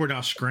lot of people are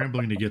now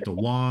scrambling to get the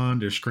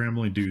wand. They're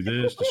scrambling to do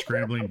this. They're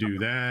scrambling to do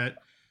that.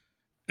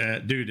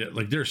 Dude,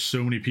 like there's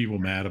so many people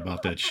mad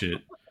about that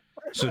shit.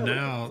 So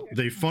now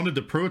they funded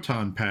the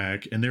proton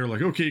pack, and they're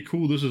like, okay,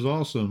 cool, this is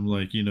awesome.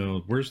 Like,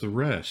 where's the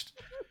rest?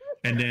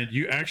 And then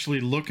you actually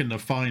look in the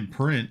fine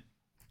print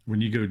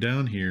when you go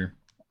down here.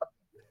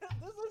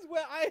 This is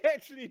where I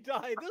actually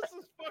died. This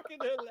is fucking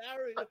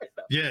hilarious.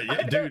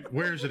 Yeah, dude.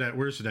 Where's it at?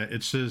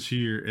 It says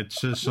here. It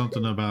says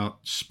something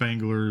about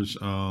Spangler's.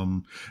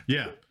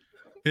 Yeah,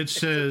 it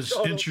says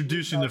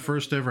introducing the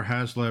first ever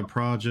HasLab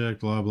project.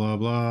 Blah blah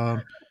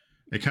blah.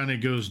 It kind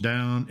of goes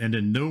down, and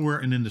then nowhere,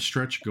 and in the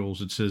stretch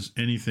goals, it says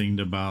anything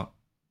about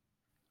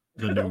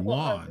the new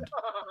wand.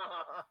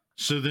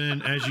 So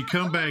then, as you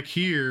come back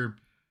here,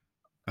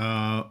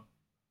 Venkman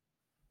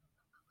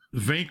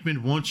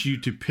wants you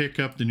to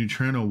pick up the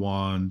Neutrino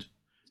wand,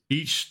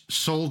 each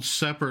sold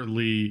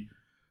separately,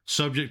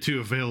 subject to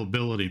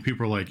availability.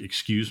 People are like,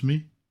 "Excuse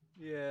me?"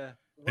 Yeah.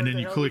 And then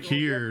you click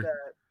here,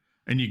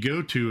 and you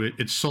go to it.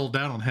 It's sold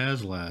out on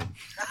HasLab.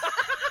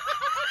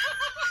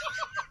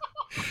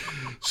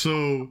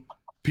 So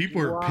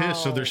people are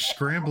pissed. So they're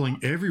scrambling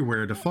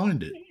everywhere to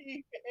find it.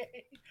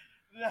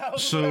 Now,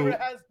 So whoever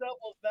has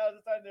doubles, now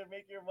it's time to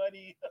make your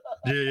money.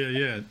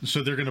 yeah.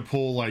 So they're gonna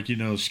pull like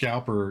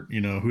scalper,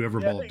 whoever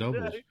bought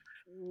doubles.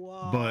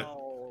 Wow. But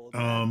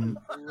that's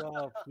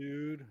rough,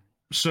 dude.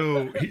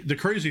 So the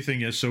crazy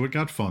thing is, so it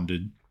got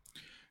funded,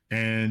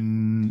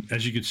 and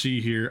as you can see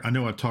here, I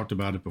know I talked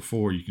about it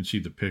before. You can see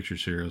the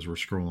pictures here as we're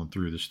scrolling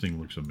through. This thing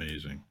looks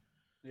amazing.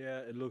 Yeah,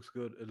 it looks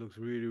good. It looks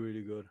really,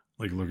 really good.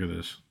 Like, look at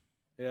this.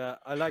 Yeah,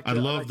 I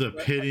love the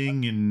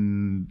pitting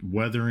and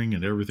weathering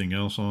and everything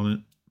else on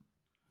it.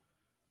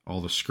 All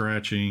the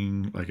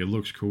scratching, like it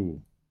looks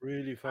cool.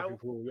 Really fucking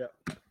cool. Yeah.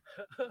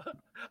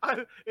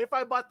 If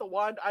I bought the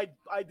wand, I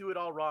do it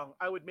all wrong.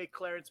 I would make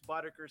Clarence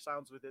Boddicker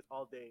sounds with it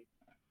all day.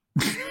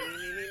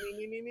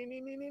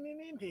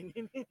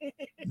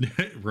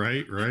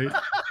 Right.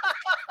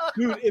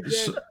 Dude,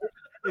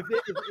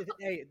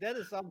 hey, that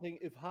is something.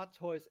 If Hot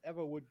Toys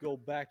ever would go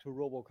back to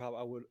RoboCop,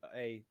 I would.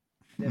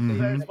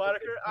 Clarence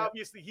Boddicker,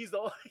 obviously, he's the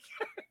only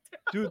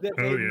dude. They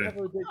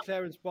never did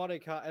Clarence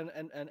Boddicker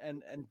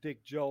and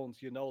Dick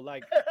Jones.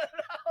 Like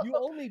you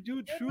only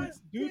do two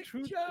tribes.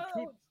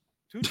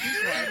 Two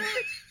tribes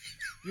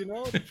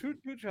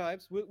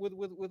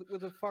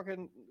with a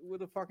fucking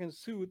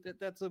suit.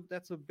 That's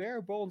a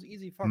bare bones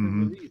easy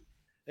fucking release.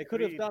 They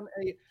could have done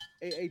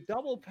a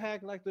double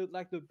pack like the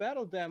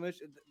battle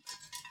damage.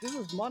 This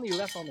is money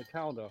left on the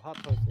counter.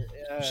 Hot Toys.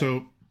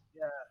 So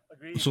yeah,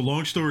 agreed. So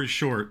long story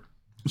short,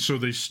 so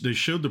they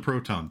showed the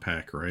proton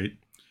pack, right?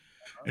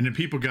 And then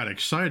people got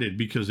excited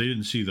because they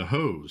didn't see the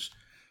hose,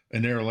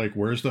 and they were like,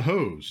 "Where's the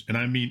hose?" And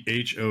I mean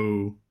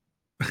HO,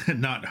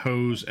 not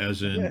hose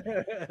as in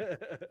a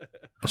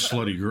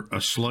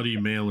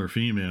slutty male or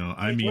female.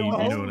 I mean,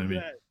 you know what I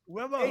mean?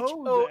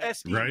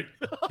 HOSD. Right?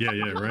 Yeah,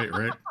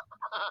 right.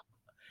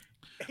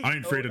 I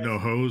ain't afraid of no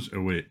hose.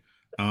 Oh wait.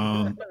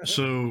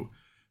 So,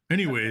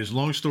 anyways,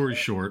 long story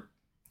short,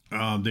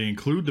 they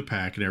include the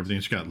pack and everything.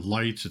 It's got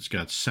lights, it's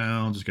got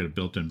sounds, it's got a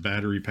built-in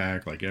battery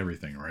pack, like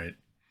everything, right?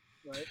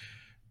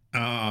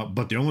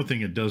 But the only thing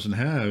it doesn't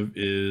have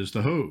is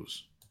the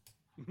hose.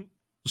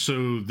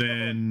 So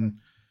then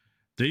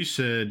they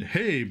said,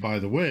 "Hey, by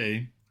the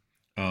way,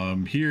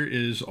 here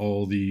is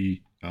all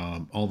the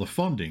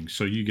funding.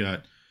 So you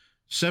got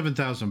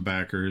 7,000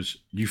 backers.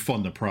 You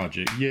fund the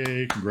project.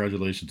 Yay!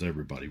 Congratulations,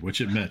 everybody."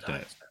 Which it meant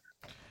that.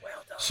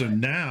 Well done. So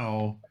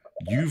now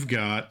you've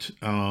got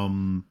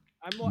I'm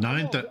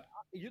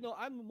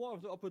more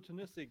of the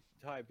opportunistic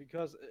type,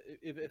 because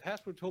if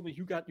Hasbro told me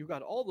you got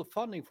all the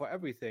funding for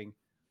everything,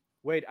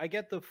 wait, I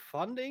get the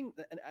funding,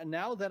 and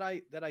now that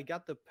I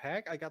got the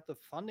pack, I got the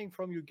funding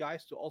from you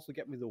guys to also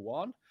get me the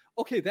wand.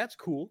 Okay, that's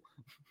cool.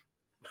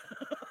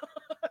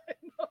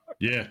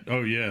 Yeah.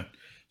 Oh yeah.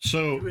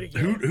 So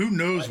who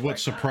knows what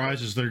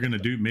surprises they're going to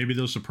do? Maybe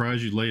they'll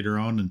surprise you later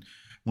on, and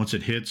once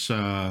it hits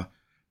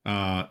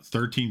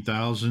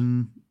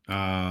 13,000,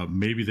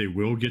 maybe they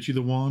will get you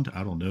the wand.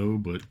 I don't know,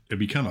 but it'd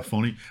be kind of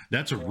funny.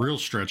 That's a real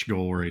stretch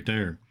goal right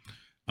there.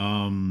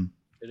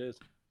 It is.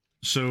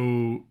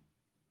 So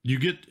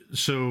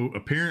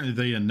apparently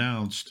they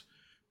announced,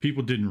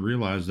 people didn't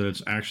realize that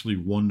it's actually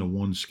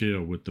 1-to-1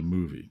 scale with the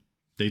movie.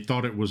 They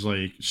thought it was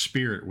like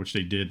Spirit, which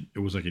they did. It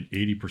was like an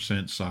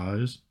 80%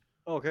 size.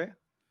 Okay.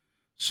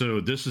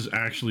 So this is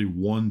actually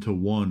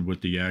 1-to-1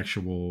 with the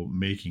actual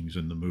makings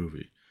in the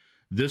movie.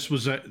 This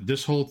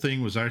whole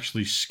thing was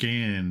actually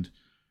scanned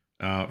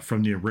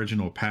from the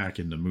original pack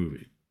in the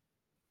movie.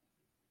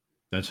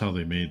 That's how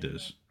they made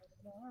this.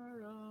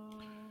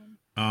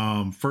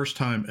 First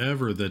time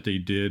ever that they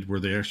did where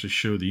they actually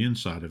show the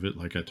inside of it,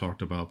 like I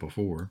talked about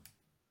before.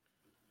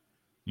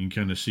 You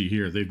can kind of see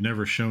here, they've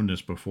never shown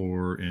this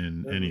before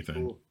in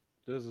anything. Cool.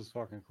 This is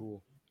fucking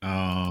cool.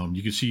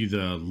 You can see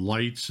the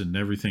lights and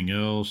everything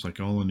else, like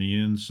all on the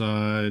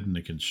inside, and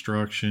the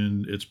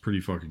construction. It's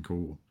pretty fucking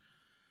cool.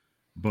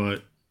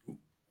 But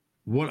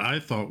what I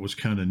thought was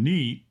kind of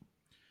neat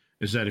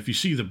is that if you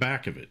see the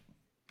back of it,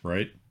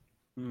 right?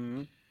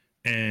 Mm-hmm.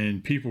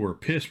 And people were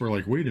pissed. We're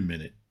like, wait a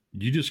minute,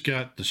 you just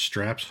got the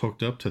straps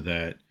hooked up to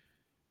that,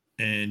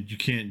 and you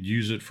can't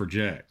use it for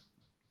jack.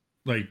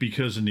 Like,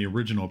 because in the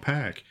original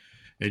pack,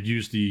 it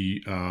used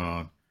the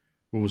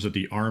what was it?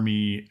 The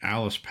Army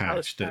Alice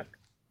packs.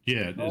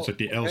 Yeah, it's like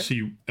the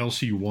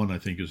LC1, I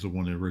think, is the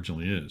one it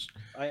originally is.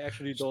 I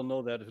actually don't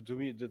know that. To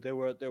me, there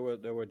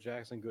were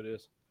jacks and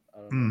goodies. I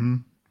don't know. Mm-hmm.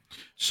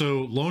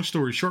 So, long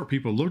story short,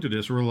 people looked at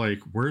this. We're like,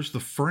 "Where's the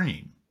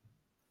frame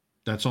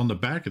that's on the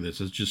back of this?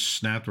 It's just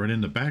snapped right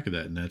in the back of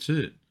that, and that's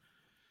it."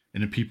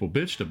 And then people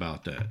bitched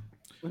about that.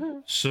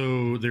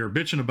 So they were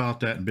bitching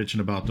about that and bitching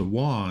about the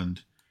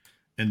wand.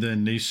 And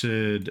then they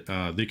said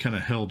they kind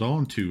of held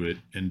on to it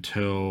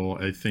until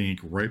I think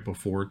right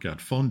before it got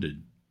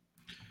funded.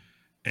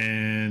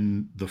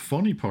 And the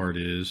funny part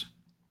is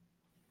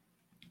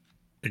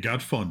it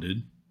got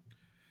funded,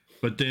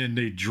 but then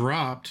they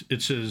dropped,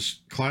 it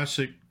says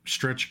classic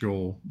stretch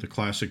goal, the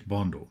classic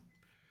bundle.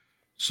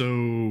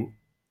 So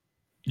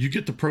you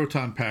get the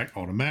proton pack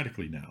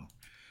automatically now.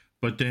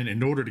 But then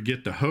in order to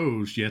get the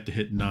hose, you have to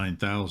hit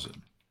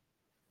 9,000.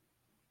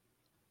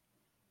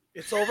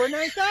 It's over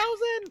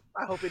 9,000.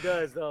 I hope it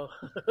does, though.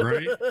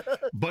 Right?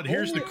 But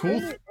here's the cool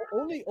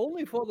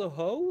only for the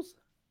hose?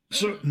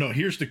 So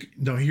here's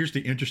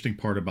the interesting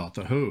part about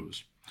the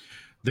hose.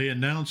 They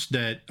announced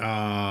that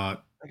I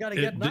gotta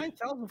get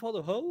 9,000 for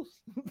the hose.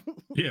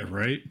 Yeah,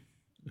 right.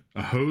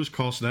 A hose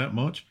costs that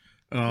much.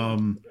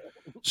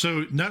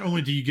 So not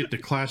only do you get the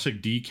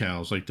classic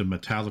decals, like the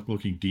metallic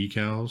looking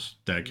decals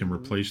that can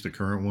replace the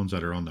current ones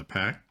that are on the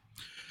pack,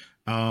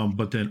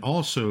 but then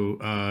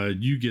also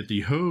you get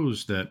the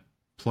hose that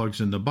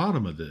plugs in the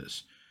bottom of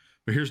this.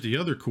 But here's the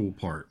other cool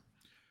part.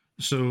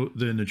 So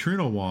the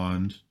neutrino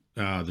wand,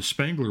 the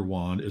Spangler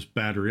wand, is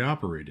battery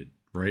operated,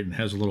 right? And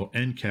has a little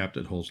end cap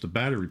that holds the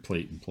battery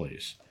plate in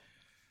place.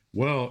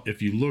 Well,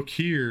 if you look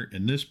here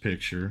in this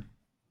picture,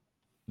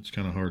 it's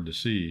kind of hard to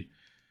see.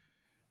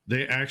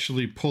 They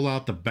actually pull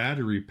out the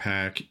battery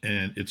pack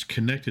and it's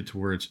connected to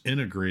where it's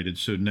integrated.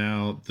 So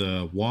now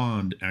the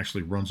wand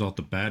actually runs off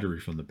the battery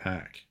from the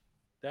pack.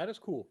 That is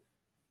cool.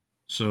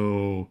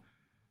 So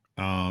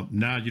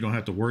now you don't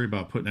have to worry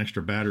about putting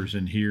extra batteries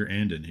in here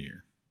and in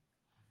here.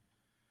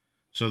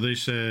 So they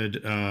said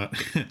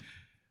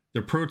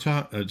the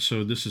proton.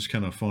 So this is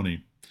kind of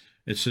funny.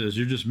 It says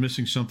you're just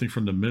missing something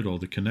from the middle,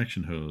 the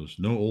connection hose.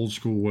 No old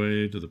school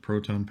way to the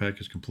proton pack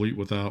is complete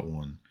without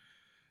one.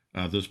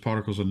 Those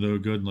particles are no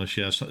good unless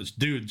you have something.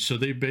 Dude, so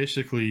they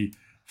basically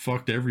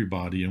fucked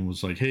everybody and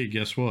was like, hey,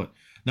 guess what?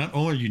 Not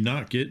only are you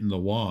not getting the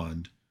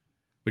wand,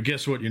 but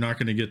guess what? You're not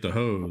going to get the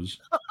hose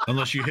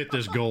unless you hit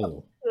this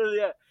goal.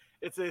 Yeah,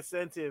 it's an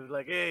incentive.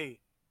 Like, hey,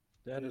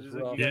 that is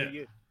rough. Yeah.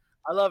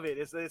 I love it.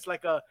 It's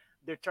like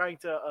they're trying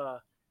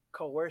to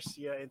coerce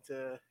you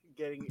into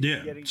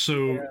getting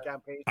so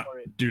campaign for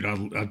it. Dude,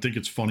 I think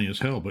it's funny as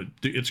hell, but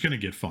it's going to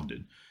get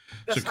funded.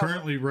 So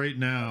currently right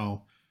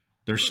now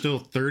there's still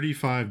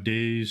 35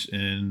 days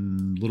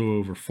and a little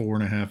over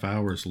 4.5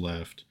 hours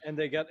left, and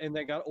they got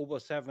over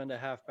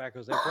 7.5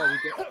 backers. They probably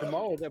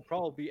tomorrow they'll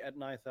probably be at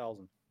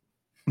 9,000.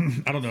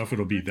 I don't know if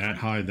it'll be that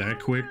high that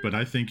quick, but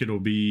I think it'll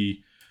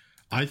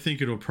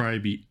probably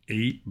be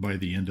 8 by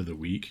the end of the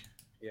week.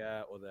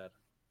 Yeah, or that.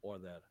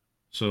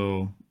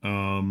 So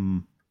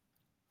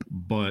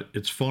but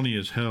it's funny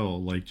as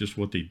hell, like just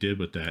what they did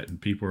with that,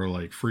 and people are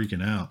like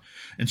freaking out.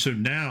 And so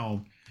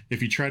now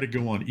if you try to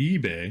go on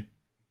eBay,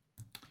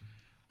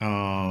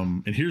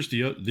 and here's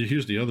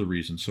the other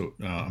reason. So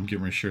I'm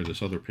getting ready to share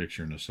this other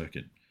picture in a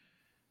second.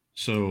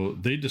 So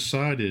they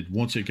decided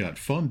once it got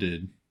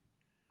funded,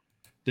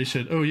 they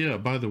said, oh yeah,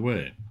 by the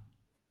way,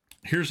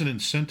 here's an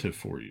incentive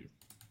for you.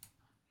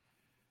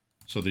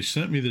 So they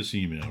sent me this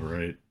email,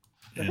 right?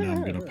 And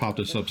I'm going to pop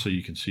this up so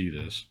you can see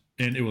this.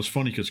 And it was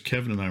funny because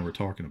Kevin and I were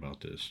talking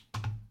about this.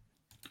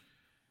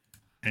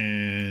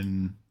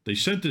 And they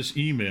sent this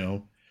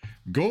email.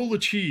 Goal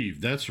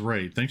achieved. That's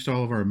right. Thanks to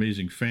all of our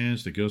amazing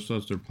fans, the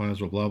Ghostbuster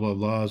Plasma blah, blah,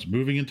 blah is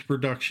moving into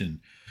production.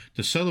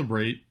 To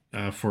celebrate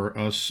for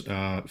us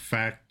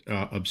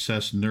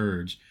fact-obsessed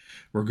nerds,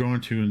 we're going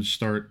to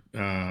start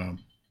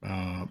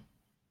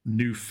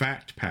new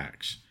fact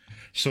packs.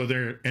 So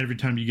every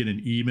time you get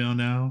an email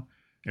now,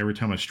 every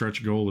time a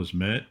stretch goal is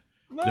met,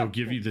 they'll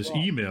give you this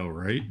email,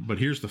 right? But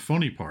here's the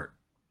funny part.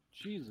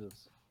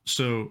 Jesus.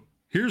 So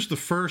here's the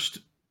first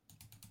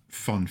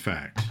fun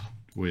fact,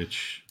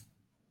 which,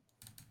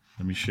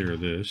 let me share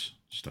this.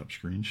 Stop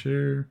screen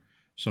share.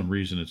 For some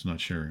reason it's not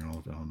sharing all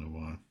of it. I don't know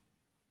why.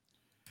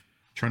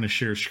 Trying to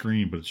share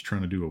screen, but it's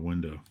trying to do a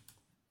window.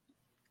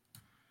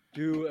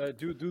 Do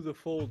the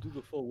full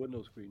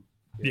window screen.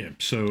 Yeah.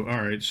 So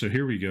all right. So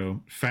here we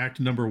go. Fact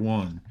number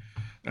 1.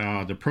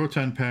 The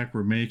proton pack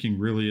we're making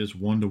really is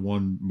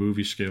 1-to-1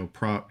 movie scale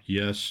prop.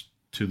 Yes,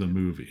 to the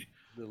movie.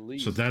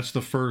 So that's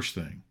the first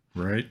thing,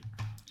 right?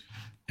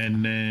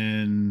 And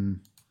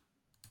then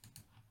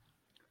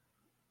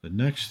the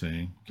next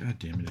thing, God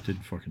damn it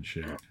didn't fucking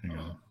share. Hang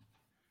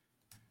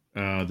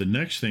on. The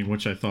next thing,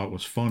 which I thought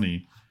was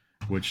funny,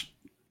 which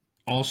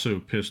also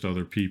pissed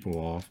other people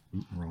off.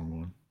 Oop,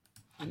 wrong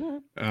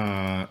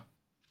one.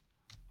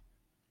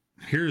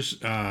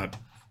 Here's like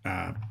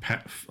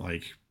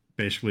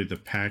basically the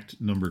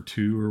pact number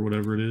 2 or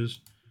whatever it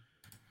is.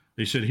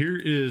 They said here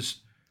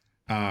is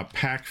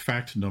pack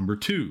fact number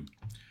 2.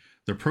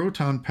 The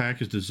Proton Pack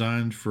is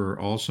designed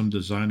for awesome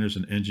designers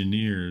and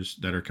engineers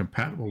that are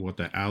compatible with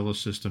the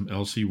Alice System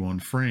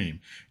LC1 frame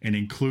and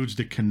includes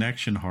the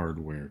connection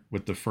hardware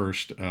with the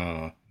first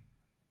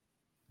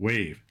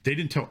wave. They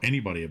didn't tell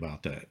anybody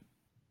about that.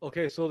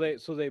 Okay, so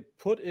they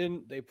put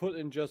in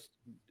just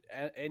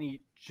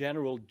any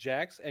general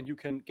jacks, and you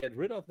can get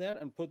rid of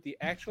that and put the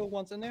actual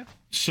ones in there.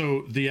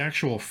 So the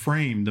actual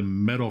frame, the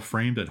metal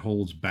frame that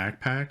holds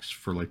backpacks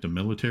for like the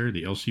military,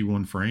 the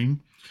LC1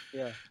 frame,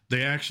 yeah,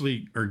 they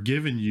actually are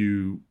giving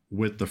you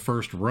with the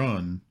first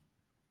run,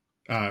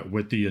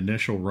 with the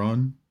initial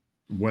run,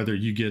 whether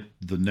you get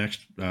the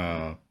next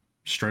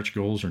stretch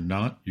goals or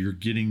not, you're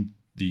getting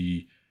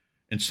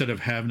instead of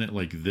having it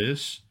like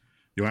this,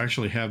 you'll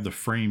actually have the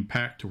frame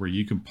packed to where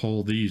you can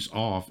pull these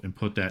off and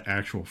put that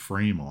actual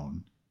frame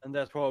on. And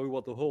that's probably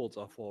what the holes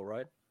are for,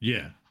 right?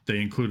 Yeah,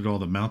 they included all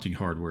the mounting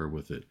hardware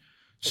with it.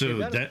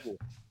 So okay, cool.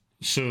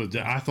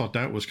 I thought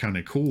that was kind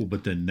of cool.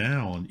 But then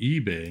now on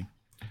eBay,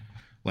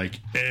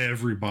 like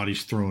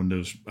everybody's throwing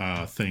those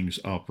things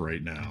up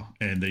right now,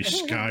 and they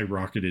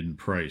skyrocketed in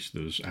price.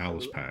 Those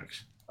Alice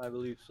packs. I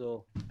believe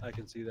so. I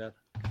can see that.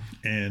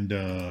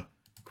 And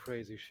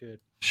crazy shit.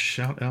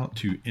 Shout out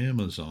to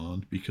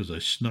Amazon because I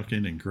snuck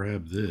in and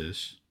grabbed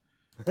this.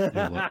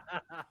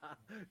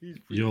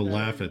 You'll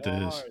laugh at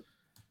this.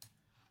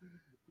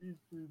 He's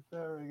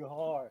preparing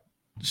hard.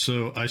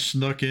 So I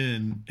snuck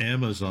in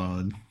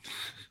Amazon.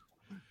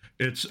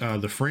 It's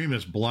the frame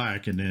is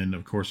black, and then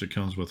of course it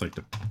comes with like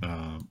the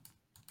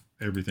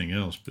everything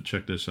else. But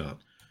check this out.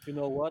 You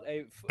know what?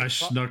 I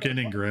snuck in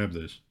and grabbed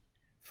this.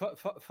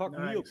 Fuck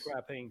nice. meal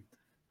prepping.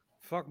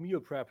 Fuck meal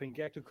prepping.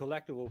 Get to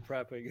collectible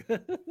prepping.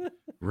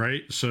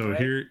 Right. So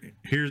right.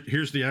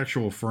 here's the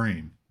actual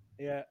frame.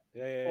 Yeah.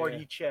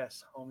 4D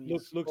chess,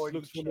 homies.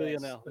 Looks familiar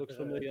now. Looks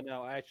familiar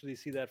now. I actually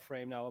see that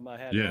frame now in my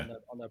head. Yeah.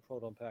 On that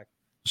Proton Pack.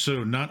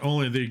 So not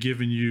only are they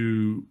giving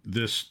you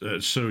this,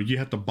 so you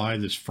have to buy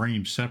this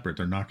frame separate.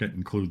 They're not going to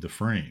include the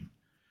frame.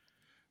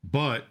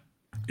 But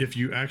if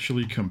you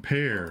actually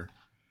compare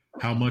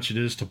how much it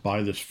is to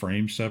buy this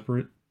frame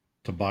separate,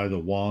 to buy the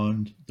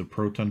wand, the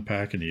Proton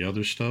Pack, and the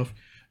other stuff,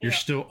 you're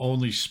still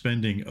only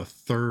spending a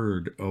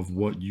third of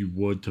what you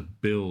would to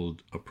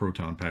build a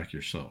Proton Pack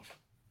yourself.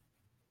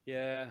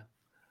 Yeah,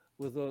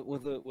 with the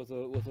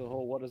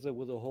whole, what is it,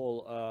 with the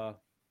whole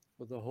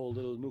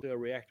little nuclear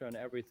reactor and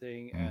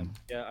everything, and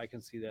yeah, I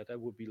can see that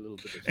would be a little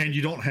bit expensive. And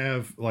you don't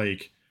have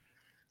like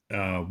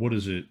what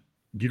is it,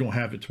 you don't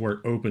have it to where it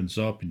opens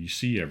up and you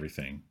see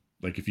everything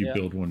like if you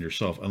build one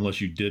yourself,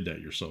 unless you did that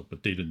yourself,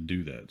 but they didn't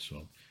do that.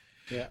 So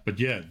but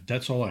yeah,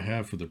 that's all I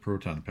have for the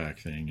Proton Pack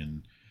thing.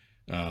 And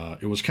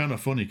it was kind of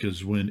funny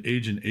because when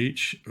Agent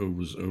H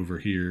was over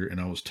here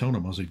and I was telling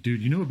him, I was like,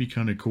 dude, you know, it'd be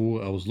kind of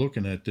cool. I was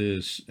looking at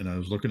this and I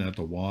was looking at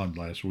the wand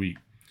last week.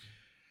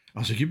 I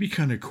was like, it'd be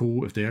kind of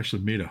cool if they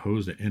actually made a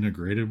hose that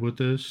integrated with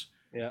this.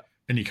 Yeah.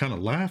 And he kind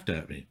of laughed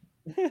at me.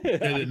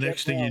 And the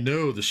next thing you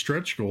know, the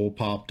stretch goal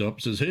popped up,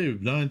 says, hey,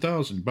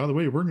 9,000. By the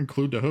way, we're going to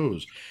include the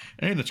hose.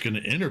 And it's going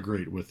to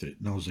integrate with it.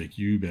 And I was like,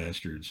 you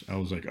bastards. I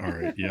was like, all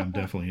right, yeah, I'm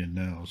definitely in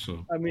now.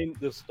 So I mean,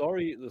 the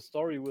story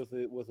with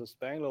the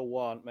Spangler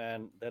wand,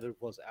 man, that it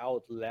was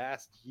out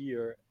last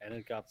year and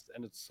it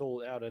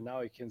sold out, and now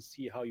I can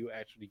see how you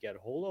actually get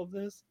hold of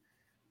this.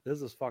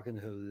 This is fucking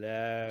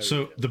hilarious.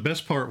 So the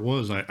best part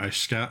was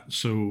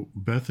so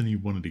Bethany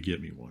wanted to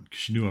get me one because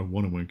she knew I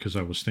wanted one, because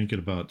I was thinking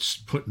about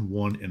putting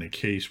one in a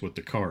case with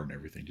the car and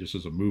everything, just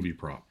as a movie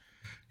prop.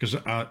 Because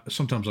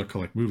sometimes I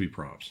collect movie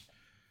props,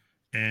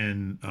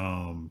 and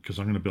because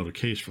I'm going to build a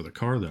case for the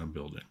car that I'm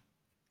building.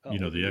 You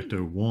know, the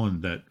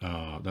Ecto-1,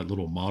 that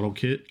little model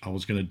kit. I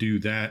was going to do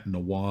that and a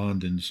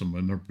wand and some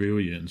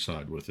memorabilia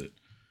inside with it.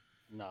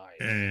 Nice.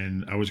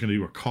 And I was going to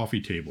do a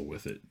coffee table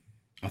with it.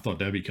 I thought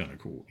that'd be kind of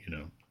cool, you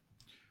know.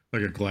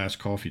 Like a glass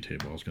coffee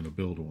table. I was going to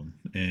build one.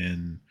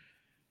 And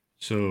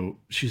so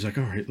she's like,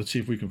 all right, let's see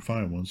if we can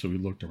find one. So we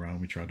looked around,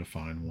 we tried to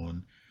find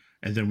one.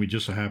 And then we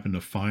just so happened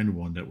to find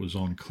one that was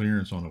on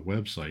clearance on a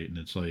website. And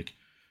it's like,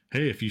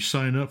 hey, if you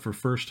sign up for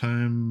first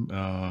time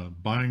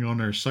buying on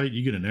their site,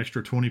 you get an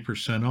extra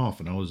 20% off.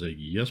 And I was like,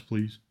 yes,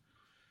 please.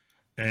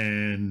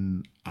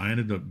 And I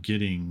ended up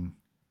getting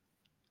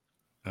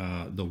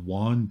the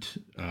wand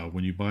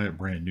when you buy it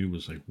brand new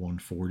was like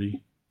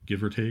 $140,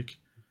 give or take.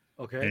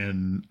 Okay.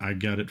 And I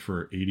got it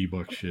for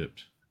 $80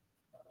 shipped.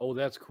 Oh,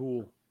 that's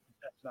cool.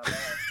 That's not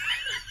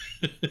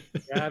bad.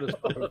 That is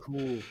fucking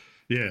cool.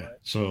 Yeah.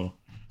 So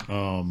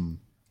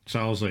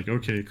I was like,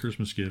 okay,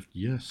 Christmas gift,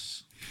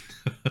 yes.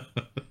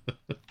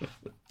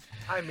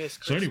 I miss Christmas.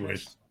 So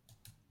anyways,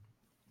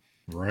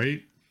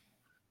 right?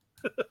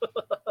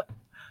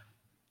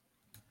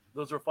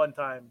 Those were fun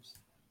times.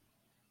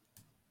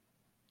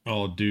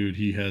 Oh, dude,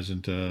 he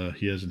hasn't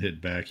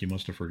hit back. He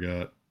must have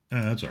forgot.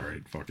 That's all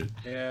right. Fuck it.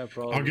 Yeah,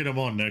 probably. I'll get him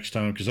on next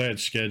time because I had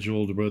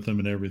scheduled with him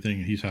and everything,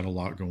 and he's had a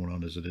lot going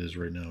on as it is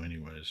right now,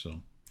 anyway.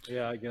 So.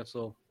 Yeah, I guess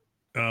so.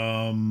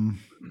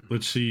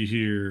 Let's see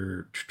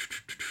here.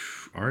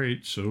 All right,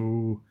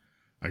 so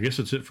I guess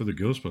that's it for the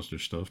Ghostbuster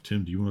stuff.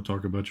 Tim, do you want to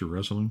talk about your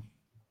wrestling?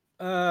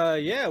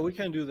 Yeah, we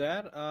can do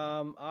that.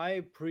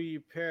 I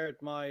prepared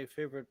my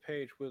favorite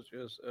page, which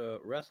is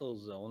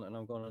WrestleZone, and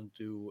I'm gonna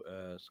do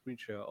a screen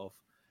share of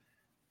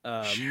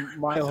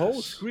my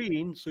whole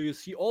screen, so you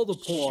see all the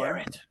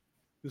porn.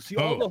 You see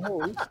all the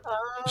holes.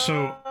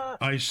 So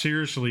I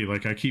seriously,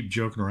 like, I keep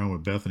joking around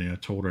with Bethany. I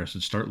told her, I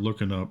said, start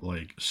looking up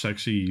like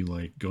sexy,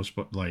 like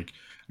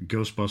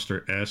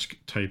Ghostbuster-esque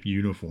type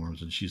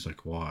uniforms, and she's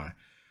like, why?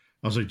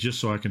 I was like, just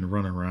so I can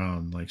run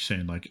around like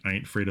saying like I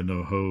ain't afraid of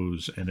no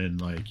hose, and then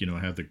like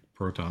have the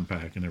proton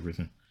pack and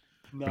everything.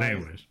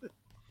 Nice. But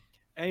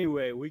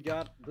anyway, we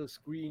got the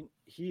screen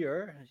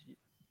here.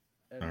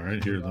 All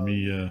right, here, let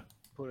me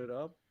put it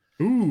up.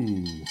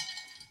 Ooh,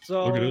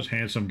 so look at those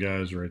handsome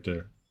guys right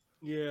there.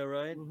 Yeah,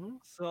 right. Mm-hmm.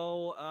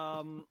 So,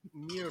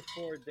 mere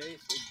 4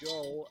 days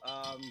ago,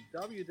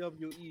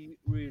 WWE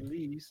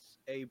released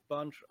a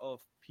bunch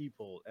of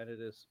people, and it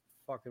is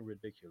fucking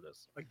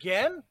ridiculous.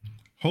 Again?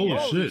 Holy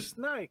shit!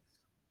 Snipes.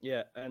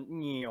 Yeah, and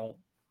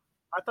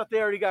I thought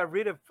they already got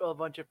rid of a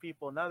bunch of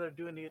people. Now they're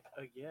doing it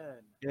again.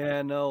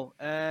 Yeah, no.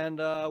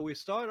 And we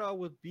start out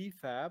with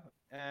BFAB,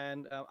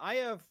 and I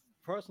have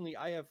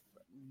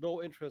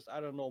no interest.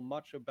 I don't know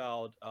much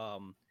about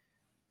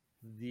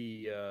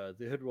the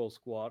Hit Roll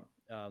Squad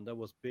that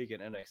was big in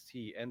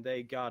NXT, and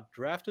they got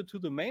drafted to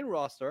the main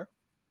roster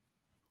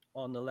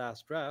on the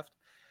last draft.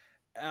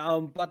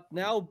 But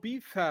now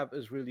BFAB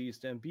is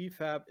released, and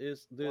BFAB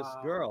is this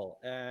girl,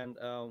 and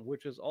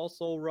which is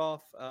also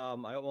rough.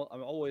 I'm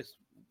always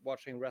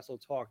watching Wrestle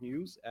Talk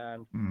News,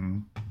 and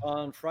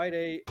on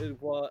Saturday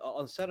it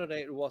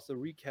was the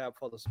recap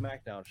for the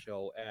SmackDown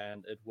show,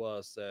 and it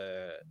was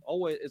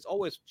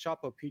always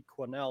Chopper Pete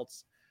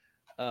Cornell's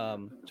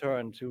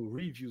turn to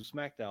review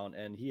SmackDown,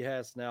 and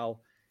he's now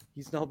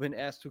been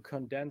asked to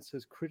condense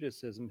his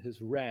criticism,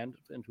 his rant,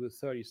 into a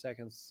 30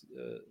 seconds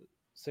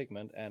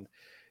segment, and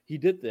he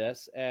did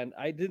this. And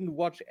I didn't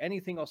watch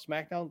anything of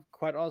SmackDown.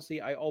 Quite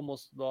honestly, I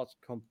almost lost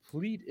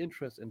complete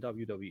interest in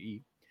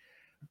WWE.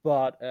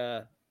 But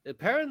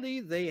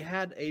apparently, they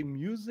had a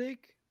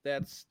music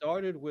that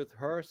started with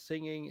her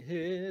singing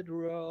 "Hit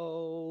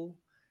Row,"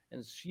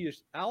 and she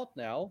is out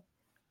now.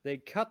 They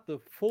cut the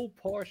full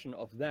portion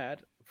of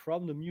that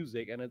from the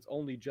music, and it's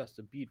only just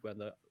a beat when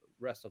the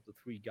rest of the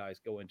three guys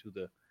go into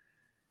the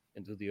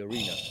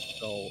arena.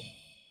 So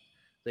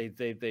they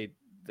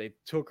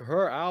took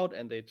her out,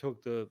 and they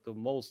took the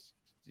most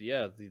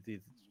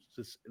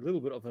this little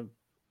bit of an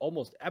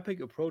almost epic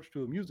approach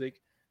to the music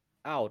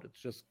out.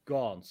 It's just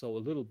gone. So a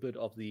little bit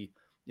of the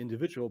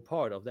individual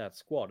part of that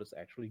squad is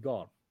actually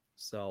gone.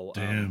 So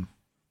damn.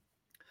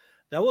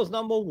 That was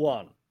number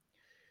one.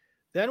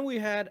 Then we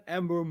had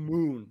Ember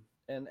Moon,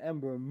 and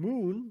Ember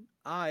Moon,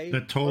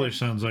 that totally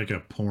sounds like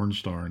a porn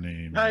star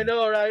name. I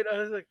know, right? I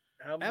was like,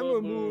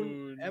 Ember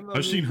Moon.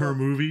 I've seen her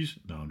movies.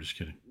 No, I'm just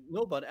kidding.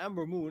 No, but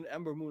Ember Moon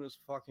is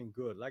fucking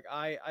good. Like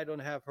I don't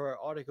have her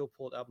article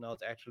pulled up now.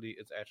 It's actually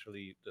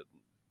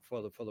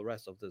for the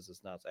rest of this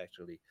is not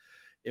actually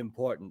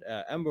important.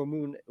 Ember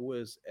Moon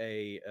was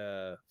a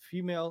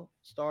female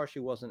star. She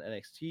was in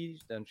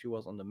NXT, then she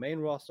was on the main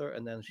roster,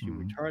 and then she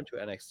returned to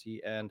NXT,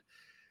 and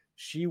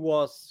she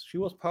was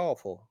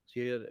powerful.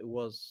 She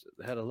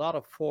had a lot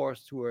of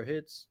force to her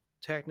hits,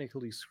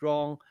 technically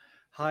strong,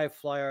 high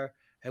flyer,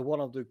 had one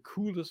of the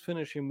coolest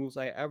finishing moves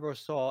I ever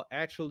saw.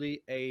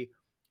 Actually, a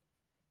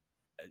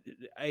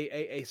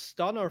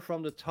stunner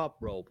from the top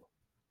rope.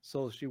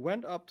 So she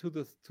went up to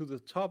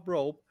the top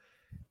rope,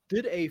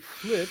 did a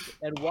flip,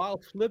 and while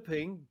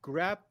flipping,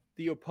 grabbed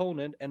the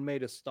opponent and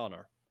made a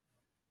stunner.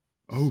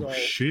 Oh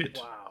shit!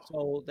 Wow.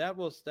 So that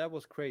was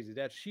crazy.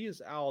 That she is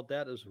out,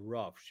 that is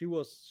rough. She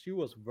was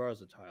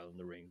versatile in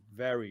the ring,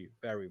 very,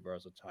 very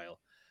versatile.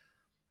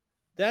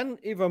 Then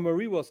Eva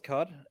Marie was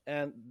cut,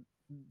 and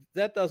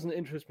that doesn't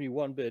interest me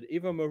one bit.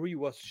 Eva Marie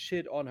was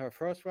shit on her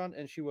first run,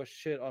 and she was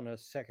shit on her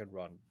second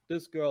run.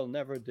 This girl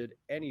never did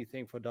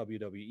anything for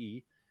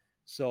WWE,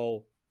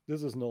 so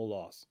this is no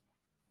loss.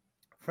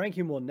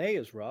 Frankie Monet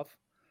is rough.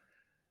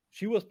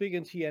 She was big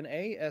in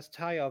TNA as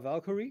Taya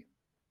Valkyrie,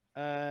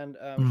 and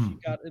she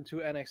got into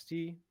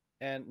NXT,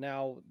 and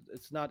now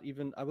it's not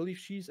even. I believe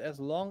she's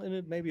as long in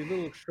it, maybe a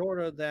little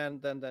shorter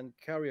than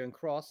Karrion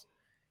Kross,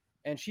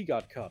 and she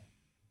got cut.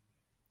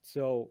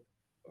 So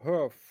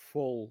her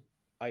full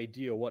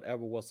idea,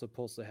 whatever was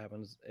supposed to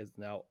happen, is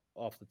now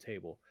off the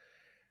table.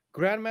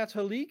 Grand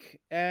Metalik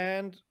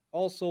and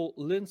also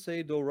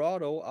Lindsay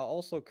Dorado are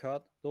also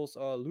cut. Those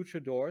are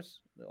luchadors,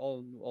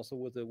 also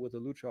with the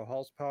Lucha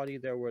House Party.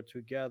 They were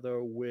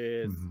together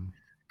with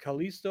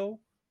Kalisto.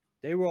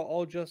 They were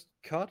all just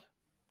cut.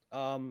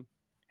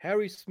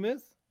 Harry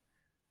Smith,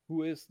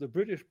 who is the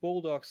British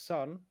Bulldog's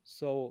son,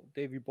 so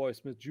Davey Boy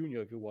Smith Jr.,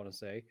 if you want to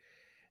say,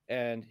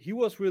 and he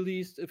was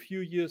released a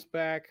few years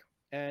back.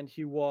 and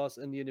he was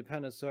in the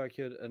independent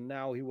circuit, and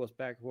now he was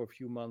back for a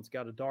few months,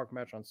 got a dark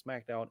match on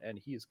SmackDown, and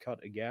he is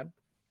cut again.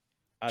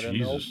 I don't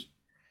know. Jesus.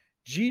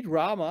 Jeet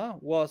Rama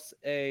was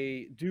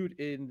a dude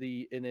in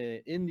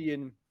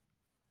an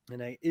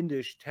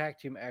Indish tag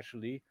team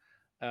actually,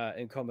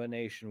 in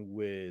combination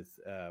with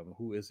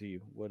who is he?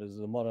 What is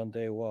the modern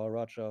day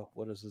Raja?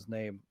 What is his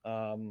name?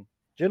 Jinder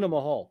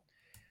Mahal.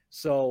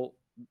 So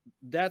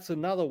that's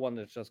another one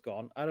that's just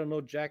gone. I don't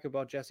know jack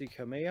about Jesse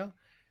Kamea.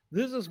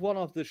 This is one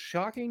of the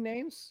shocking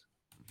names.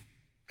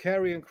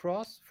 Karrion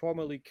Kross,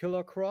 formerly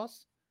Killer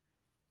Kross.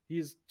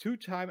 He's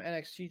two-time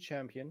NXT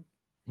champion.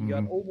 He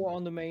got over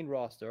on the main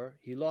roster.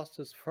 He lost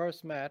his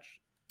first match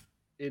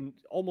in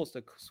almost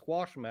a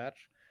squash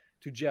match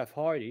to Jeff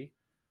Hardy.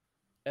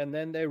 And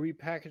then they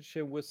repackaged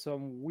him with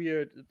some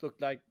weird, it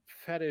looked like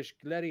fetish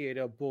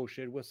gladiator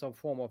bullshit with some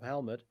form of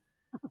helmet.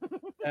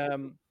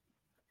 And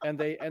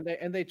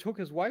they took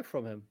his wife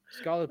from him,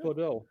 Scarlett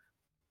Bordeaux.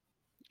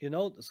 You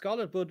know,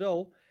 Scarlett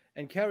Bordeaux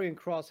and Karrion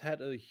Kross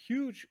had a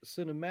huge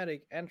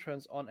cinematic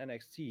entrance on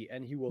NXT,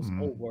 and he was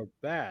over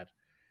bad.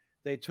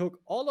 They took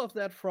all of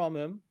that from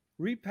him,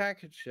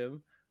 repackaged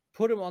him,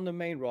 put him on the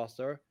main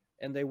roster,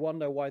 and they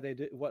wonder why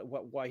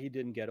why he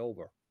didn't get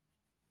over.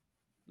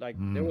 Like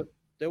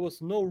there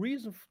was no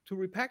reason to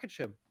repackage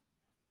him,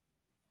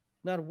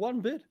 not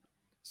one bit.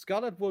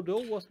 Scarlett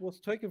Bordeaux was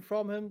taken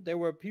from him. There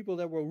were people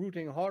that were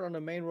rooting hard on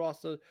the main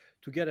roster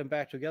to get him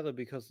back together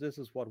because this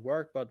is what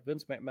worked. But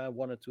Vince McMahon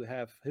wanted to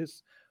have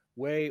his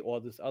way, or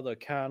this other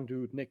Khan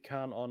dude, Nick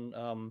Khan,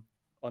 on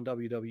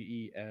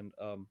WWE, and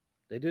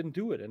they didn't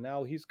do it. And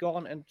now he's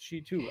gone, and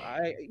she too.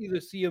 I either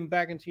see him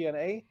back in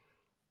TNA,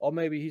 or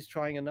maybe he's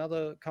trying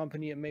another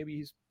company, and maybe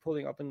he's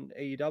pulling up in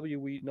AEW.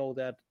 We know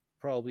that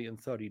probably in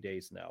 30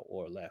 days now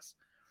or less.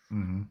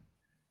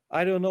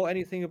 I don't know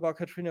anything about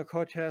Katrina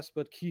Cortez,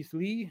 but Keith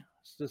Lee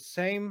is the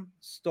same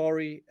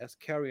story as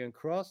Karrion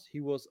Kross. He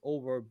was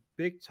over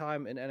big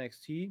time in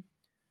NXT.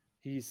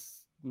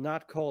 He's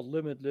not called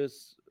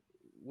Limitless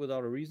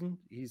without a reason.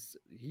 He's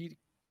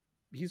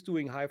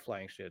doing high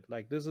flying shit.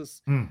 Like this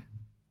is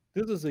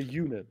a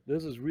unit.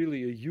 This is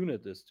really a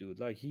unit. This dude,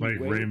 like Rey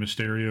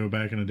Mysterio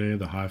back in the day,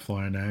 the high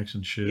flying axe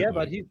and shit. Yeah,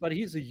 like, but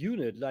he's a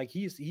unit. Like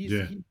he's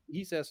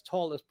as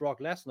tall as Brock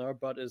Lesnar,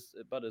 but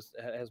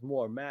has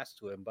more mass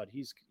to him. But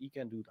he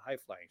can do high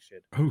flying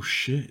shit. Oh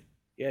shit.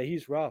 Yeah,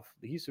 he's rough.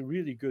 He's a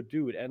really good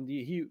dude, and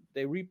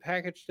they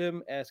repackaged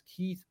him as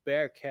Keith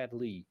Bearcat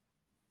Lee,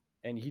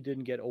 and he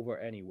didn't get over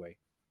anyway.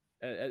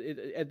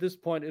 At this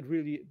point, it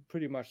really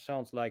pretty much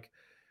sounds like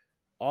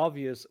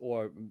obvious,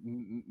 or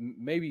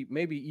maybe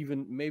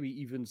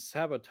even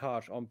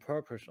sabotage on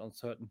purpose on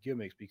certain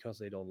gimmicks because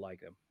they don't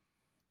like him.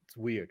 It's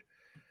weird.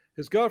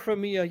 His girlfriend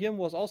Mia Yim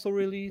was also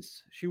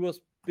released. She was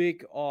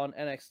big on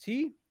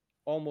NXT,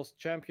 almost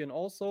champion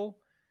also.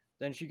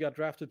 Then she got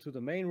drafted to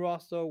the main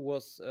roster,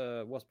 was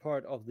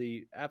part of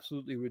the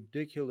absolutely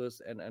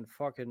ridiculous and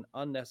fucking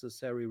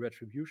unnecessary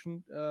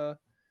Retribution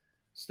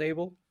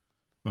stable.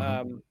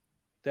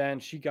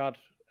 Then she got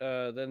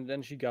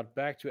then she got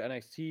back to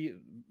NXT,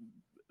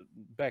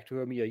 back to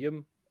her Mia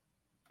Yim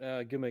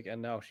gimmick,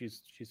 and now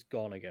she's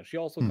gone again. She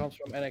also comes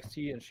from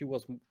NXT, and she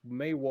was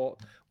way more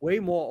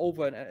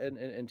over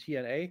in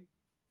TNA.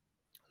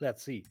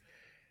 Let's see.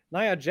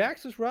 Nia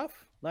Jax is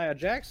rough. Nia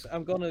Jax,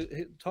 I'm gonna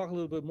talk a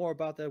little bit more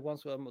about that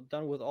once I'm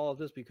done with all of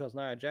this, because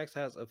Nia Jax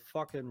has a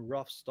fucking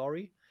rough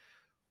story.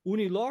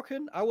 Uni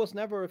Lorcan, I was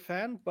never a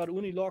fan, but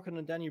Uni Lorcan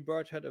and Danny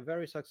Burch had a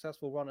very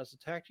successful run as a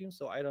tag team,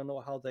 so I don't know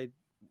how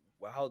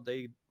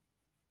they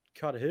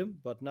cut him,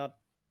 but not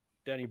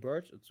Danny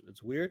Burch.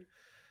 It's weird.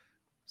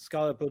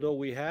 Scarlett Bordeaux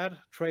we had.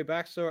 Trey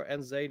Baxter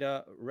and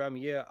Zayda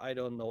Ramier I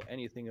don't know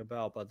anything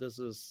about, but this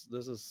is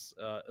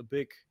a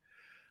big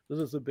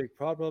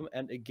problem.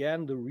 And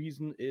again, the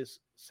reason is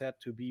said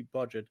to be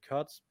budget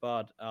cuts,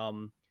 but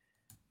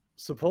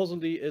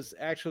supposedly is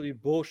actually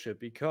bullshit,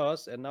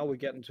 because, and now we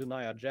get into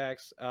Nia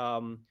Jax,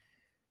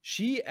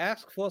 she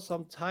asked for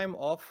some time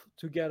off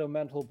to get a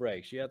mental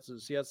break. She has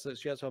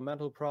her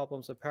mental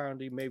problems,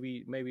 apparently,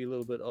 maybe a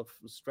little bit of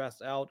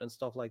stressed out and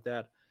stuff like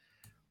that.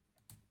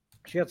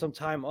 She had some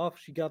time off.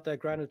 She got that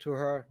granted to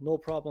her, no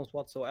problems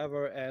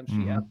whatsoever, and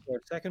she asked for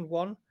a second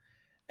one.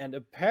 And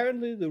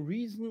apparently the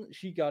reason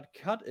she got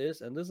cut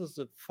is, and this is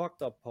the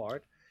fucked up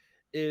part,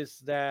 is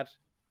that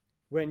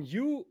when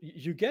you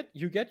get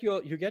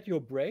your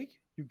break,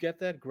 you get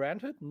that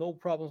granted, no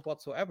problems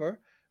whatsoever.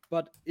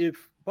 But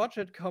if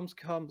budget comes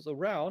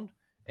around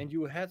and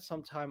you had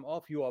some time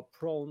off, you are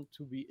prone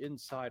to be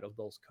inside of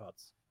those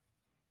cuts.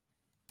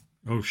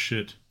 Oh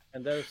shit.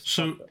 And there's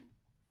so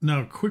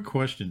now, quick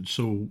question.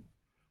 So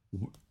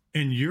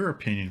in your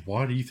opinion,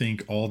 why do you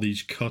think all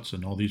these cuts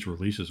and all these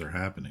releases are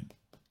happening?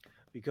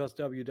 Because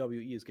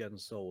WWE is getting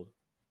sold.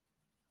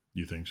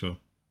 You think so?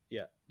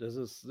 Yeah. These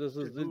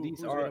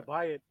who's are gonna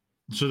buy it.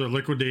 So they're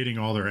liquidating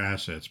all their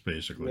assets,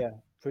 basically. Yeah,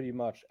 pretty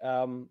much.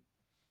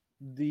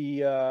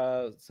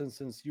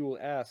 Since you will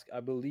ask, I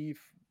believe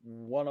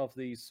one of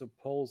the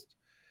supposed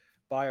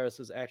buyers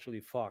is actually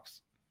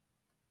Fox.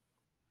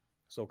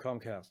 So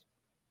Comcast.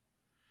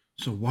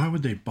 So why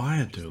would they buy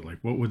it though? Like,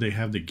 what would they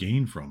have to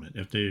gain from it?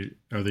 If they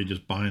are they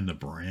just buying the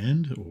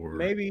brand or?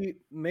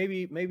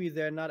 Maybe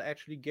they're not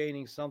actually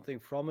gaining something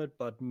from it,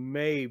 but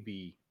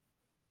maybe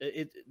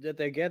that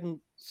they're getting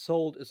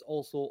sold is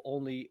also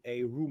only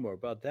a rumor.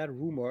 But that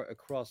rumor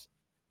across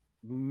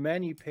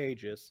many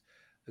pages,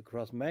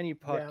 across many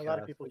Yeah, a lot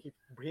of podcasts, people keep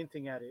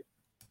hinting at it.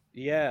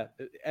 yeah,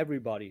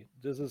 everybody.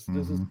 This is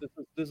this is Mm-hmm. this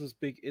is this is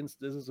big.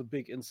 This is a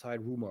big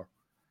inside rumor.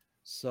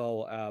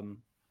 So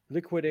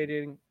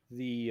liquidating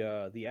the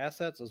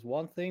assets is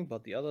one thing,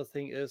 but the other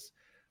thing is,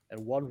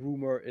 and one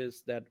rumor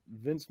is that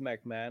Vince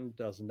McMahon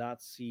does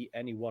not see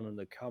anyone in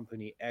the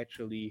company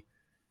actually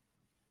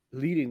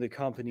leading the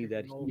company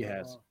that Taking he over.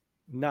 has,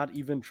 not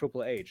even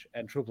Triple H.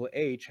 And Triple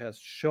H has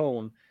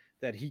shown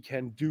that he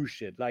can do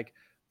shit. Like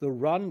the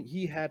run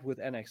he had with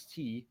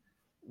NXT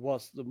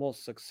was the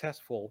most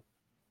successful,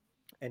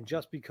 and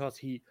just because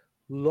he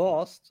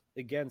lost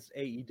against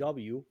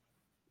AEW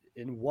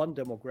in one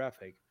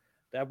demographic,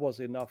 that was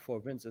enough for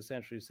Vince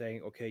essentially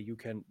saying, "Okay, you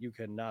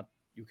cannot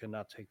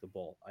take the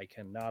ball. I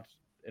cannot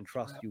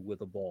entrust Right. you with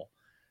the ball."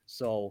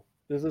 So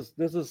this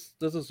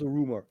is a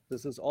rumor.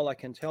 This is all I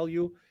can tell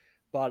you.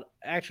 But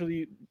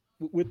actually,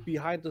 with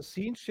behind the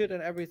scenes shit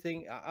and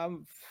everything,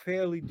 I'm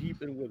fairly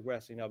deep in with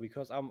wrestling now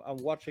because I'm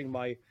watching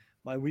my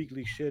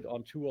weekly shit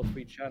on 2 or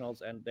 3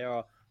 channels, and there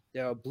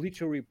are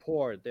Bleacher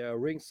Report, there are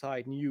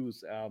Ringside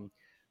News,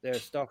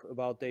 there's stuff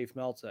about Dave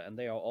Meltzer, and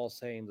they are all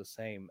saying the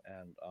same.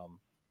 And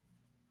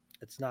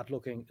it's not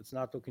looking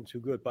too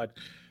good. But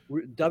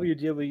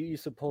WWE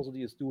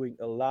supposedly is doing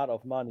a lot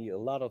of money. A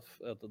lot of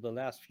the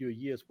last few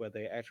years where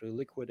they actually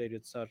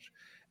liquidated such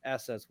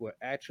assets were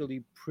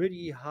actually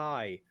pretty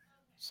high.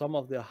 Some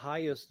of the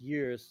highest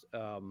years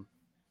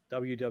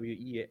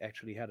WWE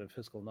actually had in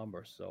fiscal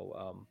numbers.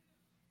 So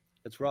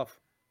it's rough.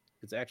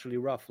 It's actually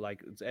rough.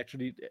 Like it's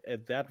actually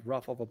at that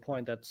rough of a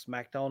point that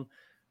SmackDown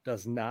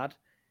does not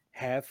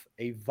have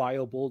a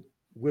viable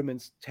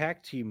women's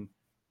tag team.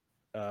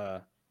 Uh,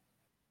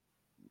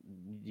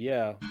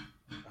 yeah,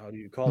 how do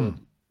you call Hmm. it?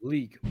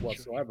 League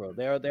whatsoever.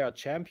 There are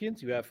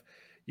champions.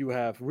 You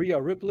have Rhea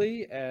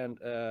Ripley and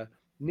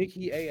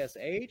Nikki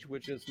Ash,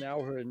 which is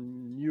now her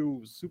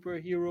new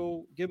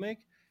superhero gimmick.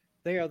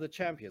 They are the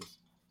champions,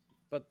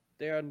 but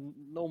there are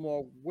no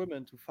more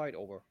women to fight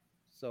over.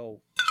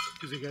 So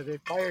Because they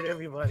fired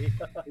everybody.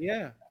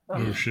 yeah,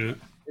 Oh shit.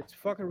 it's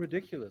fucking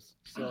ridiculous.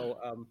 So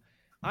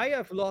I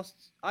have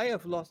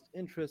lost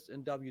interest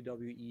in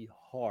WWE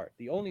hard.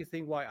 The only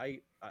thing why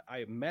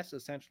I mess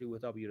essentially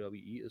with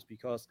WWE is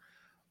because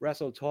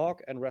Wrestle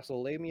Talk and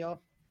WrestleLamia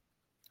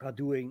are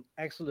doing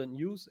excellent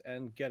news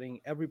and getting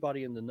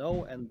everybody in the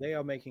know, and they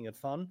are making it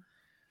fun.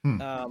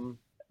 Hmm. Um,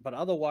 but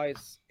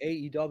otherwise,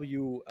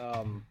 AEW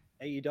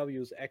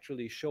is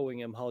actually showing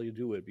him how you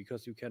do it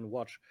because you can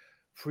watch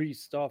free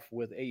stuff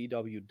with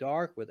AEW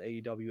Dark, with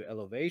AEW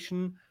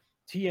Elevation.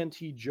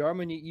 TNT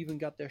Germany even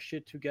got their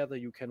shit together.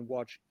 You can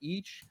watch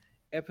each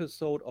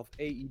episode of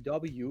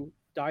AEW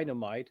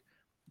Dynamite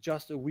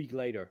just a week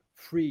later,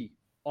 free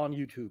on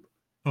YouTube.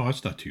 Oh,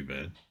 that's not too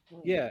bad.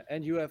 Yeah,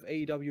 and you have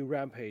AEW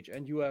Rampage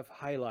and you have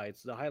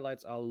highlights. The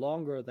highlights are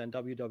longer than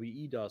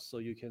WWE does, so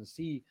you can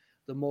see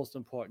the most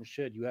important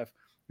shit. You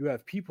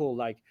have people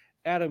like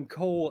Adam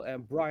Cole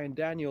and Brian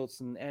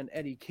Danielson and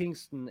Eddie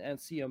Kingston and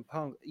CM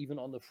Punk even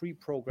on the free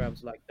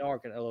programs like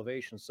Dark and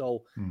Elevation.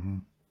 So Mm-hmm.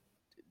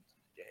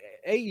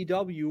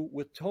 AEW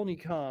with Tony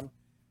Khan,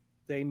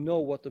 they know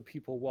what the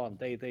people want.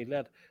 They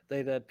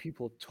let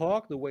people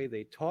talk the way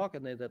they talk,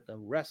 and they let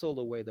them wrestle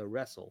the way they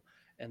wrestle.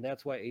 And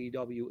that's why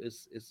AEW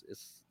is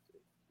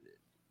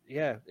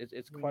yeah,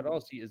 it's quite Mm.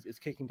 honestly is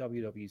kicking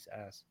WWE's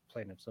ass,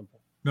 plain and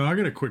simple. Now I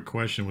got a quick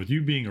question. With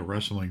you being a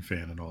wrestling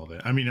fan and all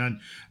that, I mean,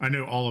 I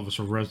know all of us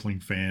are wrestling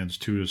fans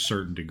to a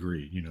certain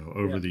degree. You know,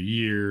 over Yeah. the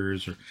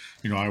years, or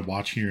I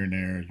watch here and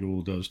there.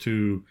 Yul does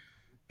too.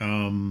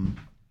 Um,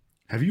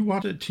 have you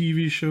watched a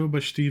TV show by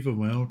Steve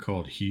Amell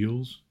called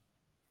Heels?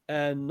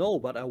 And no,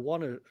 but I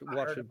want to I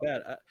watch heard it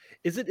about bad.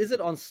 Is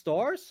it on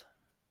Stars?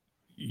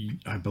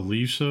 I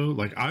believe so.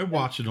 Like I And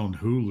watch it on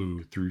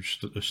Hulu through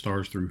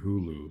Stars through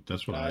Hulu.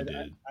 That's what I, I I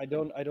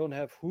did. I don't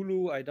have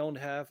Hulu. I don't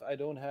have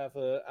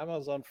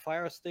Amazon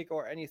Fire Stick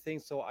or anything.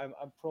 So I'm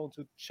prone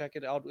to check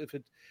it out if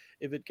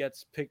it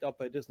gets picked up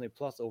by Disney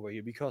Plus over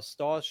here because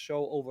Stars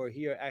show over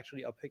here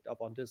actually are picked up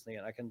on Disney,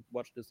 and I can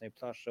watch Disney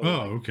Plus show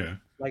Oh, like okay.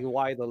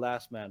 Why the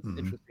Last Man. Hmm.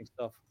 Interesting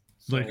stuff.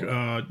 Like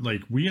So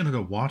like we ended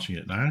up watching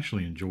it and I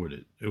actually enjoyed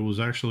it. It was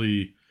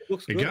actually it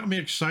looks it good. got me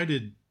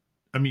excited.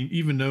 I mean,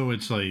 even though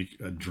it's like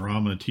a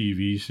drama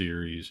TV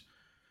series,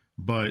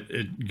 but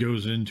it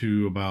goes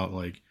into about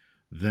like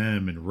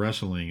them and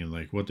wrestling and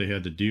like what they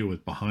had to deal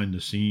with behind the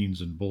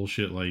scenes and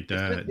bullshit like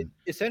that. And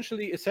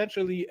Essentially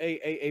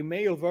a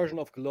male version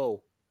of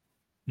Glow.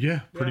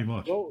 yeah, it. pretty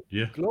much. Glow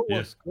Yeah, Glow yeah.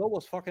 was Glow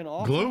was fucking Glow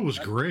awesome. was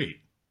great.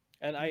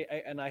 And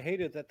I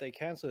hated that they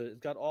canceled it.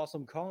 It got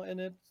Awesome Kong in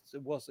it.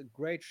 It was a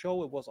great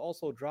show. It was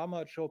also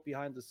drama. It showed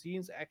behind the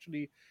scenes.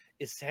 Actually,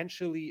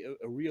 essentially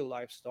a real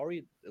life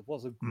story. It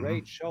was a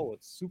great show.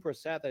 It's super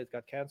sad that it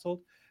got canceled,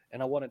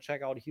 and I want to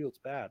check out Heels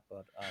Bad.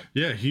 But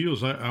Yeah,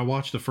 Heels. I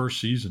watched the first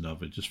season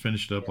of it. Just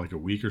finished up like a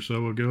week or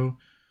so ago.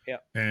 Yeah.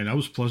 And I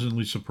was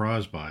pleasantly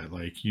surprised by it.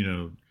 Like,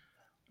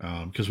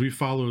 because we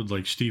followed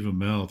like Steve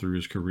Amell through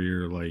his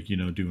career, like,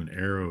 doing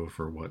Arrow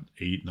for what,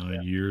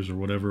 8-9 years or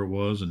whatever it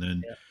was. And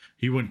then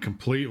he went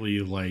completely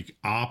like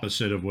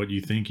opposite of what you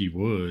think he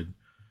would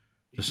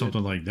to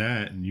something like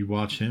that. And you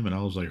watch him and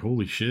I was like,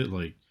 holy shit.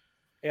 Like,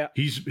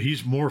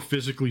 he's more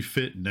physically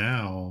fit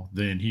now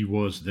than he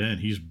was then.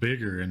 He's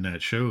bigger in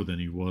that show than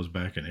he was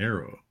back in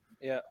Arrow.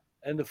 Yeah.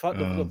 And the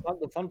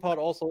fun part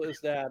also is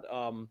that,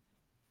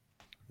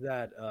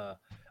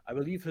 I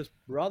believe his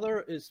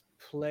brother is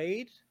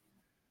played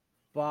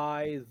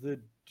by the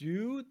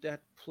dude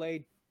that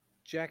played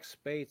Jack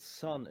Spade's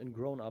son in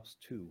Grown Ups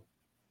 2.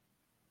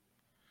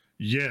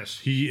 Yes,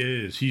 he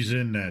is. He's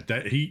in that.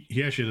 That he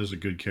actually does a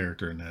good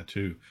character in that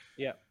too.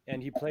 Yeah,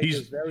 and he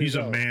plays he's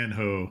a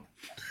man-ho.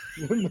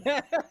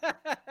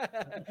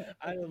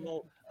 I don't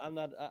know.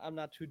 I'm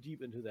not too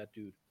deep into that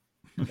dude.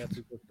 That's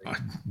a good thing.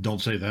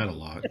 Don't say that a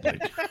lot.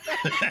 Like.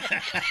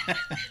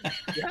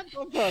 That's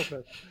on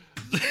purpose.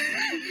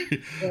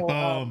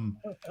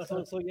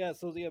 So yeah,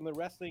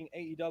 wrestling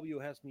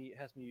AEW has me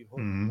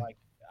hooked. Like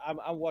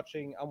I'm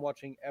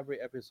watching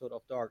every episode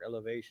of Dark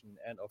Elevation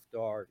and of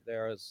Dark.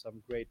 There is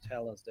some great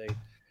talents.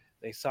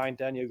 They signed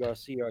Daniel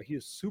Garcia.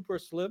 He's super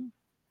slim,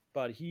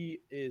 but he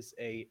is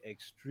a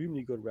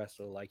extremely good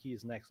wrestler. Like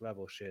he's next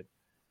level shit.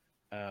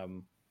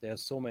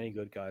 There's so many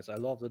good guys. I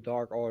love the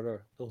Dark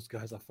Order. Those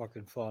guys are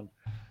fucking fun.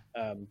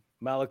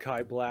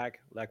 Malachi Black,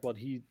 like what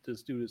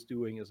this dude is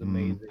doing is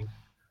amazing.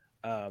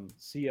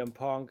 CM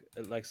Punk,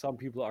 like some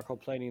people are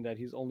complaining that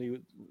he's only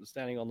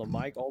standing on the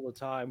mic all the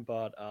time,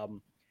 but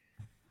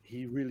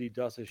he really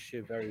does his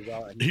shit very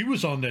well. And he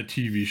was on that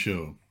TV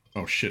show.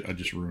 Oh shit! I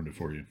just ruined it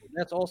for you.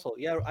 That's also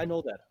I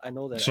know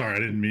that. Sorry, I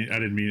didn't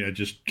mean. It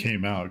just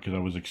came out because I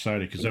was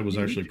excited because that was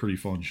actually a pretty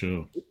fun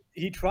show.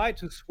 He tried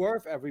to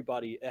swerve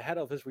everybody ahead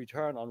of his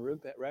return on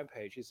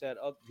Rampage. He said,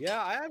 "Oh yeah,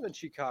 I am in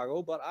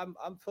Chicago, but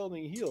I'm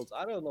filming Heels.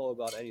 I don't know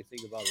about anything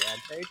about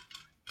Rampage."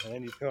 And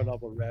then he turned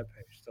up on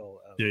Rampage.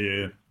 So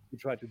yeah. He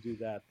tried to do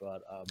that,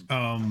 but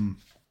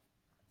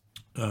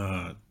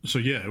so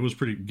yeah, it was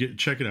pretty.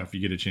 Check it out if you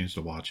get a chance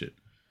to watch it.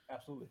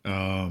 Absolutely.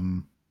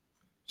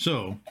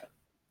 So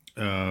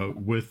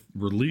with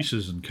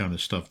releases and kind of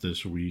stuff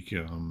this week,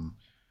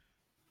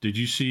 did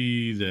you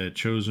see that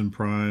Chosen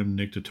Prime,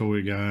 Nick the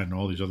Toy Guy, and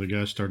all these other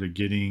guys started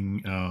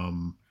getting?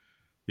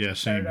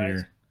 Same Paradise.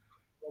 here.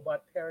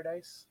 Robot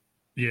Paradise.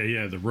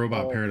 Yeah, the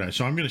Robot Paradise.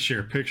 So I'm going to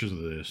share pictures of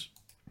this.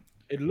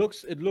 It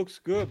looks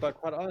good, but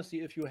quite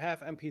honestly, if you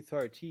have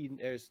MP13,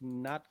 there's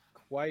not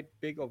quite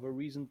big of a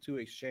reason to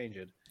exchange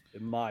it,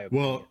 in my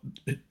opinion.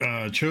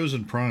 Well,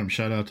 Chosen Prime,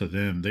 shout out to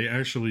them. They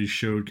actually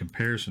showed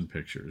comparison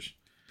pictures.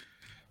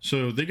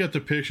 So they got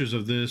the pictures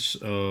of this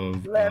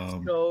of Let's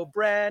go,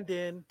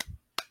 Brandon.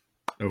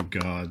 Oh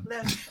God.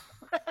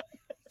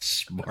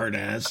 Smart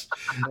ass.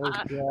 Oh,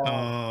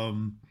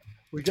 God.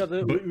 We got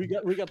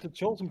the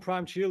Chosen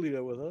Prime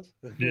cheerleader with us.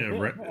 Yeah,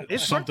 right.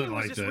 His Something birthday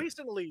was like just that.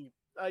 Recently,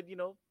 I did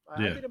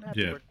him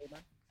happy birthday,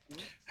 man.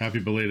 Happy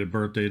belated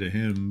birthday to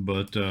him,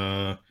 but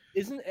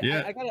isn't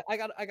yeah. I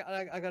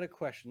got a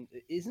question.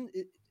 Isn't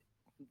it?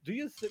 Do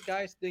you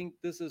guys think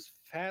this is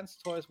Fans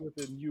Toys with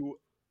a new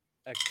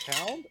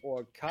account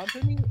or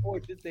company, or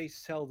did they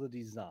sell the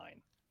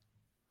design?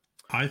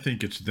 I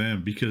think it's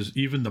them because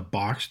even the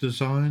box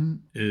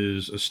design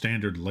is a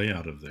standard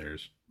layout of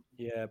theirs.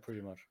 Yeah,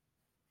 pretty much.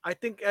 I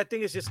think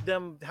it's just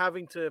them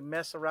having to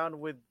mess around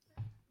with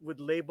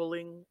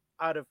labeling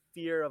out of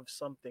fear of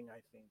something.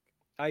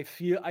 I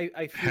feel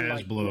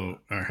Hasbro.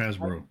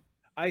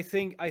 I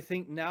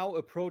think now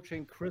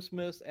approaching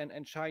Christmas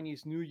and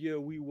Chinese New Year,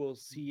 we will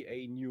see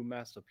a new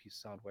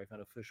Masterpiece Soundwave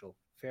and official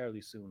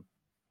fairly soon.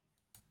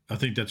 I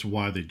think that's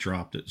why they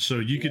dropped it. So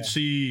you could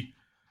see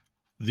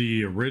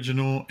the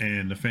original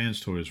and the Fans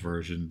Toys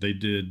version. They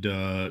did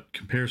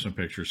comparison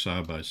pictures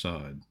side by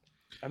side.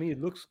 I mean,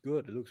 it looks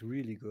good. It looks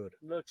really good.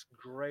 It looks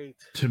great.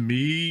 To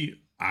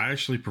me, I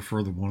actually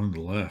prefer the one on the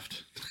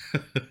left.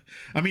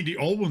 I mean, the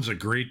old one's a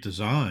great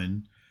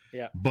design.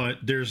 Yeah. But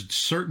there's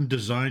certain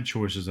design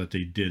choices that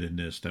they did in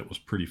this that was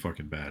pretty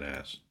fucking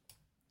badass.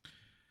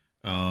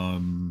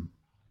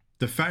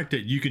 The fact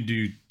that you can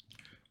do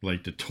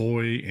like the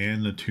toy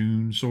and the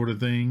tune sort of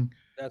thing.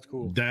 That's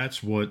cool. That's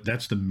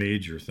the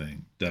major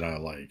thing that I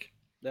like.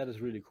 That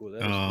is really cool.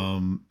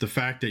 The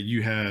fact that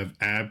you have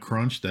Ab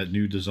Crunch, that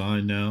new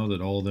design now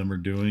that all of them are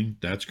doing,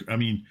 I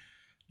mean,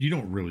 you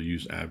don't really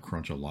use Ab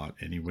Crunch a lot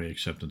anyway,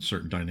 except in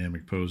certain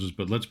dynamic poses.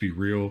 But let's be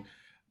real,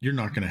 you're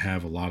not going to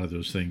have a lot of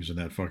those things in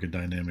that fucking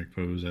dynamic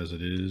pose as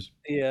it is.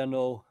 Yeah,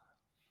 no.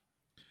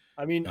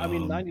 I mean,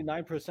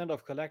 99%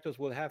 of collectors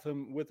will have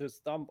him with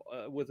his thumb,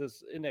 with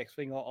his index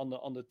finger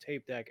on the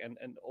tape deck and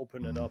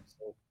open it up.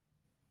 So.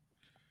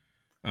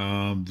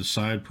 The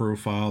side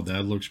profile,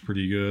 that looks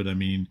pretty good. I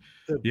mean,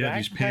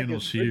 these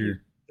panels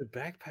here. The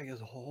backpack is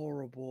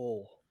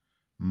horrible.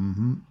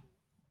 Mm-hmm.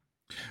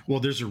 Well,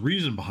 there's a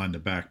reason behind the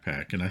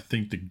backpack, and I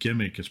think the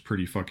gimmick is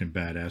pretty fucking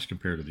badass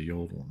compared to the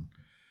old one.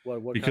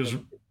 Because,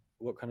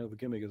 What kind of a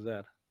gimmick is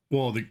that?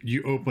 well,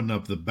 you open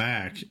up the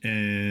back,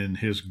 and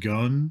his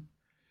gun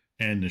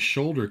and the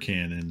shoulder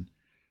cannon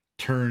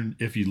turn.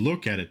 If you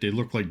look at it, they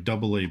look like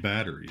AA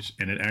batteries,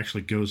 and it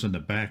actually goes in the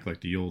back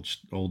like the old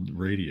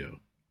radio.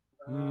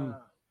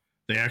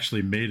 They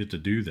actually made it to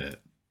do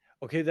that.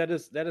 Okay, that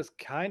is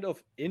kind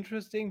of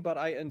interesting, but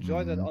I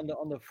enjoy that Mhm.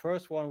 on the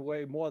first one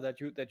way more, that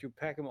you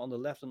pack them on the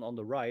left and on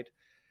the right,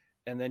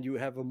 and then you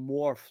have a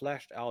more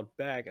fleshed out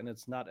bag, and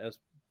it's not as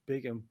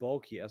big and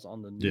bulky as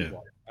on the new Yeah.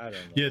 one. I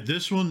don't know. Yeah,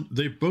 this one,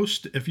 they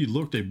both, if you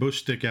look, they both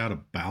stick out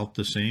about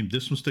the same.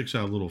 This one sticks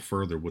out a little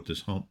further with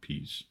this hump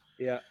piece.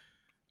 Yeah.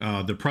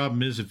 The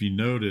problem is, if you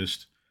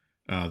noticed,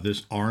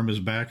 this arm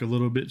is back a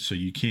little bit, so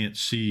you can't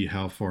see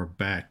how far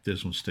back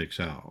this one sticks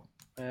out.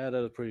 Yeah,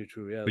 that is pretty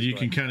true. Yeah, But you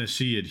can kind of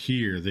see it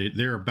here.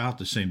 They're about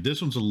the same.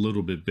 This one's a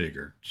little bit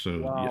bigger,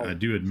 so Wow. yeah, I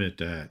do admit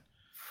that.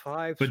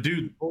 5 But screws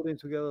dude, holding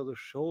together the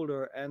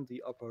shoulder and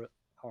the upper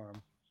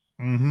arm.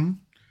 mm-hmm.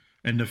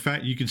 And the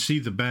fact you can see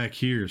the back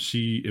here.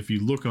 See, if you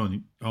look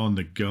on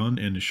the gun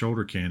and the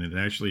shoulder cannon, it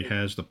actually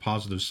has the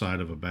positive side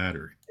of a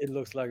battery. It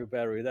looks like a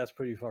battery. That's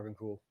pretty fucking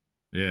cool.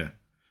 Yeah.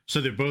 So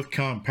they're both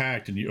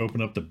compact, and you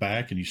open up the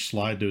back and you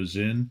slide those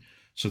in.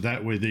 So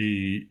that way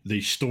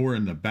they store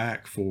in the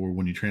back for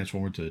when you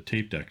transform into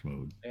tape deck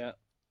mode. Yeah.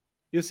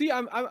 You see,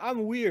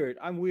 I'm weird.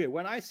 I'm weird.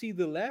 When I see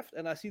the left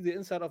and I see the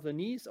inside of the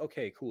knees,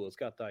 okay, cool, it's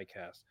got die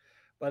cast.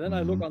 But then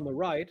I look on the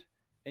right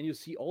and you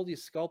see all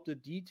these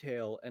sculpted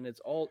detail, and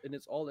it's all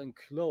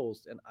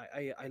enclosed, and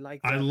I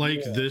like that. I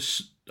like more.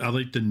 this. I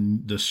like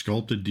the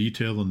sculpted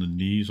detail on the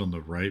knees on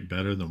the right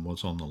better than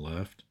what's on the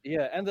left.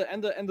 Yeah, and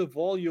the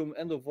volume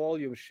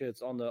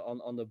shits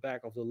on the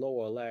back of the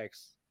lower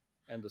legs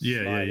and the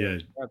Yeah.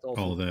 That's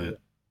also All that.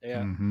 cool.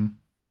 Yeah. Mm-hmm.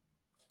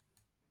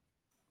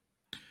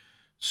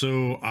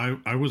 So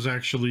I was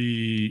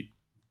actually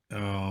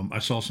I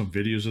saw some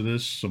videos of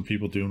this, some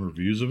people doing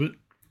reviews of it,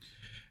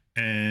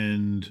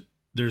 and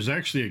there's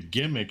actually a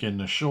gimmick in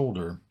the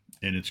shoulder,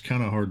 and it's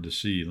kind of hard to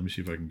see. Let me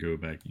see if I can go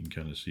back. You can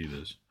kind of see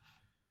this.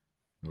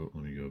 Oh,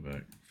 let me go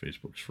back.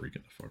 Facebook's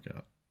freaking the fuck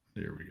out.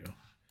 There we go.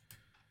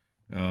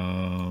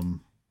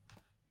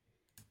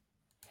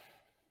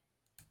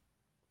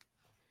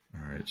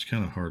 All right, it's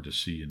kind of hard to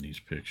see in these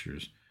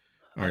pictures.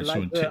 All right,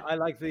 I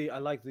like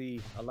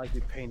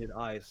the painted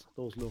eyes.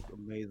 Those look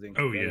amazing.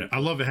 Oh yeah, I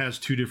love it has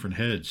two different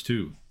heads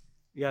too.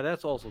 Yeah,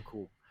 that's also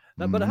cool.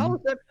 Now, but how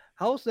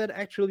is that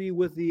actually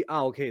with the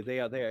okay, they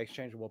are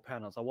exchangeable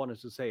panels. I wanted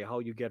to say how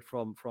you get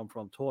from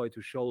toy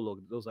to show look,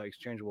 those are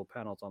exchangeable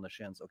panels on the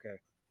shins, okay.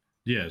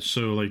 Yeah,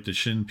 so like the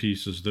shin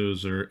pieces,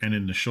 those are, and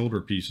in the shoulder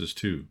pieces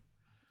too.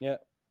 Yeah.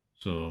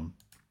 So,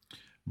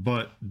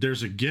 but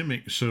there's a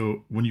gimmick.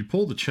 So when you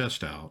pull the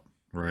chest out,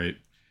 right?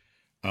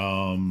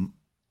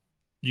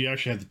 You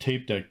actually have the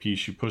tape deck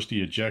piece. You push the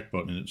eject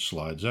button and it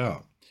slides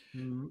out.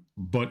 Mm-hmm.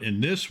 But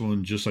in this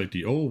one, just like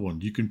the old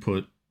one, you can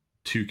put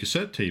 2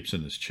 cassette tapes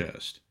in his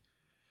chest.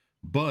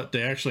 But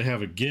they actually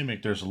have a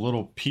gimmick. There's a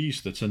little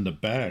piece that's in the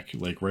back,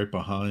 like right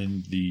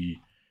behind the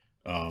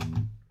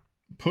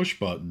push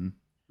button,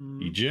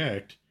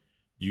 eject.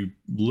 You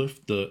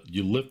lift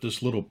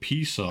this little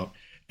piece up,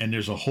 and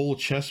there's a whole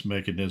chest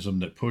mechanism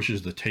that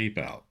pushes the tape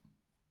out.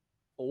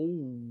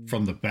 Oh.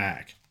 From the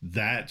back.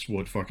 That's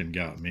what fucking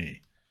got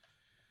me.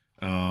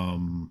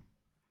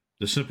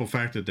 The simple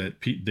fact that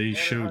they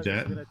showed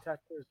that.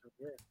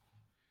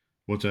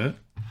 What's that?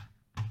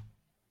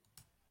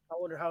 I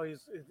wonder how the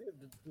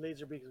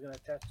laser beak is going to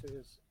attach to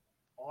his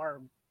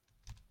arm.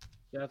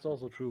 Yeah, that's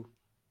also true.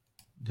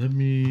 Let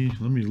me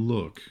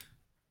look.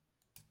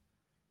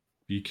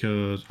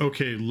 Because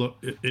okay, look,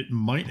 it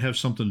might have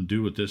something to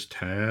do with this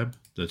tab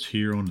that's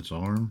here on its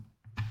arm.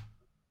 Let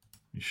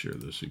me share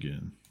this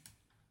again.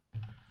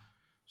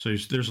 So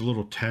there's a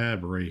little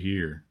tab right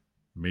here.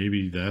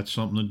 Maybe that's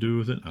something to do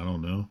with it. I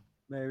don't know.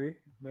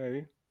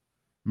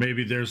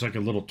 Maybe there's like a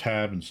little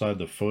tab inside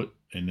the foot,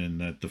 and then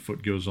that the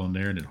foot goes on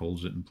there and it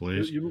holds it in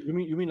place. You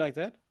mean like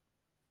that?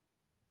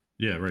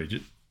 Yeah, right.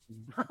 Just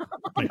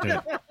like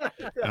that.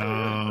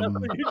 I'm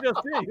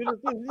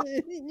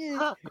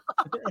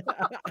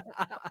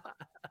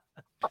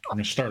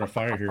gonna start a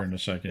fire here in a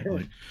second.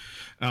 Like,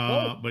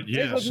 but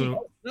yeah,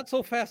 so not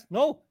so fast.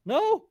 No.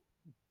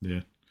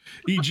 Yeah,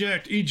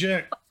 eject.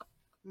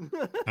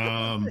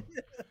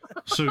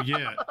 So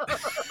yeah.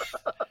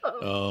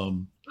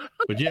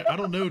 But yeah, I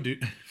don't know,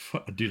 dude.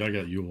 Dude, I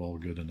got you all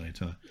good tonight,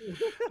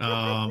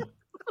 huh?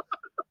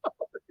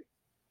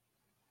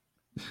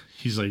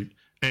 He's like,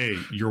 hey,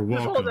 you're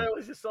welcome. That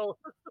was just so.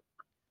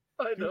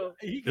 I know.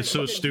 It's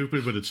so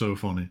stupid, but it's so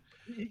funny.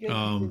 He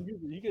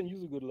can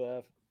use a good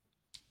laugh.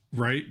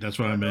 Right? That's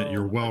what I meant.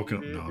 You're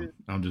welcome. No,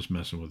 I'm just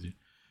messing with you.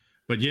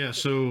 But yeah,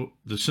 so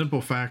the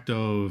simple fact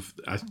of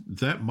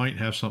that might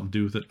have something to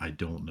do with it. I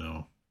don't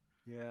know.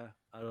 Yeah,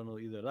 I don't know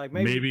either. Like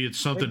maybe it's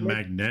something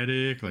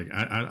magnetic. Like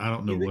I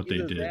don't know what they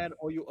did. That,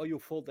 or you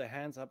fold the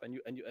hands up and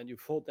you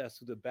fold that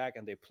to the back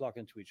and they plug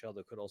into each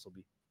other. Could also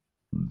be.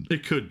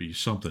 It could be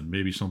something.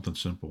 Maybe something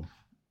simple.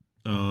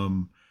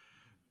 Um,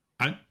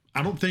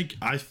 I don't think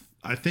I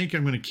think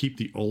I'm going to keep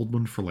the old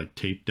one for like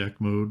tape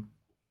deck mode,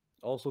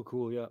 Also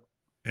cool, yeah.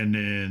 and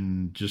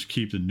then just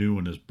keep the new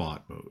one as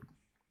bot mode.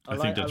 I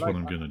think that's what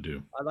I'm going to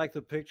do. I like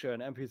the picture,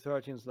 and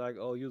MP13 is like,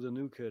 oh, you're the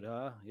new kid,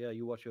 huh? Yeah,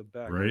 you watch your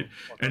back, Right,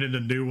 and then the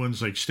new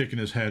one's like sticking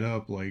his head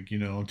up, like,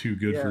 I'm too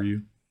good for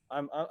you.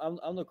 I'm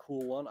the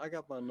cool one. I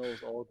got my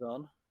nose all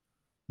done.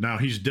 Now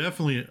he's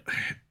definitely,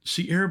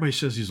 see, everybody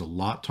says he's a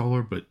lot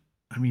taller, but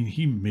I mean,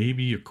 he may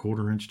be a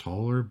quarter-inch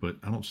taller, but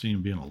I don't see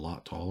him being a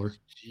lot taller.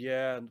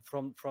 Yeah,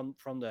 from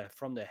the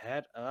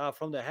head,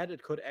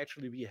 it could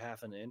actually be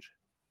half an inch.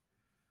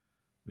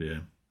 Yeah.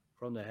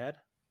 From the head.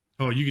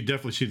 Oh, you could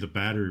definitely see the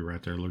battery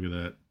right there. Look at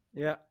that.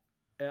 Yeah,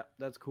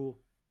 that's cool.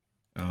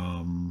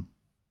 But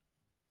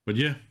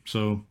yeah,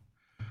 so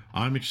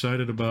I'm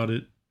excited about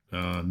it.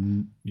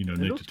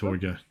 Nick the toy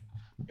guy.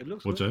 It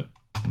looks. What's good.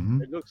 that?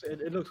 Mm-hmm. It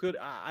looks good.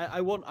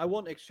 I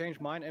won't exchange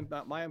mine and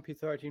my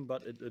MP13,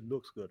 but it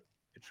looks good.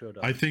 It sure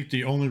does. I think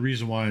the only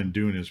reason why I'm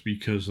doing it is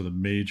because of the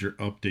major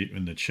update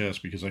in the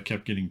chest, because I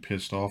kept getting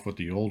pissed off with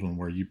the old one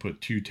where you put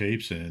 2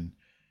 tapes in,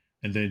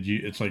 and then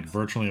it's like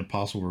virtually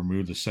impossible to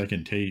remove the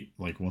second tape,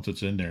 like once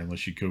it's in there,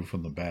 unless you go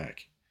from the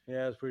back.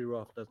 Yeah, it's pretty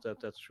rough.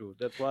 That's true.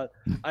 That's why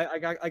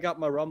I got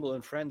my Rumble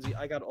and Frenzy.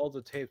 I got all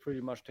the tapes pretty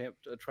much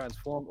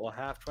transformed or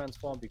half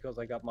transformed because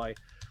I got my.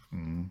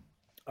 Mm-hmm.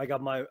 I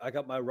got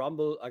my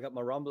Rumble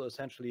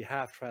essentially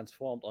half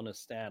transformed on a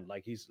stand,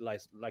 like he's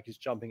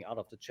jumping out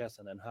of the chest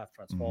and then half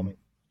transforming.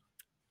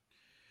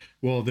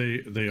 Mm-hmm. Well,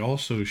 they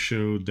also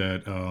showed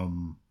that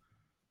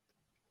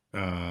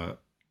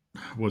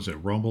was it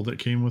Rumble that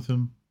came with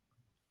him?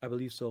 I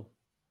believe so.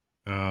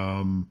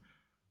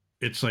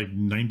 It's like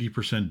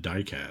 90%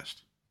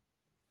 diecast.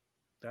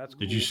 That's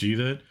cool. Did you see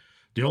that?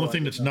 The only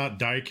thing that's not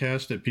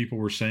diecast that people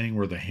were saying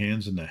were the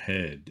hands and the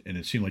head, and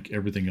it seemed like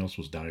everything else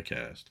was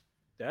diecast.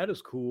 That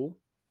is cool.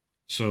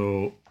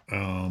 So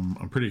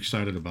I'm pretty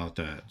excited about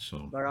that.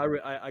 So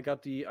I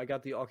got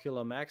the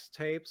Ocular Max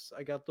tapes.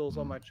 I got those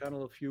on my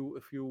channel a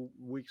few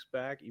weeks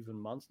back, even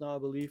months now, I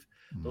believe.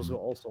 Those were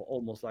also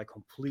almost like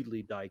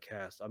completely die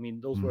cast. I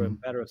mean, those were in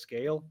better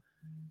scale,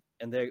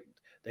 and they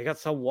got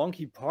some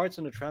wonky parts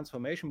in the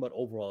transformation, but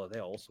overall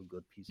they're also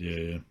good pieces.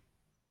 Yeah.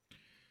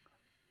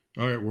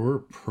 All right, we're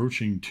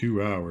approaching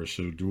 2 hours,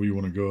 so do we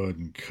want to go ahead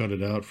and cut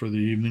it out for the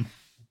evening?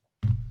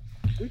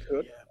 We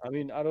could. Yeah. I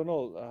mean, I don't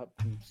know.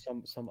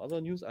 Some other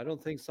news. I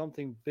don't think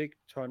something big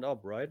turned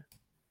up, right?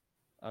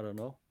 I don't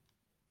know.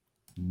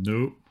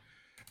 Nope.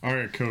 All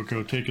right,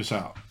 Coco, take us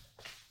out.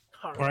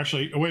 Right. Or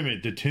actually, wait a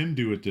minute. Did Tim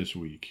do it this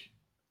week?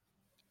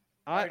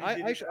 I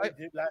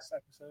did last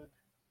episode.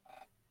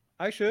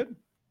 I should.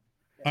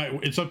 All right,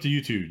 it's up to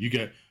you two. You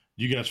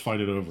guys fight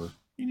it over.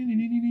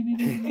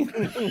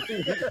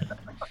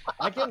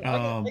 I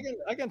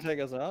can take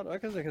us out. I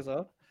can take us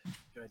out.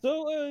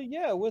 So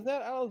with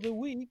that out of the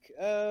week,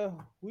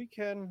 we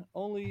can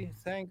only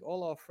thank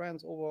all our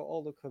friends over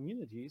all the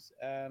communities,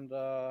 and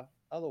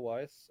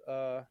otherwise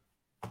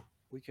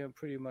we can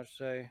pretty much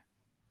say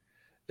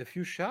a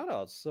few shout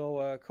outs.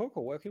 So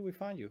Coco, where can we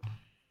find you?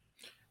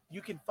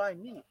 You can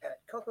find me at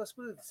Coco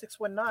Smooth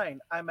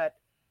 619. I'm at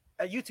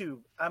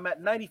YouTube. I'm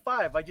at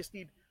 95. I just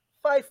need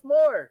 5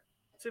 more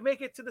to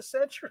make it to the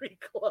Century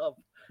Club.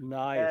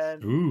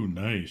 Nice. Ooh,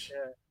 nice.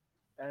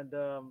 Yeah.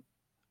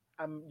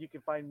 And you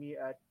can find me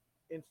at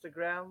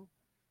Instagram,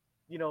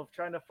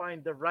 trying to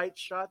find the right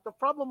shot. The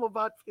problem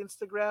about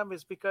Instagram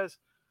is because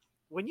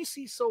when you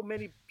see so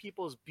many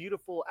people's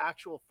beautiful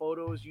actual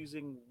photos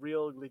using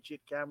real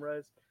legit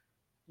cameras,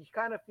 you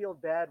kind of feel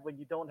bad when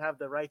you don't have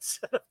the right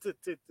setup to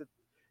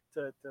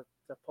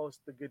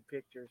post the good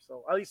picture.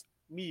 So at least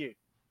me,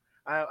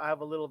 I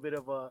have a little bit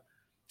of a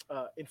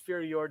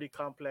inferiority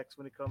complex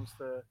when it comes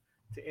to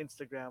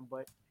Instagram,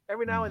 but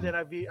every now and then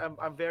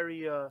I'm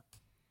very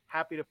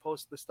happy to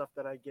post the stuff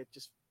that I get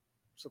just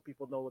so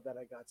people know that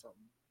I got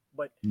something.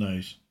 But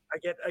nice.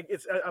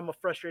 I'm a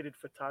frustrated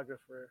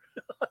photographer,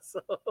 so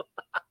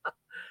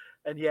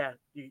and yeah,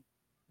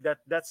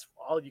 that's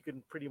all you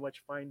can pretty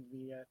much find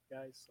me at,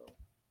 guys. So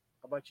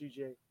how about you,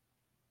 Jay?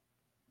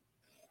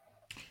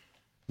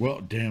 Well,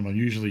 damn, I'm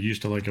usually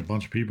used to like a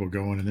bunch of people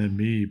going and then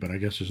me, but I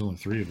guess there's only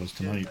 3 of us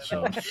tonight.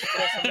 So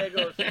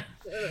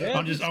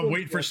I'm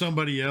waiting for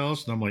somebody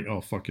else, and I'm like,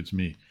 oh fuck, it's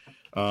me.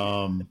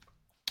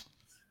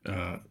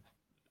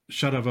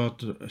 Shout out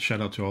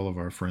to all of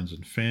our friends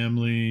and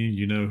family.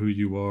 You know who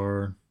you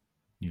are.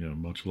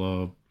 Much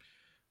love.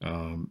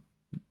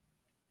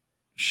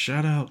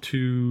 Shout out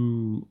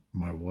to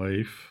my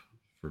wife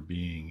for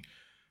being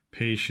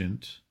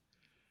patient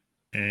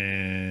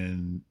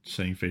and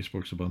saying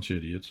Facebook's a bunch of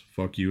idiots.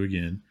 Fuck you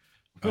again.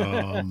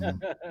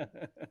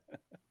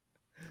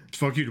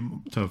 Fuck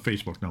you to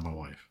Facebook, not my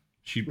wife.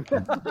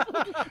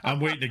 I'm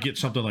waiting to get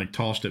something like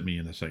tossed at me,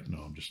 and it's like, no,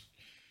 I'm just,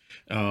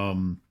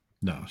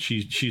 no,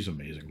 she's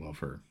amazing. Love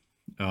her.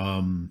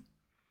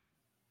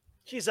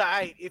 She's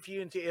alright if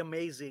you're into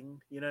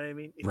amazing. You know what I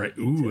mean? Right.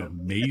 Ooh,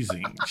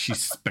 amazing.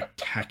 She's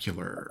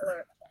spectacular.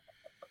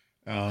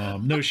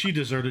 No, she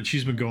deserved it.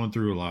 She's been going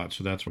through a lot,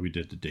 so that's why we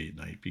did the date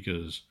night,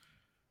 because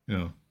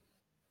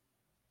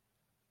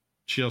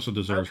she also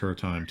deserves her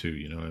time too.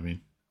 You know what I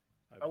mean?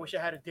 I wish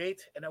I had a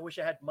date, and I wish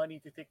I had money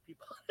to take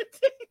people on a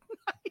date.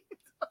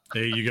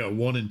 Hey, you got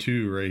 1 and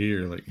 2 right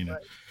here. Like, you know,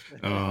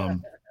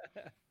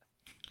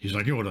 he's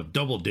like, you want a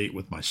double date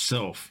with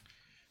myself.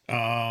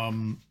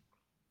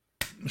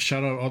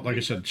 Shout out, like I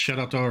said, shout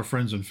out to our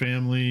friends and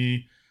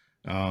family.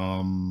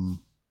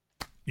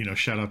 You know,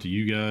 shout out to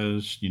you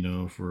guys, you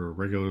know, for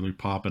regularly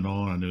popping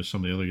on. I know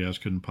some of the other guys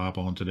couldn't pop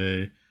on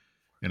today,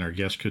 and our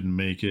guests couldn't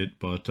make it,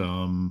 but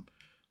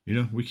you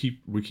know, we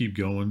keep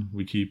going,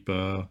 we keep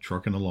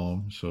trucking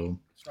along. So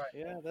That's right.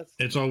 Yeah, that's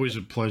it's always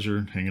a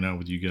pleasure hanging out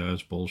with you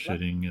guys,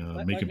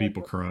 bullshitting, making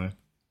people cry.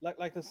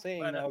 like the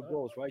saying Right, now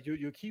goes, right?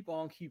 You keep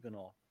on keeping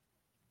on.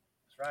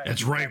 That's right.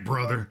 That's right,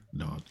 brother.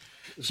 No,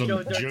 some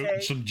Joe Joe,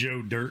 Dirt. some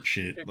Joe Dirt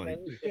shit. Like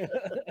Yeah.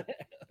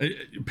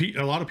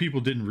 a lot of people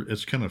didn't.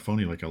 It's kind of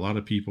funny. Like a lot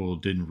of people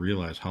didn't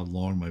realize how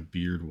long my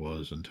beard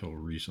was until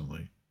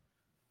recently.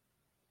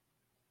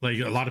 Like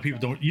a lot of people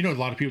don't. You know, a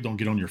lot of people don't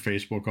get on your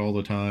Facebook all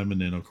the time,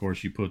 and then of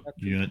course you put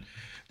you know,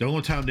 the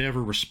only time they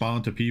ever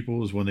respond to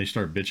people is when they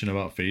start bitching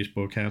about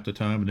Facebook half the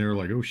time, and they're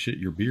like, "Oh shit,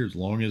 your beard's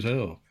long as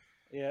hell."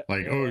 Yeah.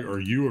 Like, oh, are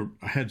you?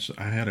 I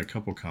had a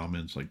couple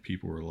comments like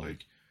people were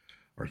like,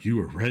 "Are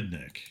you a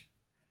redneck?"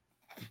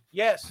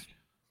 Yes.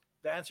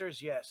 The answer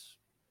is yes.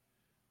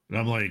 And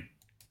I'm like,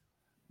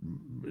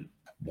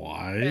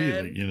 why?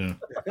 And- Like, you know,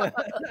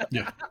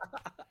 yeah.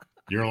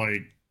 You're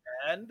like,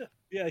 And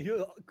Yeah,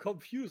 you're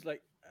confused.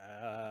 Like,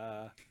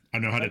 I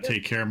know how to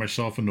take care of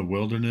myself in the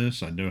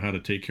wilderness. I know how to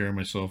take care of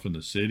myself in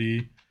the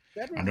city.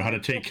 I know how to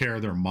take care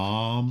of their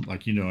mom.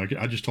 Like, you know,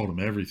 I just told them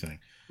everything.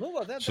 No,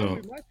 but that So-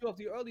 reminds me of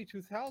the early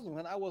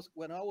 2000s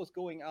when I was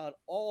going out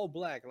all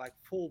black, like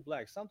full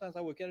black. Sometimes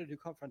I would get into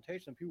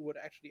confrontation. People would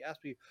actually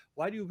ask me,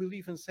 "Why do you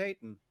believe in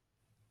Satan?"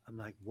 I'm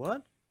like,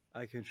 "What?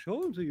 I can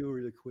show him to you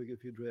really quick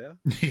if you dare."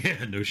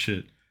 Yeah, no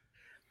shit.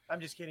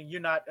 I'm just kidding. You're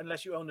not,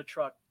 unless you own a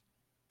truck.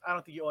 I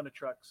don't think you own a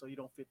truck, so you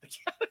don't fit the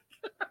category.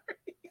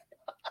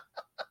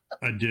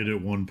 I did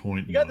at one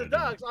point. You got no, the I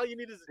don't. dogs. All you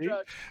need is a See?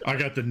 truck. I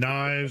got the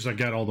knives. I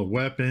got all the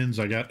weapons.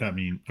 I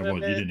mean, well,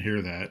 you didn't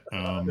hear that.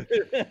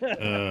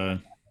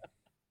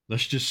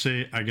 Let's just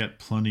say I got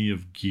plenty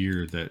of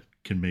gear that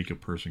can make a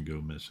person go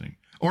missing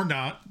or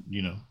not,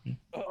 you know,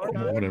 Or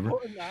not, whatever.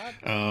 or not.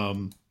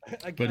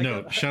 But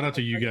no, shout out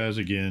to you guys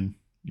again.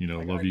 You know,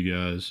 love you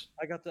guys.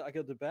 I got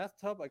the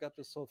bathtub. I got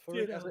the sulfuric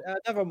Dude, acid.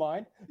 Never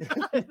mind.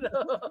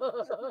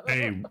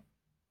 Hey,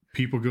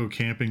 people go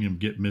camping and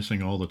get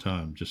missing all the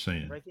time. Just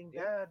saying. Breaking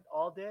Bad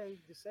all day.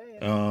 Just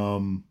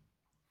saying.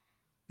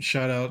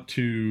 Shout out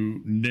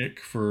to Nick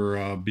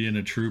for being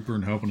a trooper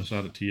and helping us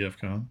out at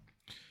TFCon.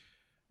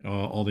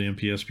 All the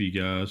MPSP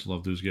guys,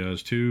 love those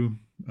guys too.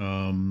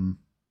 I know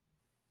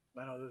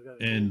those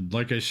guys are And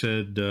like I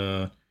said,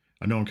 I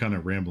know I'm kind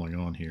of rambling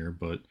on here,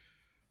 but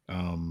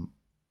the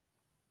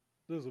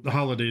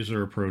holidays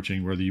are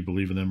approaching, whether you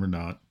believe in them or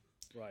not.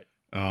 Right.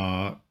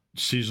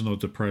 Seasonal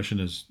depression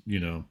is, you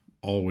know,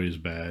 always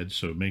bad.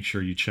 So make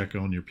sure you check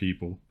on your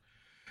people.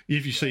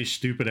 If you say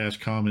stupid ass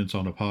comments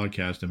on a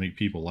podcast to make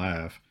people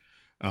laugh,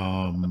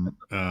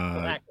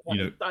 black you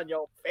know, on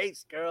your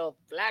face, girl.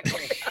 Black.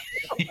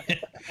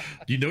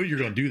 you know you're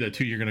gonna do that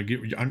too. You're gonna get.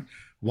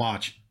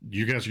 Watch,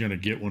 you guys are gonna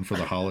get one for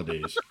the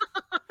holidays.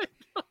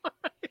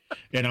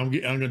 And I'm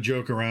gonna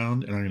joke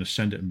around and I'm gonna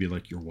send it and be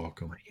like, "You're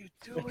welcome." What are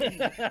you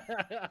doing?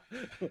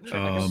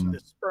 Um, The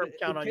sperm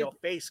count on your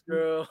face,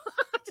 girl.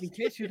 In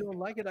case you don't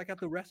like it, I got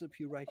the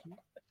recipe right here.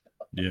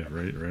 Yeah,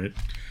 right.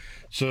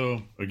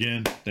 So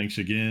again, thanks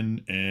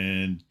again.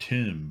 And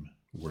Tim,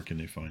 where can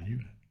they find you?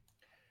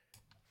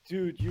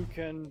 Dude, you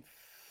can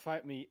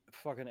find me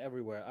fucking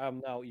everywhere.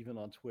 I'm now even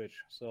on Twitch.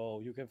 So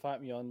you can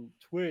find me on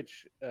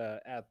Twitch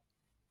at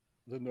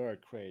the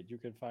Nerd Crate. You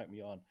can find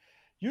me on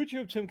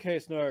YouTube, Tim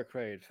Case Nerd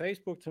Crate,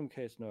 Facebook, Tim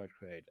Case Nerd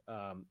Crate,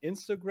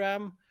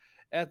 Instagram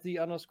at the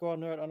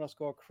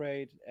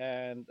 _nerd_crate,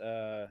 and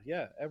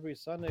yeah, every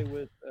Sunday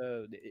with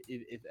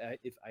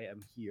if I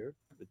am here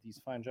with these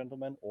fine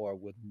gentlemen, or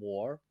with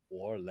more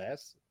or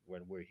less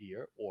when we're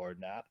here or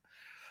not,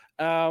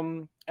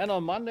 and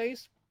on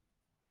Mondays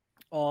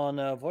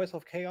on Voice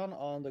of Kaon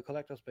on the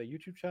Collectors Bay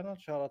YouTube channel.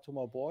 Shout out to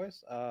my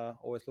boys.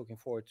 Always looking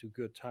forward to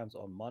good times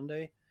on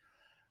Monday.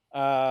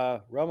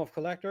 Realm of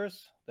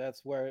Collectors,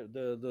 that's where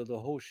the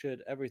whole shit,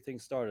 everything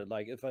started.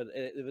 Like if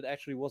it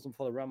actually wasn't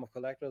for the Realm of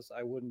Collectors,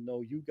 I wouldn't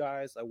know you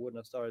guys. I wouldn't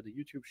have started the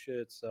YouTube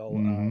shit. So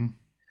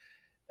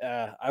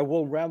I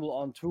won't ramble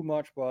on too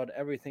much, but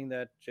everything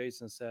that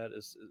Jason said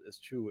is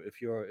true. If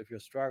you're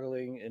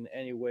struggling in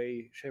any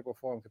way, shape, or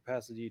form,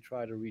 capacity,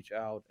 try to reach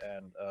out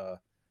and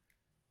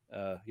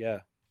yeah,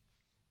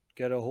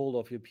 get a hold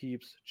of your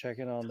peeps, check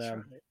in on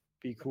them,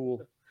 be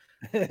cool.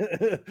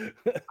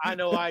 I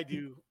know I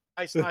do.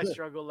 I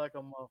struggle like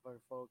a motherfucker,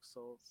 folks.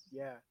 So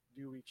yeah,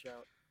 do reach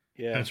out.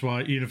 Yeah, That's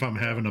why even if I'm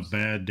having a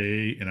bad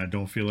day and I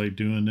don't feel like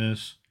doing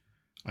this,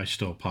 I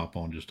still pop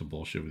on just to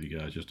bullshit with you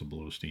guys, just to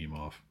blow steam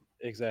off.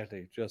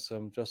 exactly. Just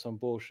some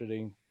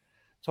bullshitting.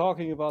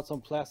 Talking about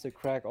some plastic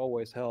crack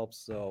always helps.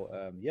 So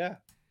yeah,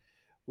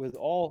 with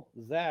all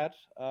that,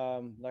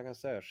 like I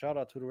said, shout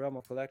out to the Realm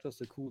of Collectors,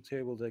 the cool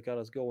table that got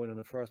us going in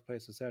the first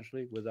place.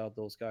 Essentially, without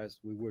those guys,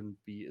 we wouldn't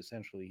be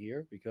essentially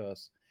here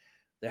because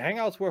the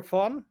hangouts were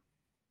fun.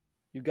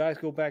 You guys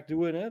go back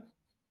doing it;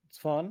 it's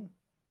fun.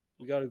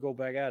 We got to go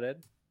back at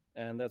it,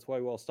 and that's why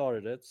we all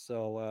started it.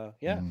 So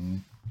yeah. Mm-hmm.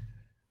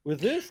 With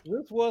this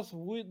was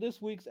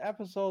this week's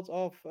episodes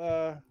of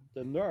the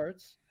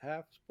Nerds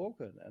Have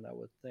Spoken, and I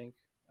would think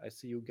I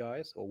see you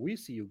guys, or we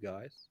see you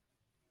guys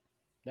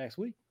next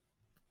week.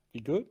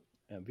 Be good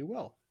and be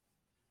well.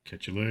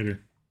 Catch you later.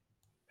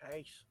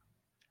 Peace.